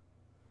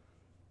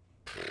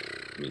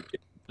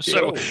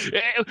 So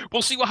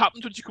we'll see what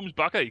happens when she comes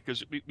back,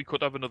 because we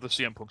could have another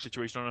CM Punk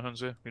situation on our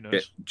hands here. Who knows?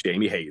 Yeah,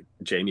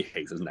 Jamie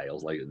hates his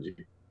nails, like, isn't she?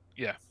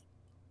 Yeah.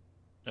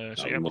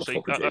 So yeah, we'll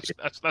see.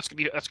 That's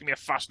gonna be a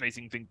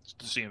fascinating thing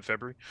to see in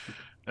February,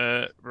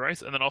 right?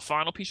 And then our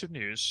final piece of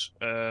news,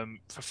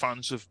 for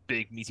fans of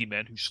big meaty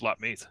men who slap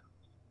meat.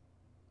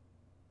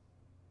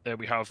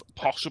 We have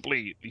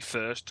possibly the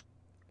first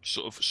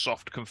sort of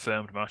soft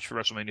confirmed match for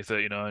WrestleMania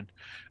 39.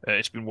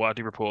 It's been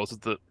widely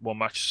reported that one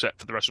match set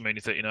for the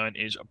WrestleMania 39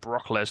 is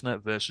Brock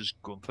Lesnar versus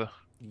Gunther.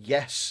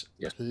 Yes,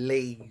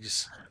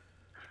 please.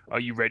 Are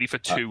you ready for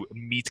two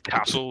meat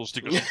castles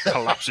to just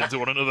collapse into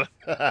one another?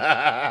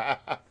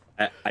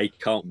 I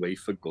can't wait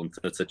for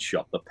Gunther to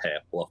chop the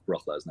purple off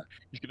Brock Lesnar.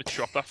 He's going to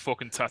chop that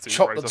fucking tattoo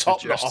chop the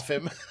top knot off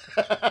him.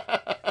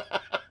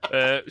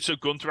 So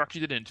Gunther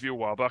actually did an interview a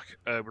while back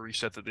where he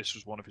said that this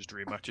was one of his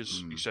dream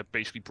matches. He said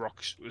basically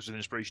Brock was an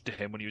inspiration to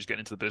him when he was getting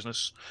into the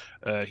business.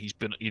 He's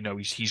been, he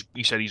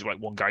said he's like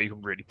one guy who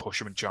can really push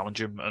him and challenge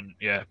him, and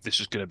yeah, this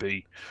is gonna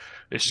be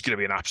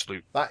an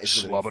absolute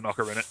slobber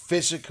knocker in it.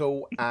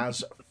 Physical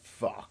as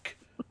fuck.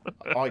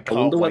 I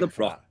wonder whether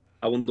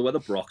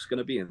Brock's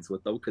gonna be into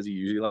it though, because he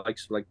usually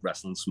likes like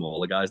wrestling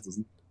smaller guys,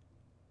 doesn't he?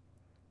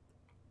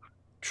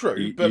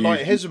 True, but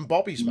like his and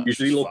Bobby's match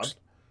usually looks fun.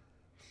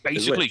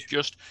 Basically,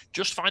 just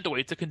find a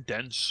way to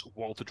condense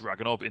Walter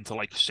Dragunov into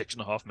like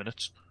 6.5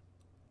 minutes.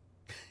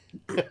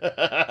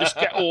 Just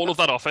get all of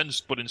that offense,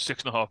 but in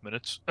 6.5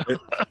 minutes.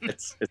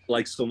 It's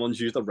like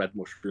someone's used a red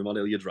mushroom on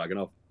Ilya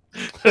Dragunov.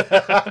 But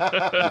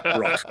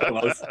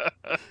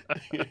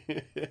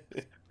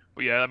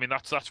yeah, I mean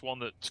that's one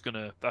that's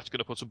gonna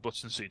put some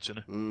butts and seats in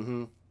it.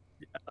 Mm-hmm.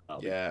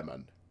 Yeah,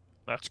 man.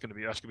 That's gonna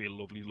be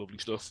lovely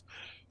stuff.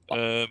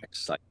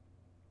 Exciting.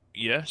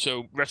 Yeah,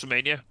 so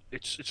WrestleMania,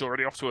 it's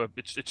already off to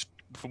it's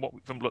from what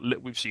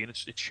we've seen,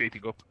 it's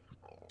shaping up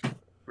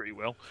pretty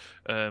well,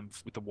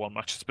 with the one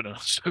match that's been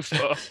announced so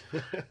far.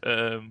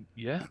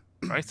 Yeah,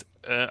 right.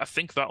 I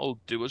think that'll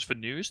do us for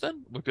news.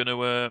 Then we're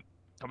gonna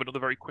have another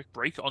very quick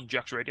break on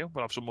Jack's Radio.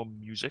 We'll have some more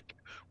music.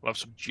 We'll have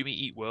some Jimmy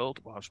Eat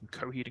World. We'll have some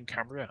Coheed and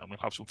Camera, and we'll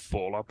have some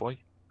Fall Out Boy.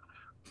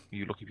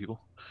 You lucky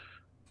people.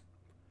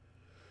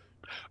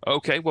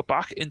 Okay, we're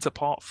back into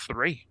part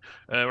 3.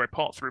 Right,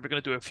 part 3, we're going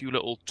to do a few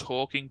little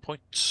talking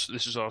points.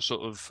 This is our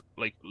sort of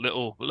like a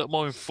little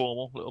more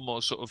informal, a little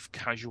more sort of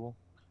casual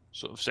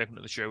sort of segment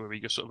of the show where we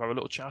just sort of have a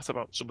little chat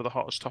about some of the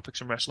hottest topics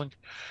in wrestling.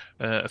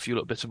 A few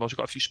little bits and bobs. We've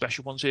got a few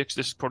special ones here because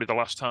this is probably the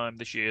last time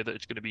this year that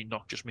it's going to be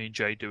not just me and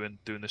Jay doing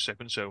this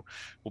segment. So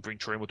we'll bring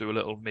Troy and we'll do a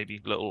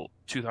little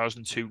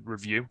 2002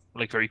 review,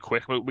 like very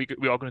quick. We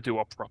are going to do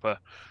our proper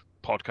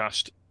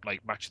podcast,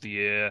 like match of the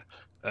year.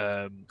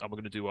 And we're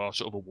going to do our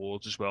sort of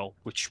awards as well,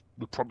 which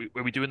are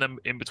we doing them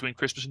in between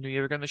Christmas and New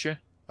Year again this year?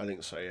 I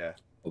think so, yeah.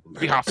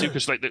 We have to,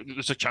 because like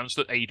there's a chance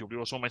that AEW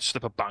or someone might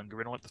slip a banger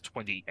in on like the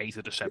 28th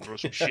of December or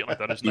some shit like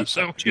that, isn't there?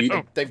 So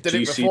they've done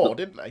it before,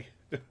 didn't they?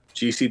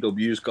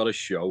 GCW's got a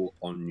show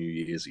on New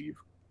Year's Eve.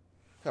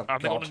 And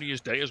they're on New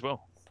Year's Day as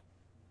well.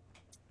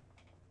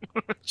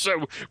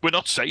 So we're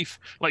not safe,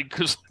 like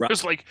because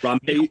like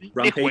Rampage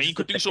Nick Wayne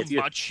could do some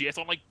mad shit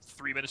on like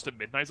 3 minutes to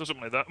midnight or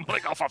something like that. I'm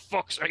like, oh, for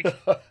fuck's sake!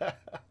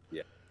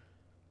 Yeah.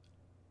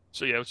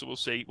 So yeah, so we'll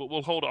see.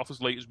 We'll hold off as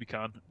late as we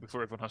can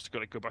before everyone has to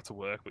go back to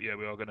work. But yeah,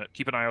 we are gonna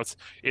keep an eye out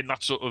in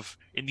that sort of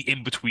in the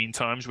in between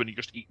times when you're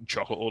just eating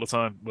chocolate all the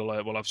time.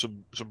 We'll have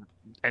some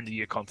end of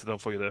year content on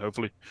for you there,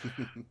 hopefully.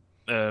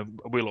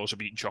 We'll also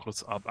be eating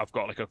chocolate. I've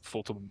got like a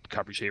full ton of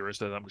Cadbury's Heroes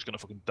that I'm just going to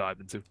fucking dive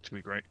into. It's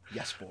going to be great.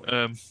 Yes, boy.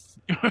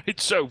 Right,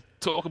 so,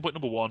 talking point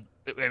number 1.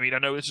 I mean, I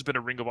know this has been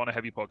a Ring of Honor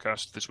heavy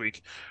podcast this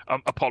week.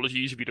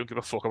 Apologies if you don't give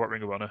a fuck about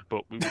Ring of Honor,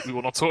 but we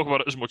will not talk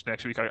about it as much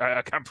next week.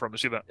 I can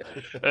promise you that.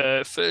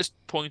 First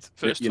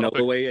you know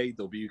the way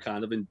AEW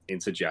kind of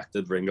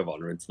interjected Ring of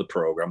Honor into the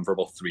program for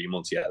about 3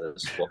 months. Yeah,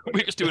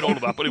 we're just doing all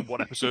of that, but in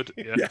one episode.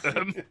 Yeah.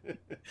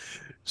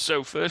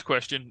 So, first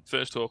question,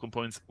 first talking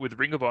point: with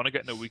Ring of Honor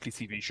getting a weekly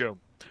TV show,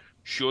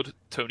 should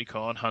Tony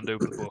Khan hand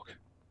over the book,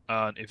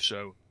 and if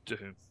so, to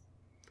whom?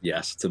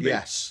 Yes, to me.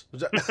 Yes.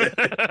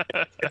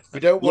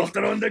 We don't want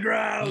Lufter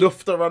Underground.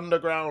 Lufter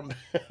Underground.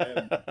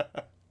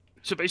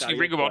 So basically,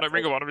 Ring of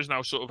Honor is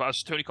now sort of,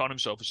 as Tony Khan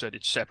himself has said,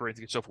 it's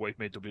separating itself away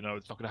from AEW now.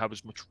 It's not going to have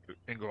as much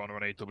Ring of Honor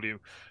on AEW.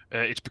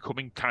 It's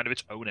becoming kind of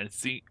its own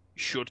entity.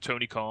 should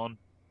Tony Khan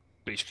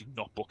basically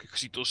not book it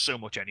because he does so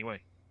much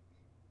anyway?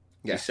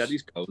 Yes. He said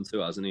he's going to,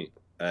 hasn't he?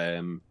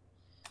 Well,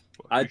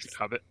 I'd we should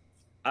have it.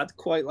 I'd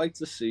quite like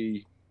to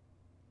see.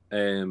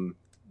 If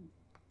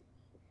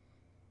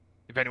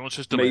anyone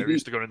says Maybe-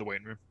 delirious, they're going in the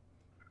waiting room.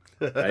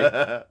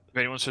 Right? If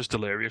anyone says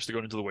delirious, they're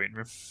going into the waiting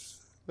room.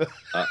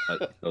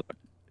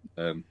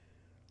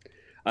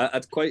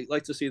 I'd quite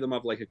like to see them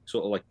have like a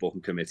sort of like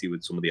booking committee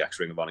with some of the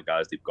ex-Ring of Honor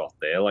guys they've got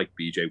there, like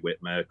BJ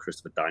Whitmer,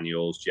 Christopher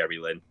Daniels, Jerry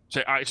Lynn.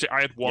 So I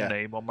had one Yeah.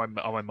 name on my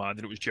mind,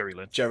 and it was Jerry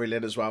Lynn. Jerry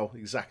Lynn as well,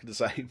 exactly the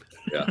same.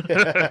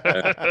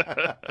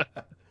 Yeah.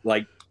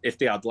 Like if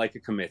they had like a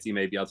committee,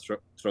 maybe I'd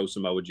throw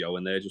Samoa Joe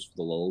in there just for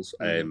the lulz.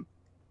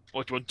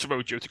 What do you want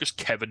Samoa Joe to just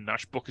Kevin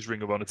Nash book his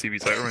Ring of Honor TV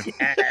title ring?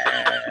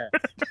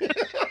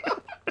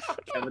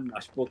 Kevin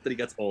Nash booked that he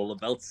gets all the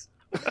belts.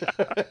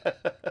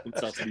 I'm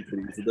totally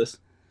pleased with this.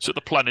 So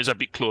the plan is I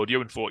beat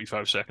Claudio in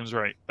 45 seconds,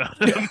 right?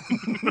 Yeah.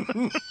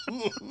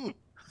 And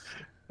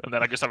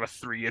then I just have a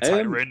 3-year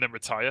title reign, then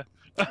retire.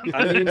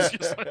 I mean, It's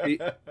just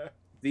like-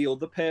 the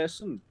other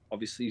person,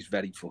 obviously, he's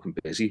very fucking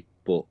busy,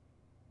 but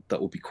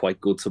that would be quite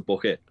good to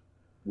book it.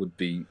 Would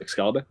be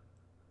Excalibur.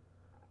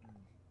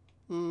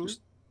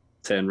 Just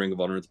turn Ring of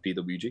Honor into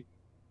PWG.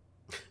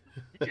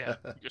 yeah,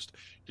 just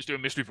do a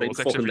mystery They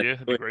vortex fucking every year.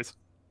 do That'd be it. great.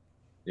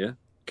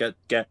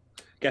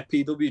 Get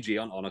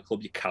PWG on Honor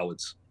Club, you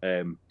cowards.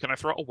 Can I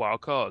throw out a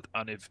wild card?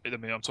 And if I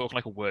mean, I'm talking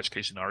like a worst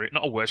case scenario,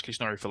 not a worst case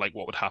scenario for like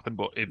what would happen,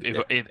 but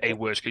if a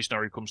worst case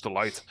scenario comes to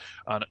light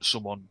and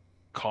someone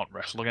can't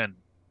wrestle again,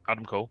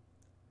 Adam Cole.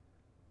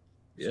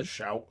 Yeah.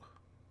 Shout.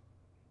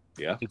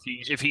 Yeah. If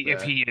he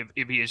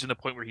is in the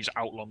point where he's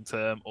out long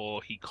term,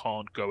 or he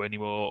can't go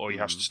anymore, or he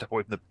has to step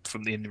away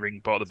from the in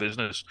ring part of the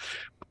business,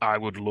 I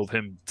would love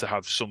him to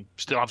have still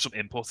have some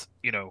input.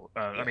 You know,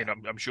 I mean,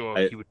 I'm sure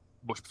he would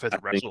much prefer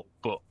to wrestle,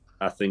 but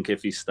I think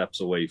if he steps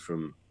away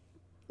from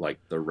like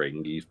the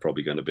ring, he's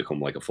probably going to become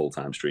like a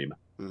full-time streamer.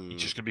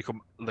 he's just going to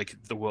become like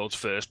the world's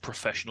first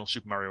professional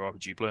Super Mario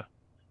RPG player.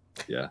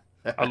 Yeah.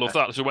 I love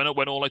that. So when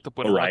all like the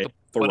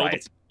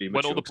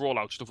when all the brawl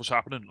out stuff was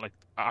happening, like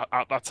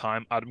at that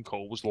time, Adam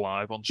Cole was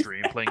live on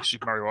stream playing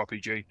Super Mario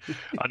RPG,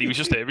 and he was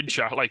just there in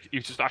chat, like he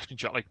was just asking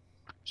chat, like,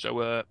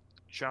 so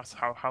chat,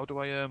 how do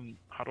I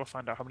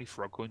find out how many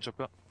frog coins I've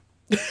got?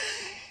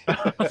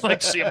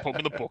 Like CM Punk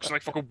in the books, and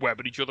like fucking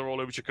webbing each other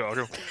all over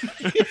Chicago.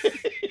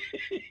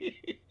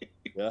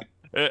 Yeah.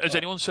 Has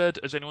anyone said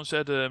Nigel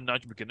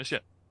McGuinness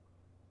yet?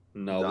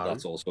 No, but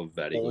that's also a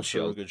very good Also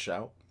show. a good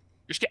shout.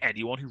 Just get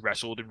anyone who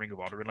wrestled in Ring of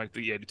Honor in like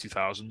the early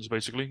 2000s,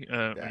 basically,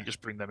 and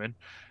just bring them in.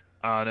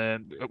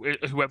 And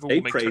whoever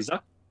will make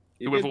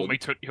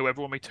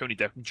whoever will make Tony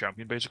Deppen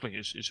champion, basically,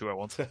 is who I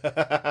want.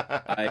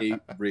 I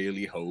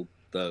really hope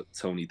that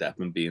Tony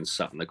Deppen being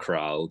sat in the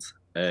crowd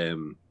Yeah,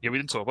 we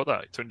didn't talk about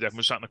that. Tony Deppen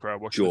was sat in the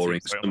crowd watching during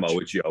the title match.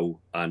 Samoa Joe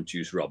and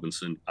Juice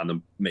Robinson, and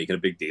them making a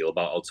big deal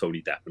about how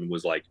Tony Deppen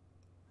was like,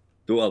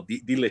 well,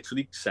 they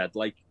literally said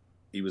like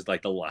he was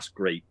like the last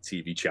great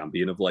TV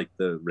champion of like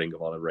the Ring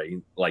of Honor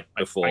reign, like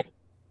before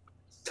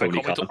Tony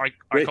I Khan.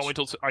 can't wait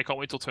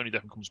till Tony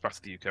Deppen comes back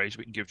to the UK so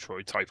we can give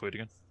Troy typhoid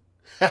again.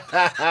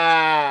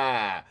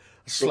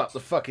 Slap the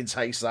fucking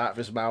taste out of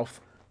his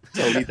mouth.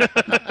 Tony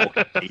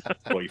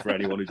Deppen, for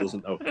anyone who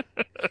doesn't know,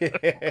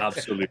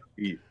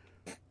 absolutely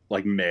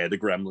like murder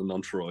gremlin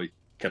on Troy,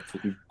 kept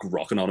fucking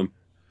grocking on him.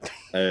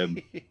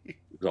 It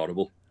was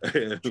horrible.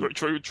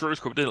 Troy was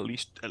covered in at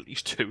least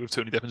 2 of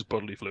Tony Deppen's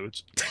bodily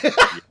fluids.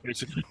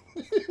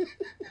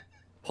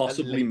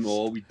 Possibly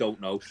more, we don't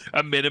know.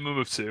 A minimum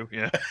of 2,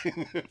 yeah.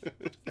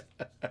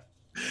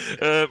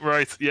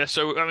 Right, yeah.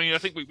 So I mean, I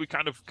think we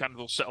kind of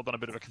all settled on a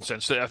bit of a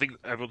consensus. I think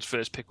everyone's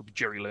first pick would be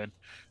Jerry Lynn,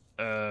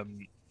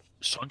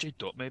 Sanjay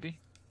Dutt, maybe.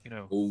 You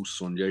know. Oh,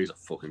 Sanjay is a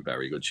fucking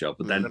very good show.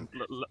 But then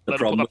the let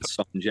problem with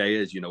Sanjay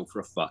is, you know, for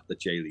a fact that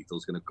Jay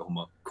Lethal's going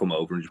to come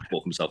over and just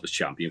book himself as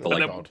champion for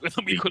and like.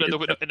 then we could end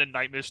up in a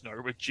nightmare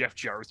scenario where Jeff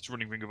Jarrett's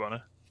running Ring of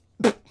Honor.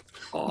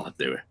 Oh, I'd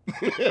do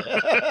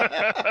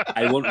it.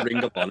 I want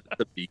Ring of Honor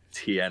to beat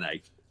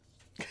TNA.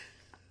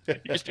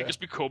 It just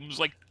becomes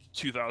like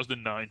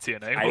 2009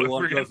 TNA. I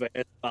want reverse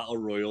battle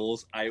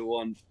royals. I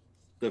want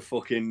the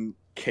fucking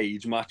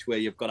cage match where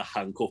you've got to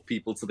handcuff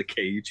people to the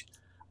cage.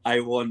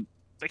 I want.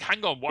 Like,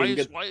 hang on, why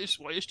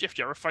is Jeff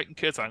Jarrett fighting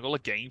Kurt Angle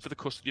again for the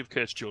custody of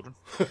Kurt's children?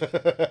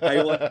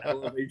 I want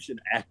Elevation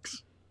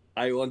X.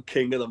 I want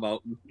King of the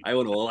Mountain. I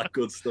want all that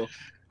good stuff.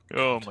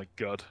 Oh my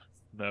god,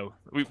 no!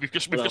 We've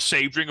just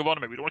saved Ring of Honor.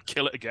 Maybe we don't want to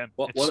kill it again.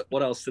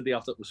 What else did they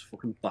have that was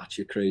fucking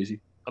batshit crazy?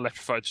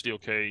 Electrified steel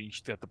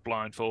cage. They had the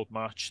blindfold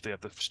match. They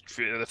had the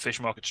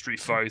fish market street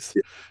fight.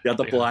 They had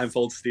the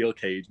blindfold steel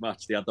cage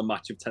match. They had the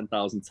match of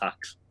 10,000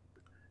 tacks.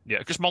 Yeah,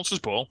 because Monsters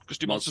Ball.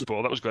 Just do Monsters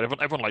Ball. That was good.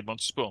 Everyone liked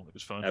Monsters Ball. It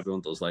was fun. Everyone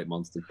does like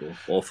Monsters Ball.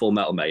 Or Full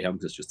Metal Mayhem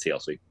because it's just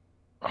TLC.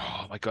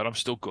 Oh my god, I'm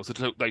still gutted.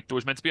 Like, there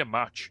was meant to be a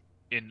match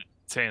in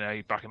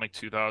TNA back in like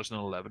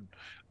 2011,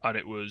 and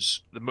it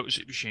was the Motor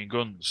City Machine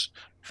Guns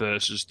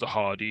versus the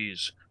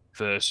Hardys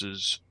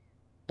versus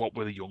what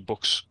were the Young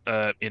Bucks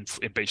in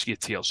basically a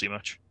TLC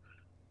match.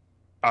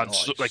 And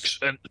so, like, Nice.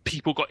 and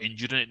people got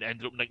injured and it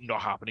ended up like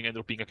not happening. Ended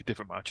up being like a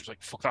different match. It was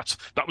like, fuck,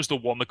 that was the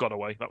one that got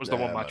away. That was the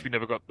one Yeah, match man. we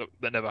never got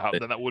that never The,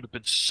 happened. And that would have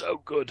been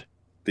so good.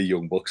 the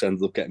Young Bucks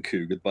ended up getting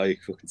cougared by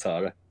fucking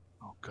Tara.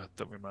 Oh God,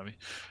 don't remind me.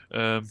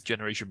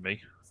 Generation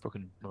Me,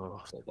 fucking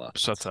So bad.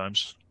 sad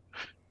times.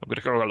 I'm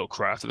gonna go a little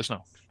cry after this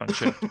now. Thanks,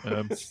 shit.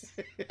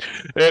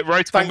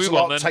 Right, Thanks we'll a move on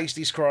lot, then.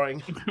 Tasty's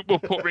crying. We'll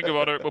put Ring of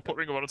Honor. We'll put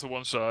Ring of Honor to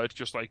one side,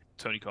 just like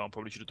Tony Khan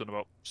probably should have done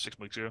about 6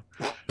 weeks ago.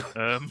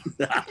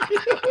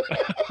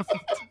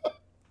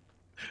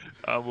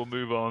 And we'll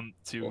move on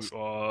to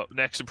our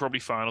next and probably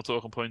final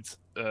talking point,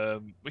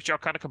 which I'll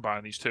kind of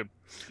combine these two.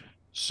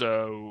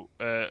 So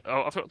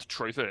I've got to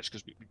Troy first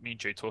because me and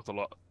Jay talked a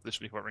lot this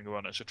week about Ring of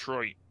Honor. So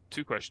Troy,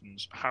 2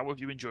 questions: how have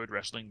you enjoyed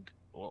wrestling?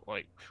 Or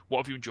like, what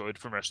have you enjoyed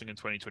from wrestling in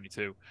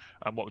 2022,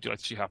 and what would you like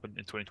to see happen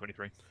in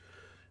 2023?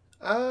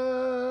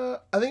 I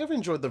think I've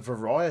enjoyed the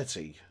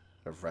variety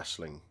of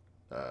wrestling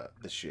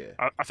this year.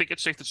 I think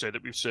it's safe to say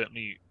that we've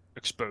certainly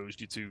exposed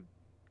you to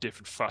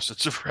different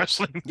facets of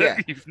wrestling Yeah,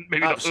 that you've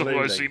maybe not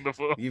otherwise seen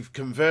before. You've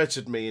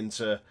converted me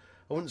into,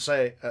 I wouldn't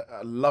say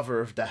a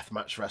lover of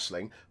deathmatch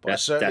wrestling, but I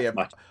certainly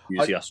deathmatch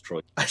enthusiast,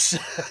 Troy. I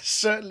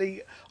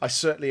certainly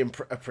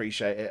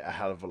appreciate it a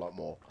hell of a lot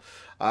more.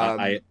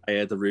 I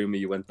heard the rumor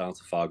you went down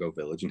to Fargo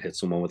Village and hit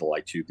someone with a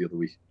light tube the other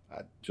week,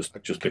 just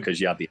because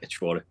you had the itch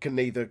for it. Can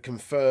neither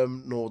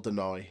confirm nor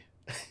deny.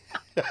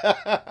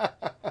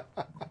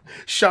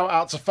 Shout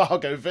out to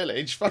Fargo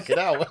Village, fucking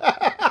hell.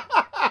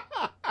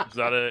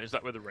 Is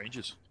that where the range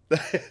is?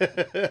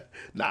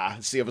 Nah,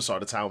 it's the other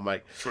side of town,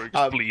 mate. Troy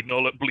just bleeding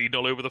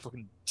all over the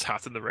fucking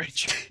tat in the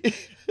range.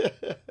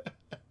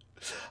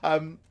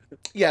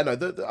 Yeah,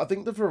 no, I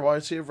think the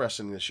variety of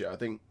wrestling this year, I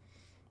think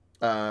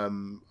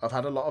I've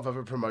had a lot of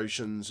other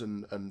promotions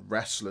and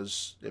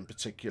wrestlers in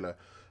particular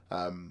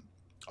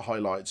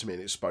highlighted to me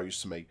and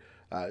exposed to me.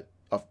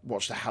 I've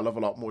watched a hell of a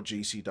lot more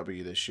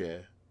GCW this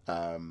year,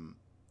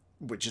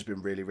 which has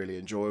been really, really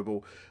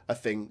enjoyable. I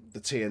think the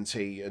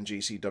TNT and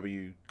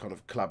GCW kind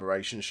of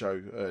collaboration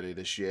show earlier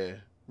this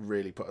year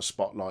really put a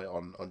spotlight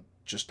on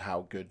just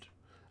how good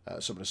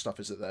some of the stuff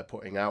is that they're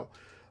putting out.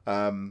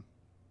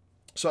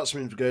 So that's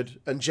been good.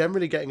 And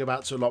generally getting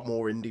about to a lot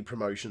more indie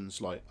promotions,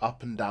 like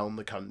up and down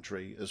the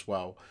country as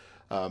well.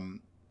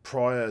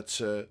 Prior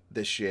to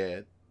this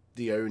year,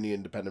 the only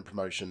independent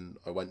promotion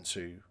I went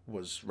to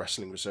was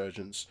Wrestling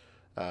Resurgence,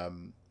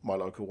 my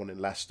local one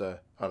in Leicester,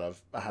 and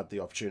I had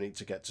the opportunity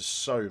to get to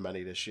so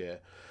many this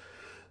year.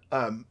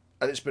 And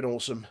it's been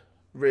awesome.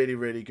 Really,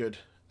 really good.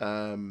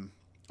 And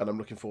I'm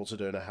looking forward to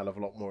doing a hell of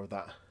a lot more of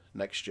that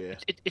next year.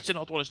 It's an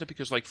odd one, isn't it?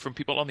 Because like from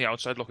people on the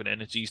outside looking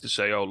in, it's easy to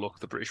say, "Oh, look,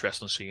 the British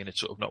wrestling scene,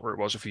 it's sort of not where it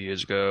was a few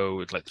years ago.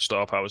 It's like the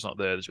star power's not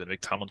there. There's been a big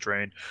talent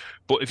drain."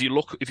 But if you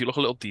look a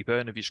little deeper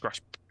and if you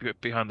scratch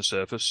behind the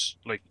surface,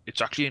 like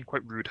it's actually in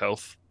quite rude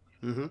health.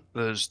 Mm-hmm.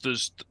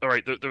 There's all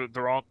right.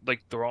 There aren't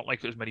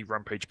like as many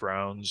Rampage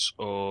Browns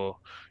or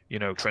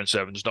Trent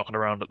Sevens knocking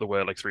around at the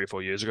way like 3 or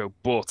 4 years ago.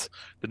 But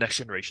the next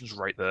generation's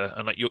right there,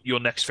 and like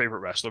your next favorite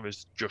wrestler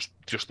is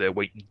just there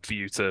waiting for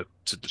you to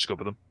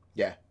discover them.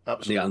 Yeah,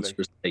 absolutely. The answer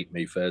is take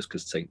me first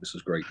because takeness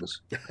is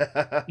greatness.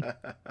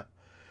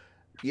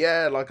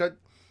 Yeah, like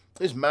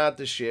it's mad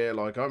this year.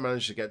 Like I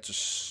managed to get to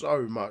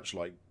so much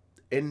like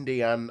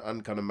indie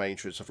and kind of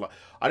mainstream stuff. Like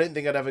I didn't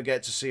think I'd ever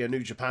get to see a New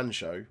Japan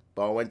show,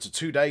 but I went to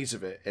 2 days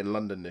of it in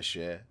London this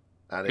year.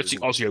 And It's the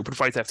Aussie Open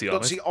fight, FTR.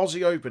 Got to see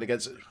Aussie Open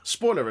against.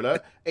 Spoiler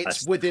alert!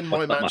 It's within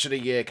my match of the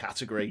year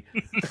category.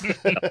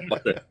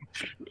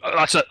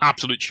 That's an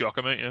absolute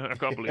shocker, mate. I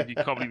can't believe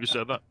you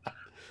said that.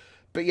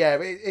 But yeah,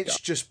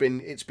 it's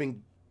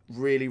been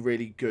really,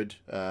 really good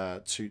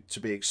to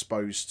be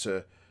exposed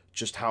to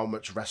just how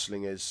much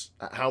wrestling is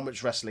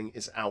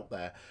out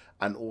there,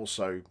 and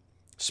also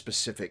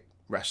specific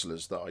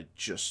wrestlers that I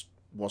just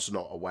was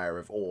not aware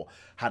of or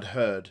had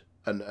heard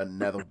and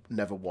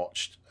never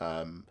watched.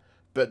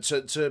 But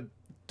to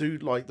do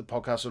like the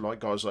podcast of like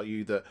guys like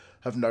you that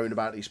have known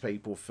about these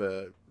people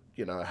for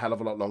a hell of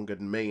a lot longer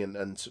than me,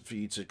 and for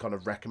you to kind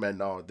of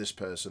recommend this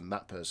person,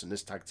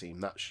 this tag team,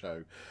 that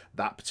show,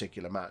 that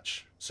particular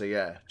match. So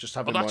yeah, just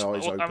having my eyes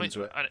open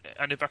to it.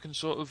 And if I can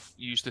sort of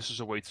use this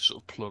as a way to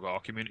sort of plug our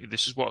community,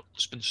 this is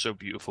what's been so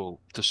beautiful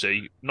to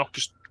see, not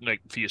just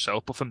like for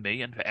yourself, but for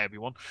me and for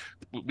everyone.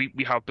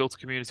 We have built a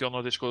community on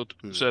our Discord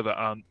server,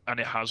 and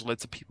it has led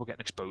to people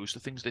getting exposed to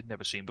things they'd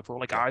never seen before.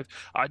 Like I'd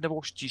never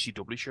watched a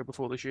GCW show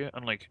before this year,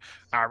 and like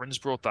Aaron's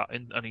brought that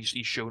in, and he's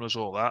shown us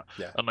all that.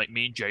 Yeah. And like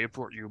me and Jay have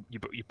brought you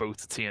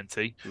both to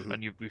TNT,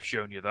 and we've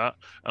shown you that,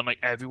 and like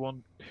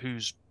everyone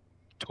who's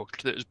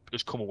touched it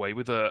has come away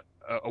with a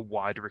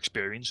wider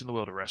experience in the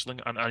world of wrestling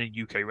and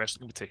in UK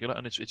wrestling in particular,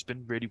 and it's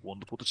been really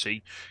wonderful to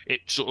see it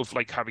sort of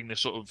like having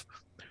this sort of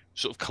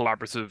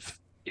collaborative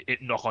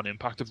knock-on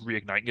impact of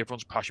reigniting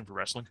everyone's passion for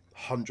wrestling.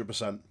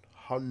 100%,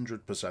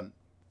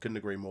 couldn't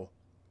agree more.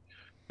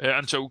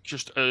 And so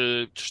just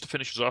to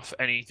finish us off,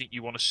 anything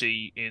you want to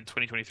see in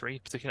 2023,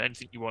 particularly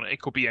anything you want,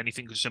 it could be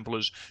anything as simple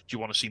as, do you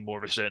want to see more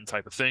of a certain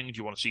type of thing? Do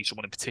you want to see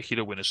someone in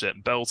particular win a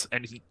certain belt?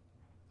 Anything?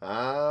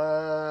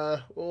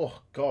 Oh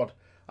God,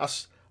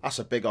 that's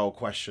a big old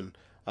question.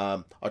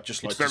 I'd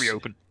just It's like very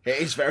open. It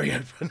is very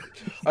open.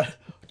 I'd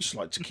just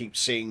like to keep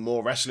seeing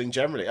more wrestling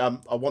generally. I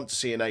want to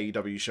see an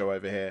AEW show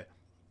over here.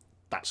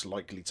 That's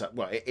likely to.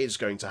 Well, it is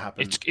going to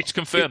happen. It's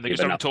confirmed. They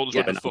just haven't told us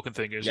what the fucking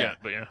thing is yet.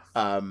 But yeah.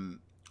 I'm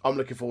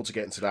looking forward to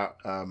getting to that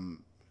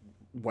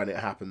when it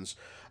happens.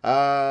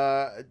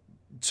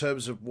 In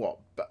terms of what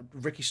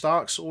Ricky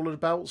Starks, all of the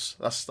belts.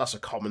 That's a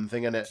common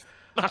thing, isn't it?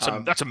 That's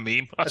a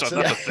meme. That's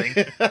a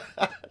thing.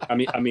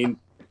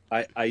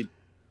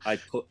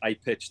 I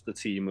pitched the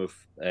team of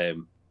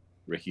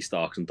Ricky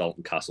Starks and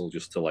Dalton Castle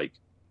just to like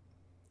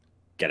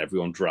get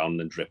everyone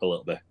drowned and drip a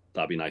little bit.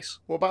 That'd be nice.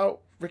 What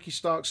about Ricky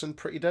Starks and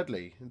Pretty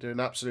Deadly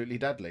doing Absolutely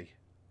Deadly?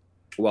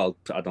 Well,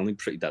 I don't think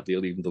Pretty Deadly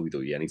will even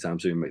WWE anytime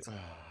soon, mate.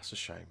 That's a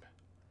shame.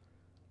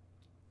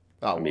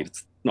 Oh, I mean,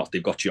 it's not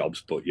they've got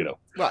jobs, but you know.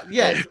 Well,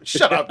 yeah,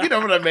 shut up. You know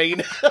what I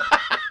mean.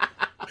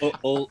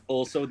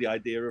 Also, the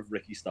idea of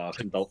Ricky Starks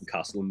and Dalton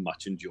Castle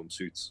matching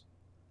jumpsuits.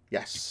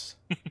 Yes.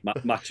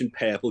 Matching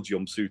purple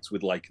jumpsuits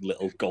with like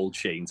little gold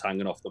chains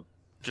hanging off them.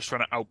 Just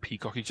trying to out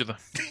peacock each other.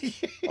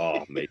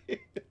 Oh, mate.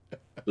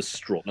 The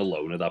strutting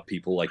alone of that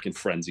people like in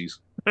frenzies.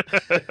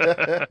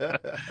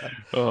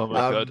 Oh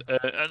my god!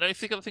 And I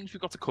think other things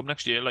we've got to come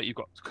next year, like you've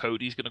got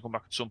Cody's going to come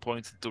back at some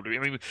point. I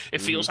mean, it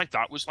feels like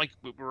that was like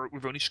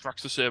we've only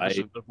scratched the surface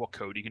of what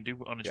Cody can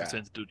do on his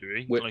return to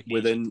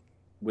WWE.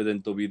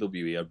 Within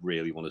WWE, I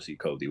really want to see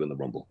Cody win the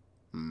Rumble.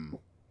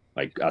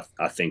 Like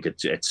I think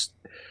it's. Do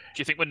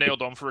you think we're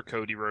nailed on for a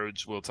Cody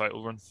Rhodes world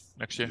title run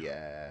next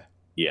year?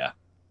 Yeah,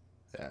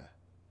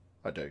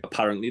 I do.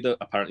 Apparently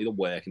the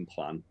working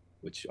plan,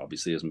 which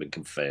obviously hasn't been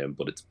confirmed,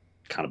 but it's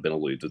kind of been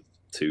alluded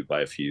to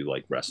by a few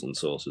like wrestling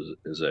sources,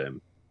 is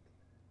or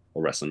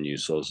wrestling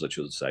news sources, I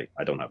should say.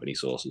 I don't have any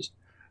sources.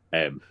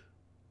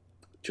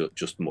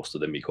 Just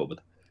mustard in me cupboard.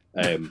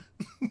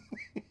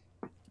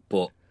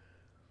 But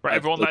right,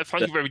 everyone,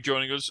 thank you for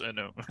joining us.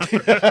 No. the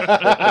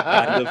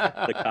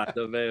kind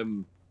of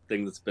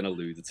thing that's been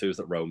alluded to is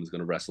that Roman's going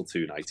to wrestle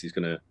 2 nights. He's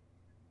going to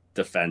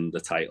defend the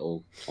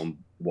title on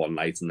one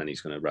night, and then he's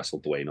going to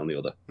wrestle Dwayne on the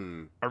other.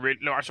 I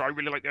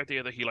really like the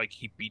idea that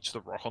he beats The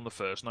Rock on the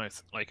first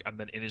night, like, and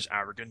then in his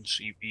arrogance,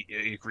 he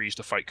agrees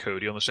to fight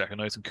Cody on the second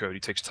night, and Cody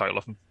takes the title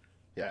off him.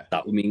 Yeah,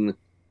 that would mean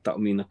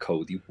that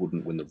Cody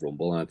wouldn't win the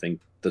Rumble, and I think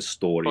the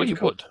story of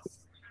Cody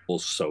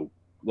was so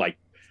like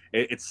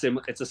it's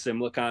a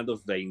similar kind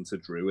of vein to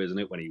Drew, isn't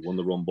it? When he won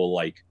the Rumble,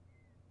 like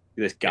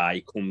this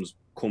guy comes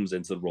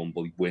into the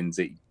Rumble, he wins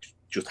it, he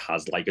just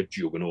has like a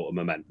juggernaut of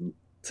momentum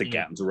to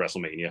get him to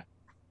WrestleMania.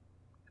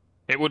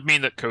 It would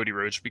mean that Cody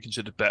Rhodes would be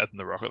considered better than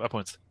The Rock at that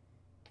point.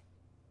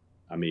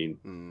 I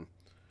mean,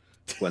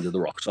 when did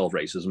The Rock solve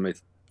racism,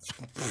 mate?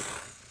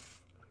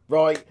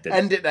 Right,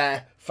 end it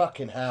there.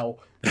 Fucking hell.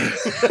 Right,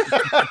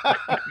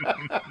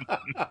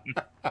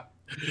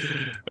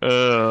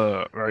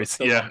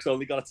 The Rock's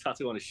only got a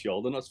tattoo on his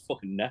shoulder, not his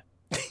fucking neck.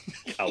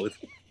 Coward.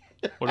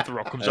 What if The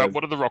Rock comes out?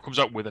 What if The Rock comes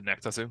out with a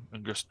neck tattoo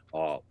and just?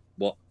 Oh,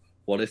 what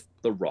if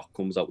The Rock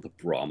comes out with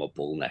a Brahma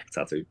bull neck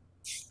tattoo?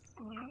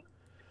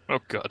 Oh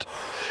god,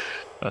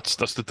 that's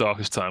the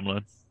darkest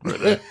timeline right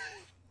there.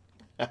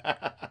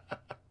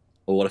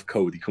 Or what if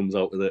Cody comes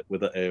out with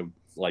it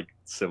like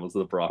similar to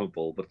the Brahma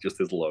bull, but just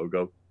his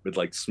logo with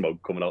like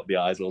smoke coming out the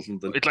eyes or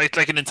something? It's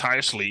like an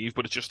entire sleeve,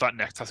 but it's just that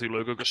neck tattoo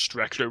logo just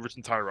stretched over its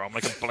entire arm,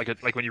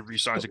 like when you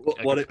resize a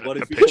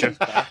picture. He comes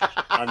back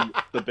and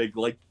the big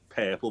like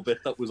purple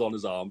bit that was on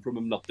his arm from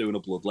him not doing a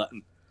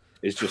bloodletting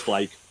is just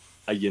like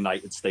a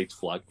United States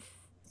flag.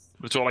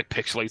 It's all like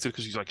pixelated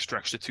because he's like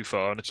stretched it too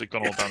far and it's like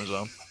gone all down his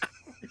arm.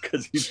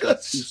 Because he's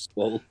got too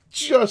swole.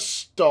 Just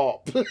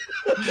stop.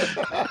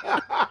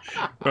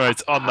 Right,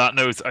 on that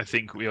note, I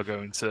think we are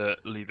going to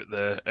leave it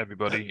there,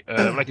 everybody.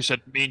 Like I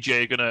said, me and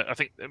Jay are gonna.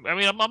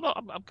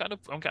 I'm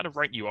kind of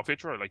writing you off here,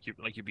 Troy. Like you've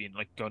been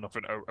like going off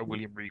a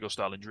William Regal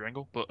style injury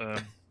angle, but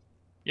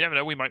you never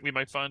know. We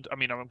might find. I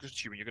mean, I'm just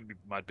assuming you're going to be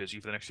mad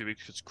busy for the next few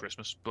weeks because it's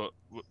Christmas, but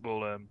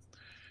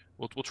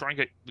we'll try and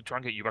get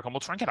you back on.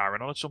 We'll try and get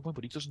Aaron on at some point,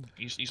 but he doesn't.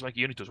 He's like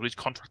he only does what he's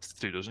contracted to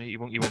do, doesn't he? He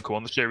won't go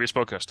on the serious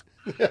podcast.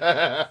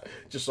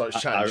 Just like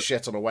chatting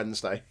shit on a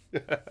Wednesday.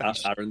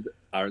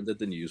 Aaron did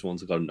the news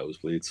once. I got a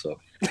nosebleed, so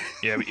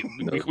yeah,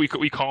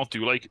 we can't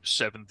do like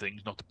 7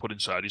 things not to put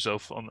inside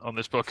yourself on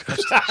this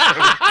podcast.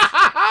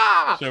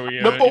 So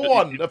number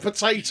 1, a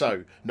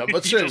potato.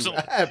 Number 2,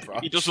 a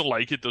hairbrush. He doesn't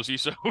like it, does he?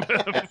 So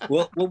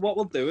well, what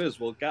we'll do is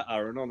we'll get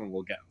Aaron on and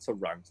we'll get him to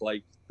rank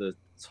like the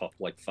top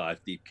like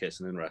 5 deep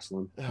kissing in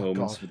wrestling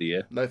moments for the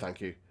year. No, thank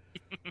you.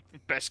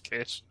 Best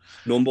kiss.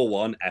 Number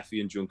 1,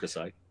 Effie and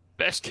Junkasai.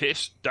 Best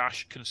kiss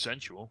 -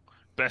 consensual.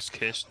 Best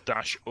kiss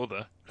 -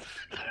 other.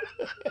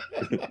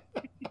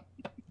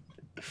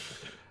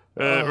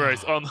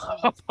 Right, on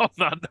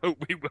that note,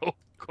 we will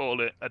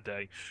call it a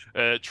day.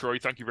 Troy,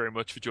 thank you very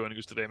much for joining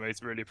us today, mate.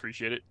 Really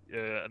appreciate it.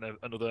 And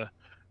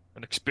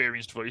an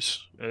experienced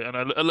voice and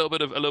a little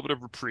bit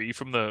of reprieve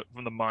from the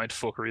mind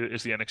fuckery that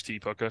is the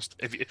NXT podcast.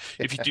 If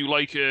you do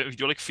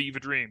like fever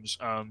dreams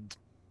and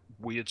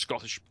weird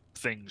Scottish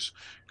things,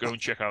 go and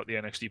check out the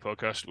NXT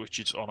podcast, which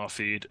is on our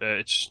feed.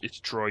 It's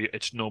Troy.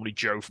 It's normally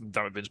Joe from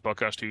Damn It Vince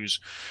podcast, who's,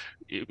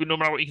 no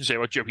matter what you can say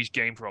about Joe, he's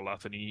game for a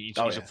laugh, and he's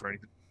up for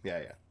anything.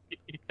 Yeah.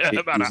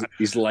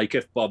 He's like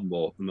if Bob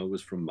Mortimer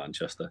was from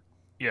Manchester.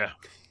 Yeah.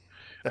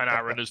 And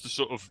Aaron is the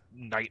sort of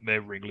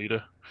nightmare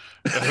ringleader.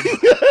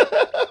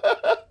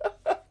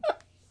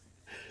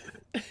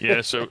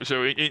 Yeah, so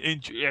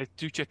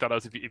do check that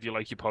out if you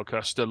like your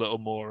podcast a little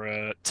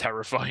more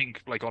terrifying,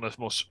 like on a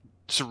more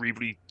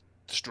cerebrally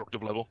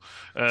destructive level.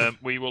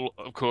 We will,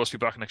 of course, be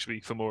back next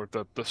week for more of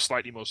the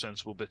slightly more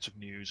sensible bits of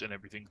news and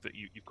everything that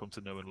you've come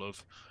to know and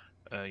love.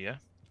 Yeah.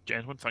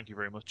 Gentlemen, thank you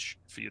very much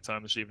for your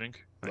time this evening.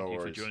 Thank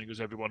you for joining us,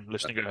 everyone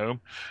listening at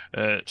home.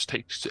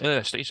 Stay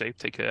safe,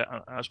 take care,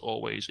 and as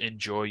always,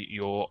 enjoy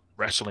your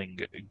wrestling.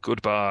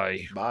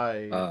 Goodbye.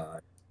 Bye.